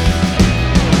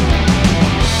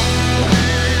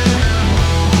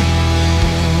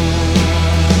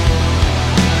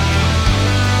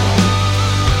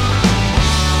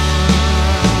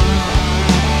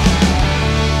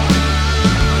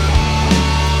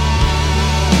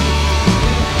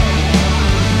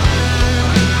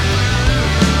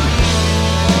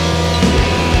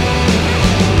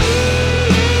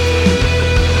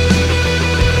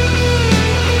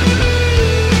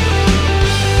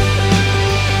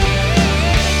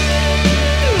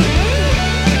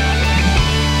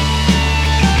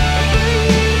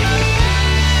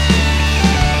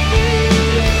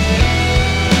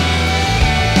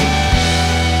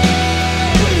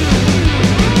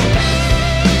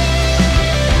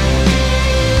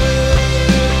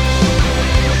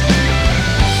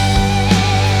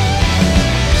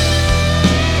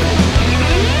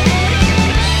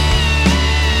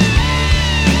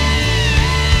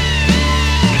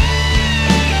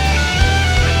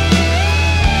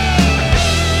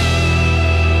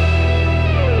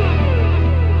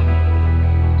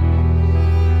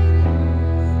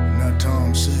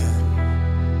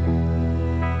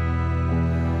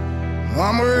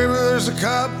 Mama River, there's a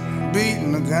cop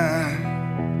beating a guy.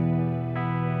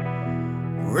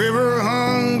 River,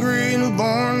 hungry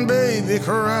newborn baby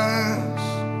cries.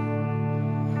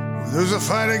 There's a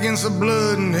fight against the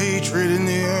blood and hatred in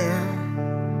the air.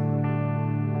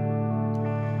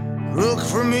 Look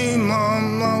for me,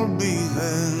 Mom, I'll be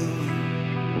there.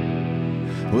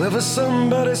 Wherever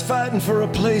somebody's fighting for a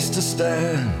place to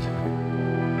stand,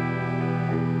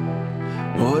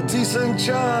 or a decent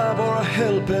job, or a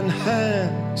helping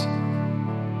hand.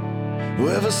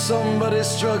 Wherever somebody's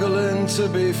struggling to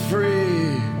be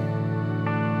free,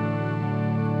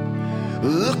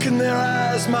 look in their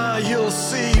eyes, Ma, you'll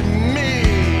see me.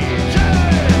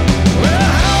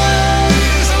 Well,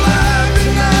 highway's alive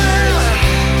tonight,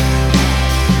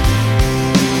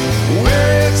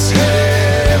 where it's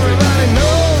headed everybody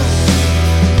knows.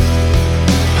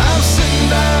 I'm sitting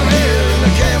down here in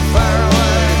the campfire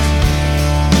light,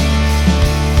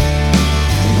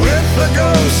 with the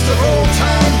ghost of old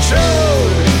Tom Joe.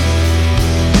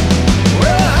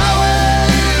 Well, the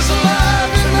highway's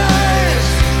alive tonight,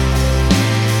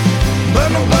 but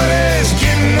nobody's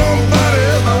kidding nobody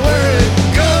about where it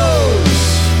goes.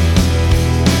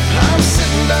 I'm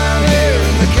sitting down here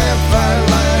in the campfire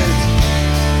light,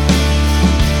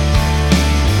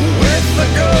 with the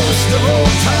ghost of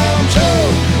old Tom Joe,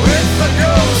 with the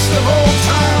ghost of old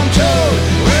Tom Joe,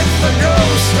 with the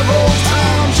ghost of old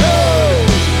Tom Joe.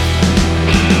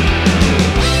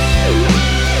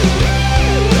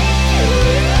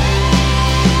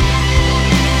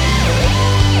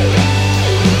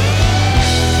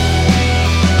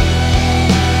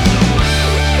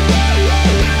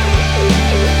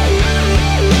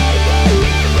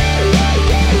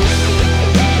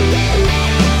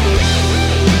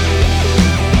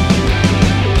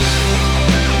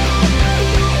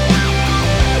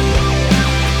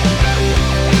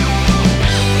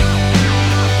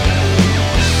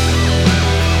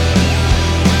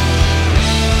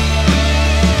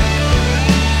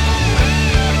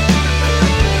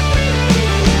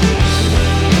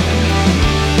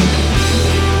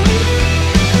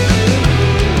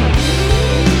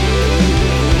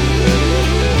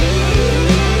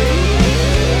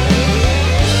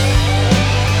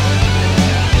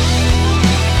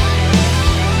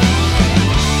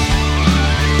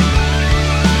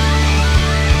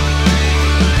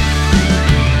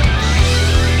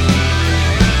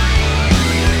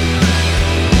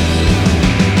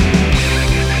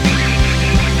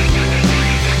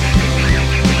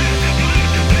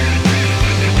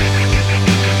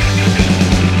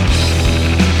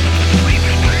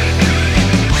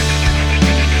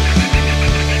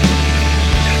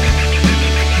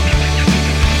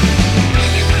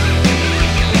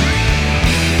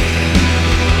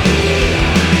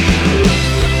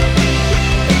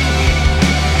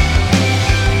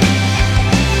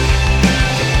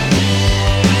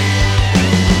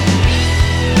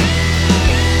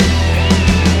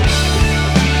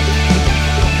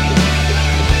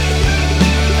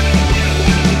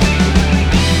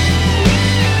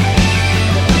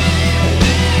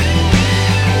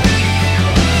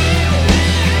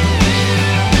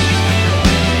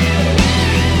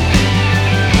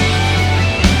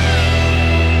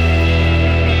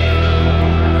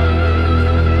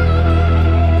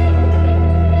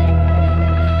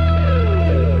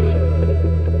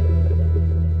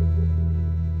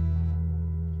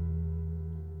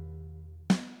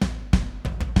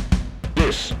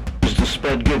 This is the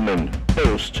Spud Goodman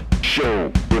Post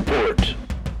Show Report.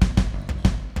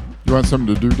 You want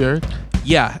something to do, Derek?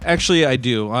 Yeah, actually, I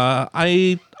do.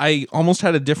 I almost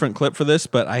had a different clip for this,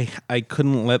 but I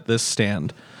couldn't let this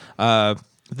stand.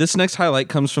 This next highlight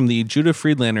comes from the Judah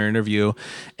Friedlander interview,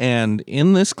 and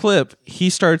in this clip, he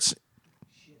starts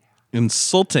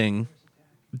insulting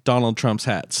Donald Trump's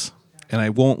hats, and I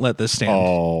won't let this stand.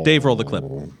 Oh. Dave, roll the clip.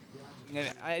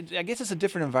 I guess it's a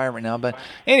different environment now, but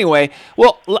anyway,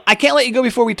 well, I can't let you go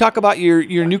before we talk about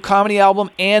your new comedy album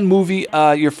and movie,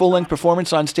 your full-length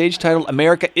performance on stage titled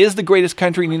America is the Greatest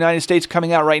Country in the United States,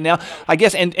 coming out right now. I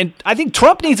guess, and I think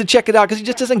Trump needs to check it out because he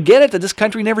just doesn't get it that this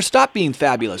country never stopped being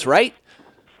fabulous, right?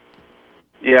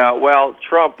 Yeah, well,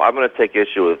 Trump, I'm going to take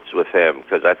issue with him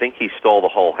because I think he stole the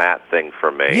whole hat thing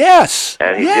from me. Yes!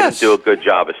 And he yes. didn't do a good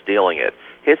job of stealing it.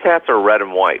 His hats are red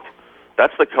and white.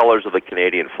 That's the colors of the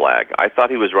Canadian flag. I thought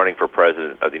he was running for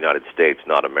president of the United States,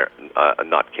 not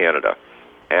Canada.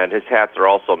 And his hats are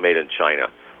also made in China.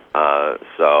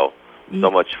 So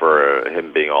much for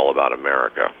him being all about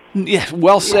America. Yeah,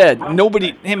 well said.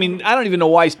 Nobody, I mean, I don't even know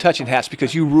why he's touching hats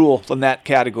because you rule in that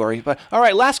category. But all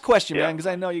right, last question, man, because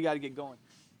I know you got to get going.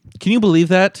 Can you believe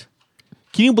that?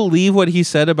 Can you believe what he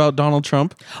said about Donald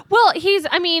Trump? Well,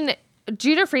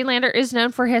 Judah Friedlander is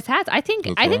known for his hats. I think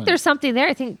there's something there.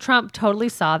 I think Trump totally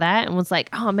saw that and was like,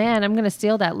 "Oh man, I'm going to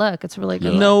steal that look. It's a really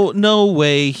good." No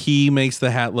way he makes the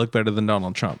hat look better than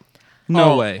Donald Trump.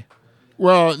 No way.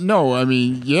 Well, no, I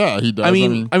mean, yeah, he does. I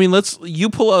mean, you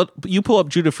pull up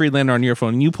Judah Friedlander on your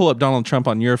phone, and you pull up Donald Trump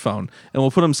on your phone, and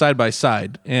we'll put them side by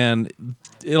side, and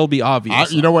it'll be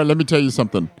obvious. You know what? Let me tell you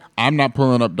something. I'm not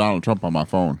pulling up Donald Trump on my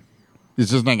phone.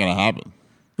 It's just not going to happen.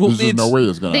 There's just no way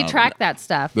it's going to happen. They track that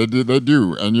stuff. They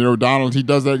do. And, Donald, he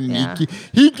does that. And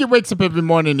he wakes up every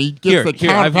morning and he gets the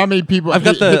count of how many people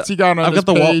hits he got on his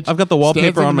page. I've got the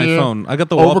wallpaper on my phone. I got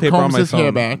the wallpaper on my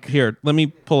phone. Back. Here, let me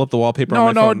pull up the wallpaper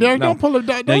on my phone. No, Derek, don't pull it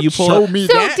down. You pull show me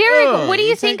so, that. Derek, what do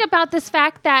you think about this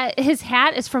fact that his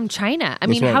hat is from China? I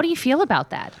mean, how do you feel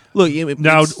about that? Look,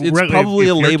 now, it's probably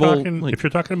a label. If you're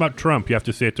talking about Trump, you have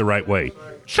to say it the right way.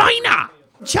 China.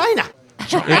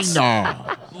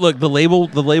 Look, the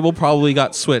label probably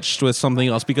got switched with something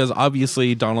else because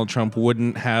obviously Donald Trump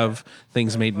wouldn't have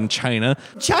things made in China.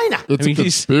 It's a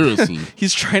conspiracy.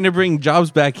 He's trying to bring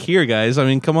jobs back here, guys. I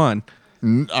mean, come on.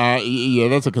 Yeah,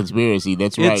 that's a conspiracy.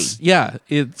 That's right.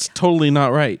 It's totally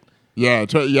not right. Yeah,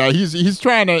 he's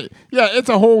trying to. Yeah, it's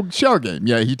a whole shell game.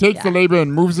 Yeah, he takes the labor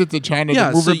and moves it to China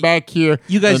to move it back here.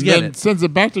 You guys and get then it. Sends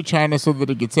it back to China so that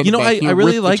it gets sent back here. I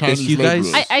really with like the this. Chinese You guys,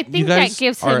 laborers. I think that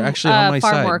gives him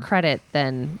far more credit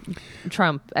than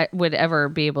Trump would ever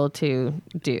be able to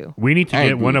do. We need to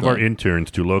get one of our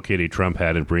interns to locate a Trump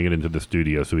hat and bring it into the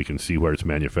studio so we can see where it's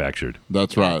manufactured.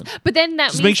 That's right. But then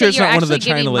that Just means make sure that it's you're not one of the actually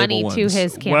giving China money label to ones.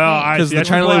 his campaign. Well, the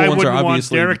China I label ones wouldn't are want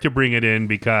obviously Derek to bring it in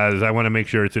because I want to make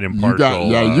sure it's an impartial.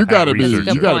 You got to be That's a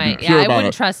good pure point. about I it.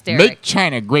 wouldn't trust Derek. Make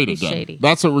China great He's again. shady.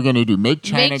 That's what we're gonna do. Make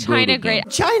China great again.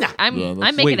 I'm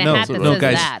making a hat that says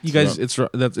guys, that. You guys,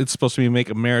 it's supposed to be make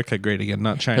America great again,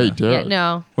 not China. Hey, Derek.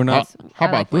 no, we're not. How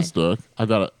about this, Derek?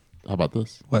 How about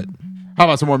this? What? How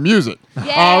about some more music?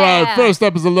 Yeah. All right. First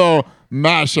up is a little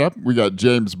mashup. We got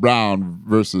James Brown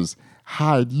versus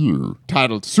Hide You,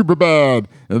 titled Super Bad,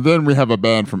 and then we have a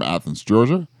band from Athens,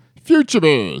 Georgia, Future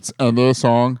Birds, and their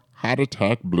song Heart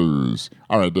Attack Blues.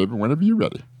 All right, David, whenever you're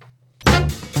ready.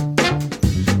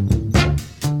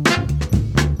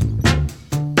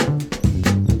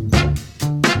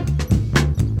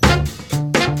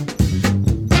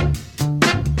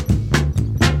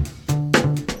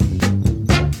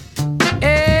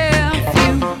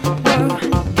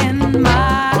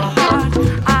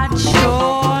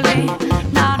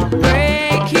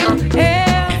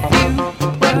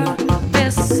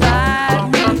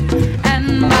 Beside me,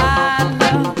 and my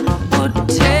love would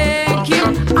take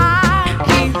you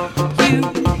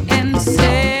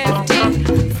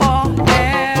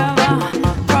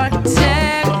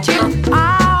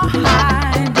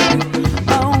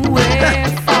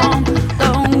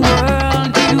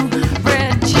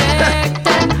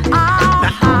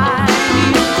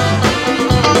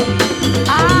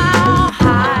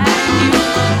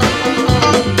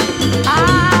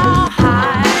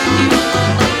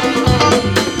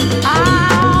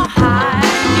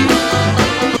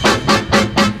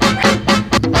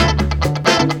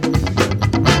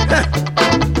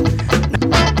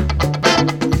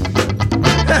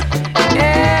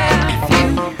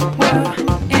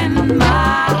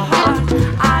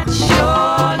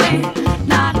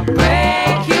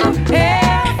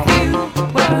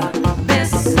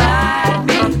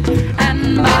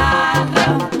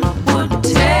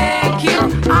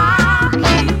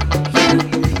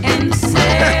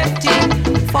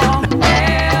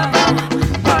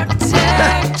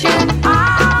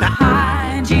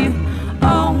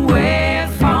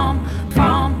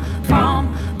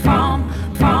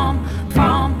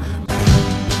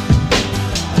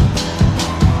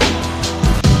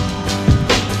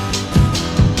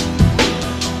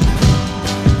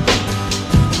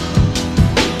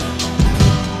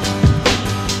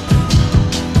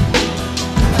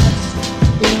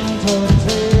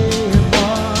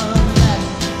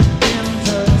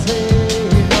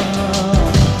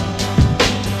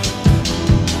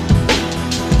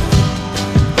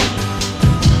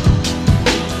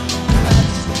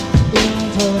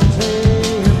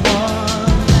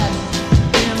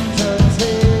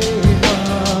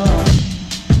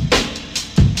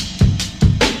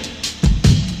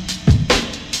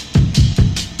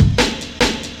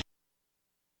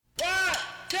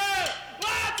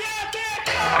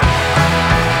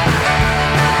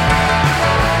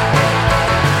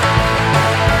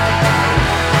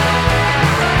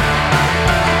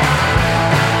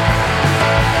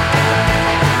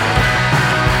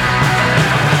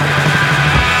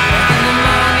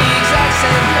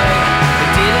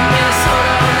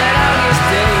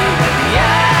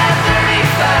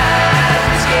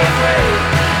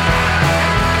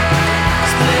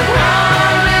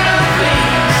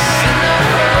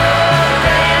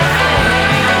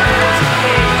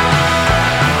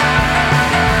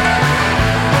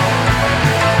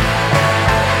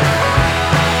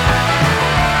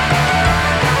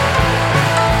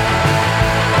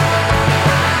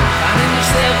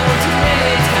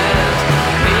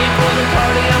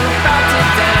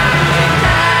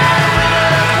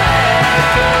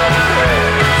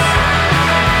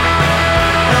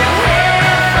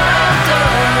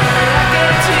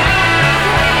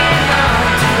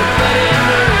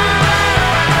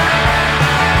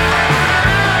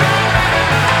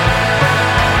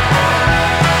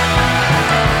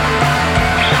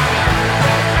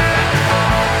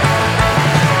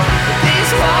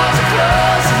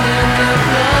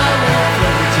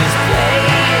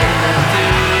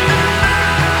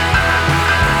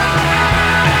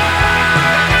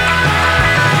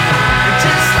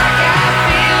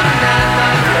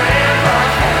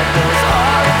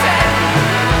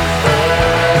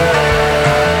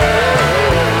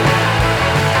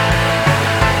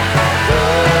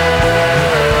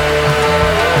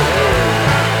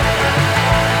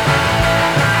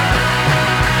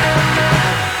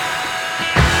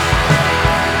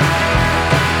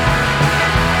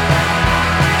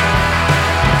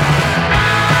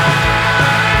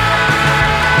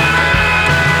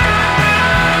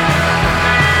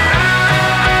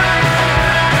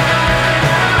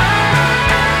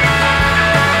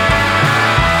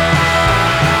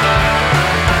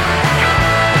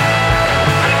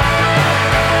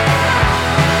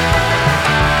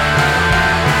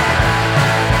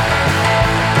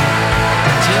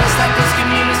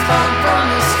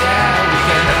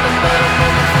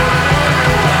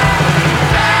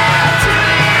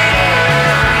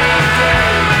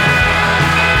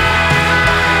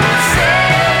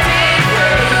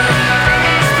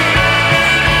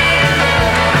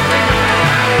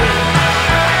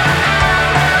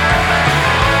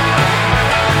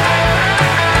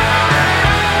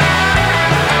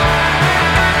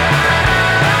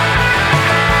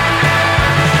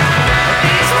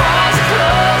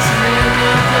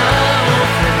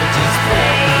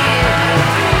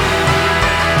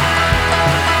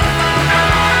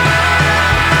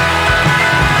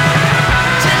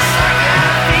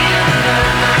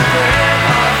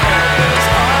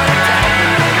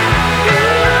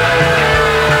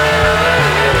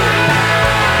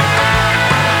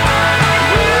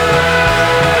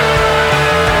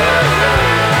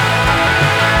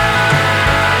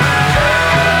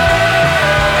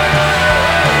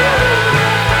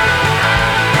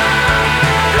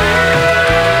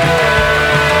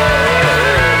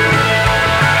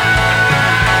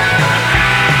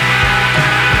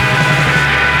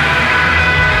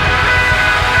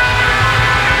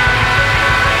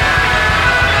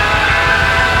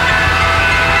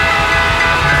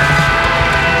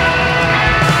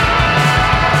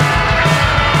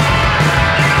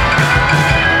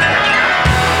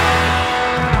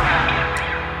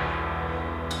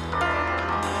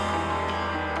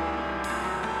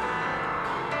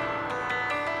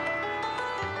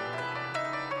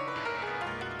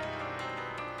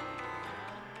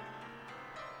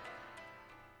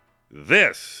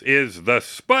This is the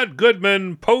Spud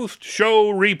Goodman post-show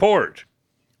report.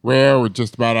 Well, we're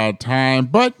just about out of time,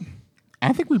 but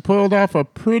I think we pulled off a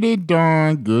pretty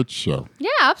darn good show. Yeah,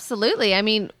 absolutely. I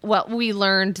mean, well, we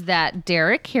learned that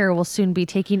Derek here will soon be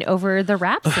taking over the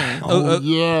rap scene.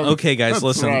 Yeah. Okay, guys, that's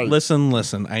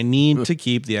listen. I need to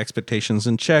keep the expectations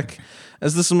in check,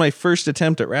 as this is my first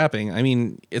attempt at rapping. I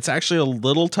mean, it's actually a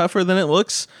little tougher than it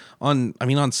looks. On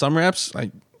some raps,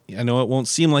 I know it won't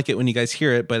seem like it when you guys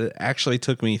hear it, but it actually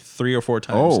took me 3 or 4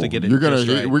 times to get it. We're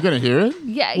gonna hear it.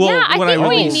 Yeah, Well, I when think I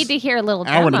we release- need to hear a little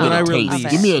I wanna demo. get a of taste.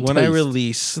 it. Give me a When I taste.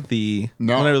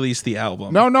 release the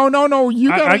album. No. You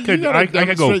gotta, I could you gotta go.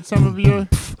 demonstrate some of your.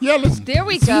 Yeah, let's. There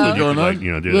we see go. it going on.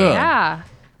 Do that.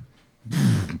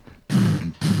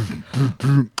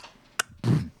 Yeah.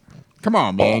 Come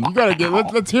on, man. You gotta get.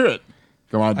 Let's hear it.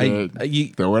 Come on,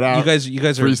 dude. Throw it out. You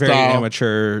guys are very Freestyle.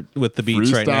 amateur with the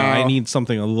beats right now. I Freestyle. need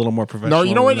something a little more professional. No,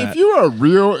 you know what? than If that.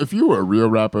 you were a real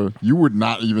rapper, you would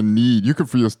not even need. You could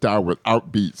freestyle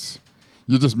without beats.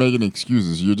 You're just making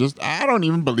excuses. I don't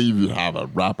even believe you have a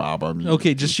rap album.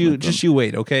 Okay, just you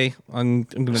wait. Okay, I'm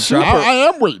gonna Super. drop it. I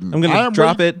am waiting. I'm I gonna am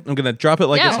drop waiting. it. I'm gonna drop it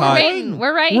like Yeah, it's we're hot. waiting.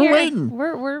 We're right We're here. waiting.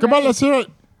 We're Come on, ready. let's hear it.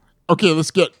 Okay, let's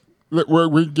get.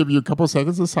 We give you a couple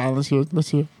seconds of silence here. Let's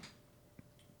hear.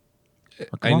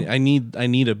 I need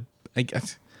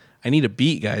a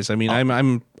beat, guys. I mean,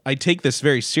 I take this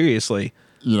very seriously.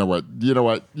 You know what?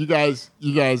 You guys.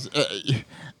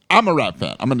 I'm a rap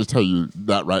fan. I'm going to tell you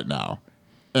that right now,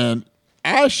 and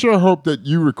I sure hope that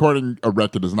you recording a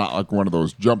record is not like one of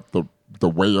those jump the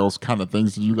whales kind of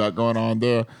things that you got going on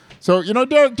there. So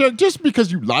Derek, just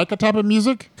because you like a type of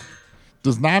music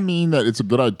does not mean that it's a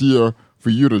good idea for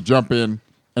you to jump in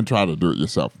and try to do it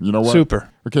yourself. You know what? Super.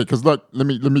 Okay, because look, let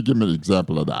me give you an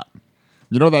example of that.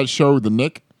 You know that show, The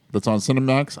Nick, that's on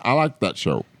Cinemax? I like that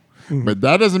show. Mm-hmm. But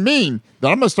that doesn't mean that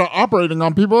I'm going to start operating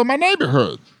on people in my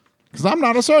neighborhood because I'm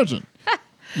not a surgeon.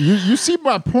 You see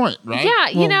my point, right?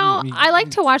 Yeah, I like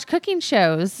to watch cooking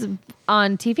shows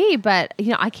on TV, but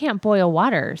I can't boil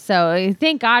water. So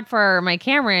thank God for my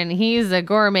Cameron. He's a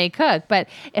gourmet cook. But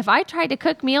if I tried to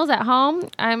cook meals at home,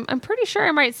 I'm pretty sure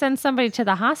I might send somebody to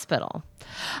the hospital.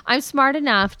 I'm smart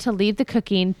enough to leave the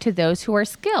cooking to those who are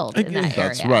skilled in that area.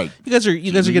 That's right. You guys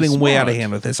are getting way out of smart.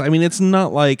 hand with this. I mean, it's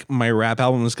not like my rap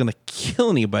album is gonna kill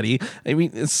anybody. I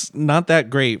mean, it's not that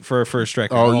great for a first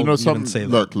record. Oh, I'll you know even something? say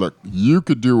that. Look, you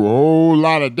could do a whole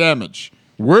lot of damage.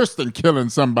 Worse than killing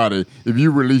somebody if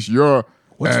you release your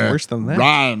What's worse than that?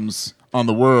 rhymes on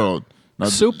the world. Now,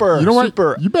 Super, You know what?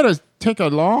 super. You better take a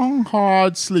long,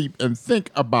 hard sleep and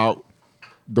think about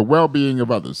the well-being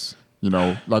of others.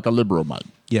 Like a liberal might.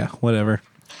 Yeah, whatever.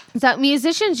 So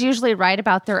musicians usually write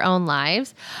about their own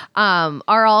lives.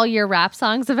 Are all your rap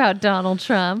songs about Donald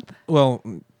Trump? Well,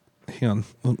 hang on.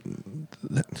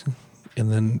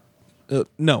 And then,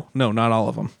 no, not all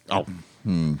of them. Oh,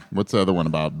 what's the other one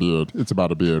about beard? It's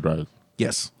about a beard, right?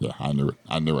 Yes. Yeah, I knew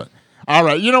it. All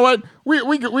right, you know what?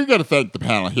 We got to thank the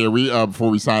panel here. Before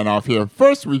we sign off here.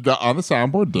 First, we got on the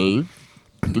soundboard Dave.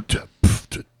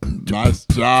 Nice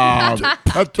job.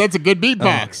 That's a good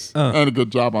beatbox and a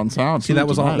good job on sound. See, too, that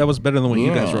was tonight. that was better than what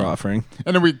you guys were Yeah. offering.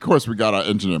 And then we got our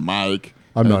engineer Mike.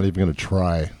 I'm not even going to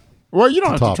try. Well, you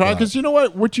don't have to top try that. because you know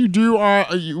what? What you do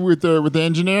with the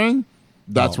engineering,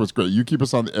 that's what's great. You keep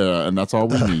us on the air, and that's all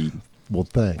we need. Well,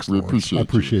 thanks. We Lawrence.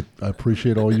 appreciate I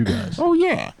appreciate all you guys. Oh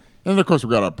yeah, and of course we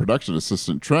got our production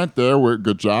assistant Trent there.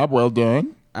 Good job, well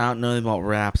done. I don't know about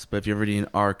raps, but if you ever need an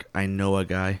arc, I know a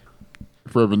guy.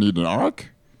 If we ever need an arc.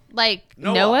 Like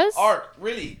Noah's? Arc,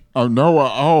 really? Oh, Noah.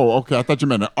 Oh, okay. I thought you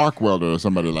meant an arc welder or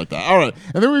somebody like that. All right.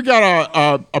 And then we got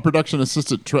our production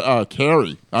assistant,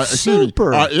 Carrie.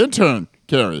 Super. Our intern,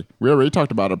 Carrie. We already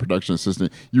talked about our production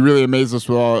assistant. You really amaze us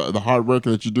with all the hard work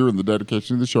that you do and the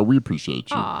dedication to the show. We appreciate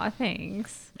you. Aw,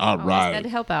 thanks. All Always right. glad to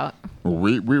help out.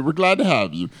 We're glad to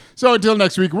have you. So until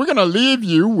next week, we're going to leave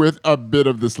you with a bit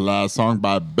of this last song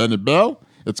by Benny Bell.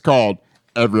 It's called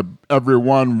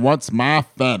Everyone Wants My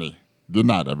Fanny. Good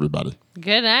night, everybody.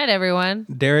 Good night, everyone.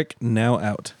 Derek, now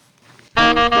out.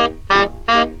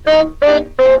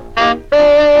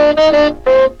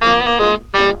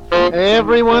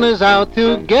 Everyone is out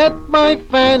to get my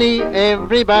fanny.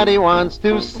 Everybody wants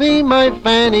to see my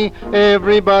fanny.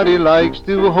 Everybody likes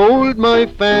to hold my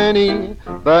fanny.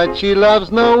 But she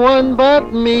loves no one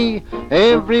but me.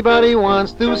 Everybody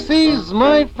wants to seize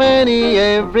my fanny.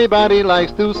 Everybody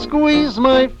likes to squeeze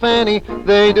my fanny.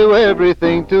 They do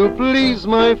everything to please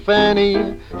my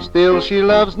fanny. Still she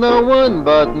loves no one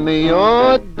but me.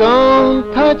 Oh,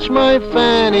 don't touch my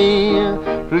fanny.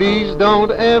 Please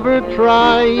don't ever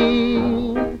try.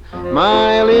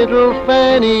 My little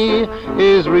Fanny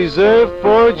is reserved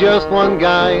for just one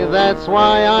guy. That's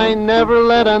why I never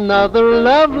let another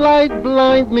love light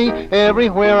blind me.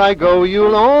 Everywhere I go,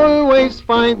 you'll always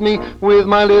find me with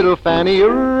my little Fanny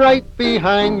right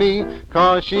behind me,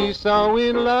 'cause she's so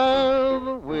in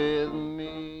love with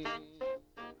me.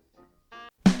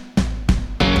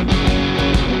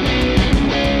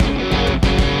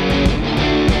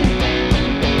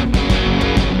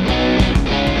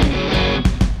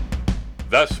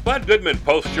 The Spud Goodman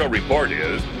Post-Show Report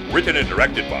is written and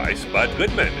directed by Spud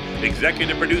Goodman.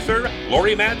 Executive producer,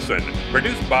 Lori Madsen.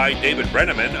 Produced by David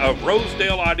Brenneman of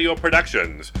Rosedale Audio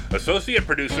Productions. Associate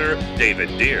producer, David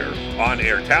Deere.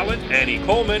 On-air talent, Annie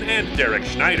Coleman and Derek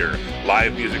Schneider.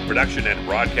 Live music production and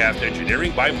broadcast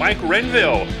engineering by Mike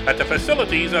Renville at the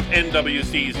facilities of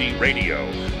NWCZ Radio.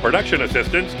 Production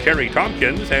assistants, Kerry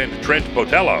Tompkins and Trent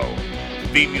Botello.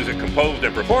 Theme music composed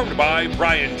and performed by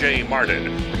Brian J.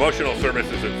 Martin. Promotional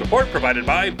services and support provided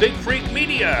by Big Freak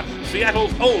Media,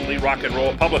 Seattle's only rock and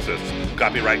roll publicists.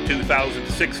 Copyright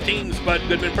 2016 Spud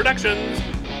Goodman Productions.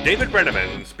 David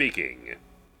Brenneman speaking.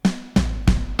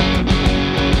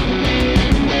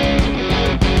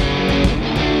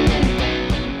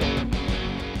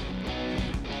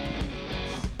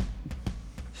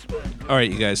 All right,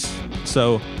 you guys.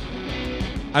 So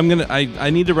I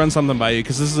need to run something by you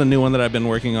because this is a new one that I've been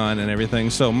working on and everything.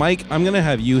 So Mike, I'm gonna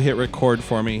have you hit record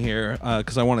for me here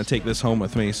because I want to take this home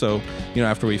with me. So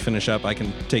after we finish up, I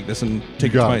can take this and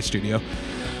take it to my studio.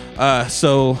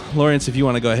 So Lawrence, if you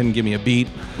want to go ahead and give me a beat.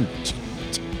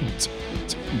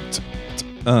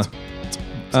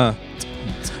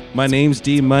 My name's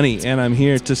D Money, and I'm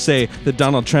here to say that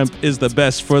Donald Trump is the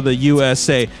best for the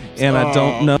USA, and I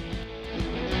don't know.